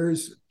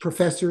 lawyers,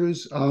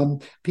 professors,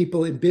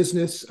 people in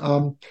business,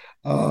 and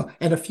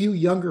a few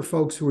younger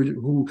folks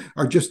who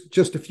are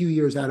just a few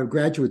years out of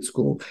graduate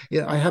school.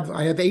 I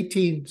have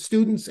 18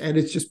 students, and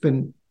it's just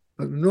been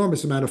an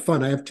enormous amount of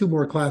fun. I have 2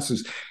 more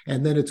classes,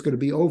 and then it's going to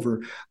be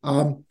over.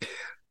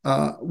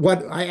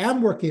 What I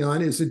am working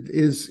on is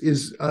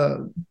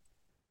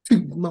to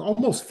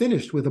almost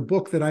finished with a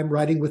book that I'm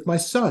writing with my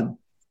son.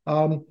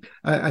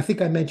 I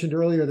think I mentioned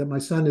earlier that my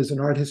son is an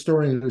art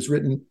historian who's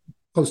written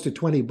close to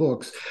 20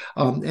 books.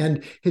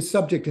 And his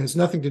subject has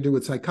nothing to do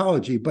with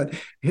psychology, but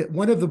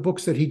one of the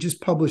books that he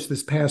just published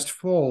this past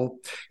fall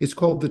is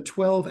called The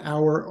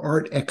 12-Hour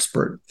Art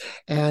Expert.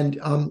 And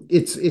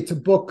it's a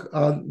book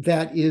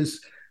that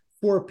is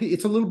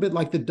it's a little bit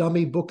like the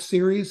Dummy book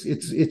series.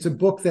 It's a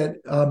book that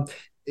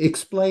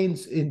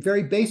explains in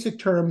very basic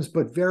terms,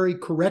 but very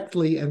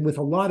correctly and with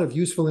a lot of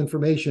useful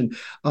information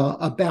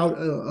about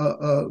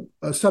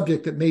a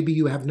subject that maybe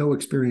you have no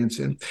experience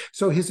in.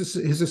 So his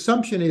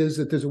assumption is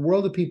that there's a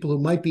world of people who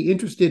might be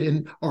interested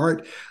in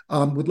art,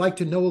 would like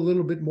to know a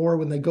little bit more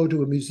when they go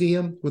to a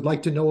museum, would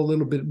like to know a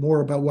little bit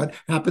more about what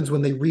happens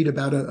when they read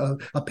about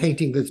a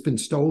painting that's been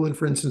stolen,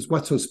 for instance,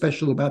 what's so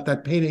special about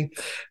that painting.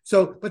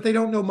 So, but they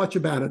don't know much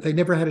about it. They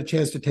never had a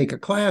chance to take a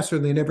class, or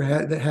they never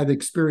had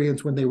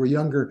experience when they were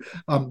younger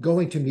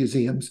going to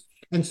museums.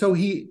 And so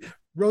he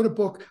wrote a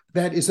book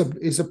that is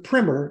a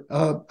primer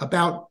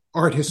about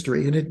art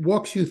history, and it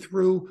walks you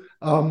through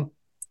all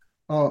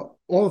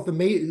of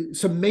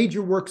some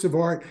major works of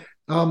art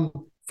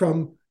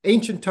from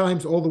ancient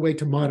times all the way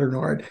to modern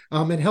art,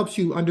 and helps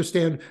you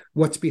understand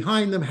what's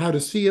behind them, how to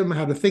see them,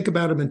 how to think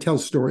about them, and tell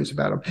stories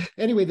about them.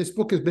 Anyway, this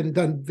book has been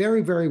done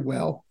very, very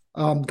well,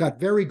 got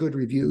very good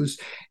reviews,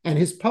 and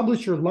his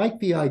publisher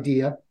liked the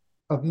idea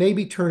of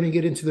maybe turning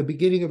it into the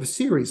beginning of a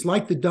series,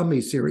 like the Dummy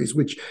series,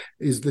 which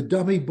is the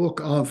Dummy book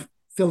of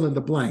fill in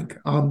the blank.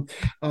 And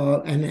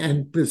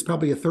there's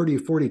probably 30 or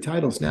 40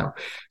 titles now.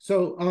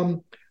 So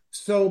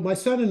my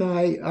son and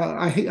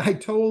I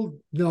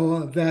told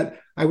Noah that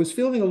I was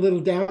feeling a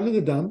little down in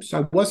the dumps.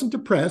 I wasn't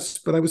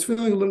depressed, but I was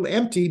feeling a little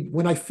empty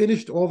when I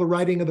finished all the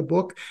writing of the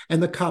book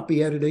and the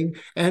copy editing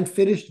and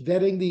finished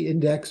vetting the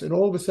index. And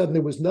all of a sudden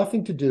there was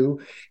nothing to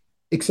do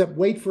except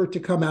wait for it to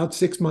come out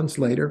 6 months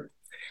later.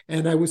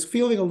 And I was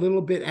feeling a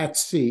little bit at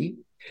sea.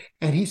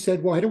 And he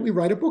said, why don't we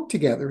write a book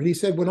together? And he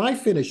said, when I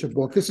finish a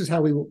book, this is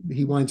how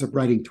he winds up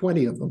writing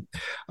 20 of them.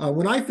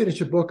 When I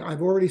finish a book,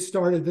 I've already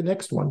started the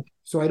next one.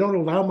 So I don't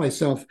allow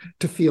myself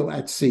to feel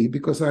at sea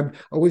because I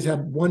always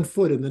have one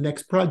foot in the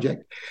next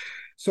project.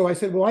 So I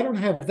said, well, I don't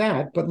have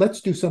that, but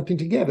let's do something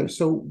together.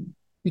 So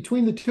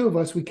between the two of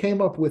us, we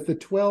came up with the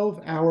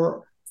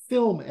 12-Hour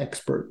Film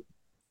Expert.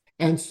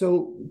 And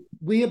so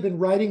we have been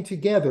writing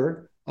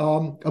together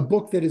a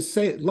book that is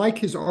like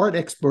his Art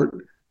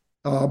Expert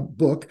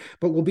book,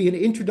 but will be an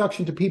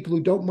introduction to people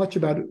who don't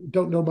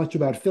know much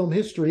about film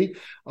history,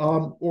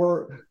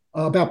 or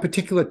about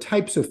particular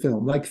types of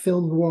film, like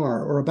film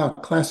noir, or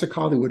about classic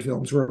Hollywood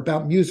films, or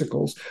about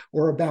musicals,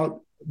 or about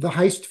the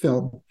heist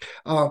film.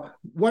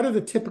 What are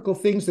the typical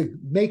things that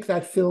make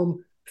that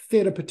film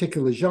fit a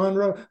particular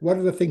genre? What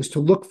are the things to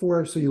look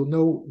for so you'll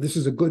know this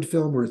is a good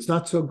film or it's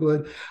not so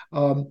good?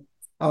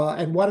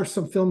 And what are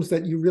some films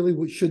that you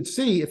really should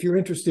see if you're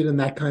interested in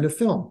that kind of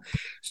film?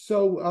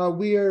 So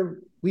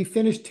we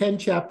finished 10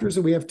 chapters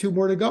and we have 2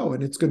 more to go,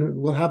 and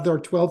we'll have our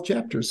 12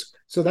 chapters.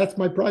 So that's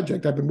my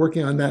project. I've been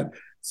working on that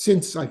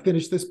since I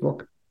finished this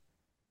book.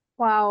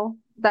 Wow,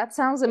 that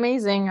sounds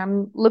amazing.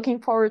 I'm looking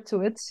forward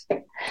to it.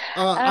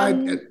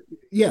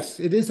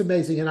 Yes, it is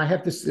amazing. And I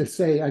have to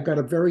say, I've got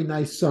a very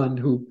nice son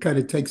who kind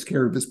of takes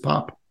care of his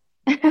pop.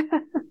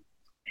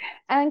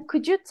 And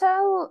could you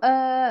tell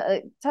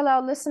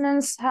our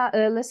listeners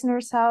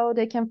how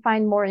they can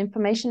find more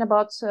information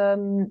about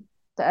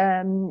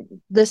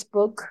this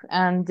book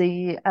and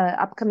the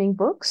upcoming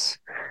books?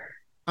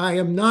 I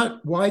am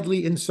not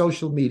widely in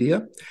social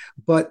media,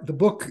 but the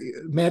book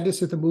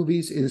Madness at the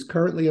Movies is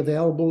currently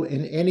available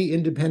in any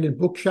independent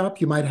bookshop.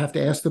 You might have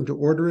to ask them to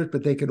order it,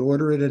 but they can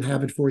order it and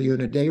have it for you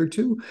in a day or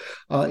two.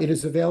 It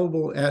is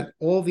available at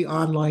all the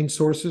online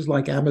sources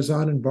like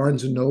Amazon and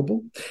Barnes &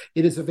 Noble.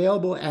 It is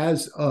available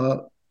as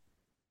a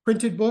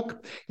printed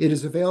book. It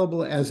is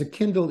available as a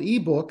Kindle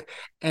ebook.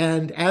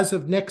 And as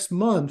of as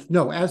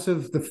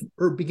of the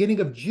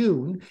beginning of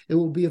June, it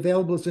will be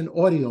available as an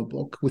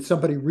audiobook with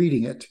somebody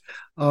reading it.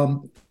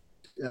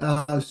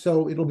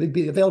 So it'll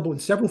be available in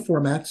several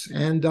formats.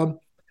 And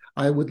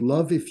I would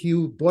love if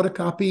you bought a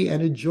copy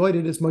and enjoyed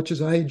it as much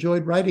as I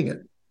enjoyed writing it.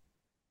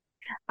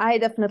 I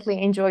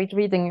definitely enjoyed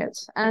reading it.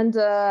 And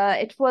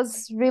it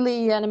was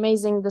really an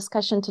amazing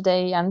discussion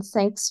today. And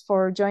thanks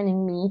for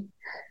joining me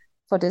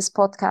for this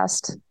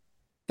podcast.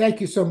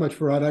 Thank you so much,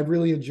 Farad. I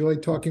really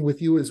enjoyed talking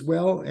with you as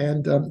well,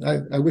 and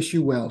I wish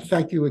you well.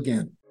 Thank you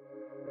again.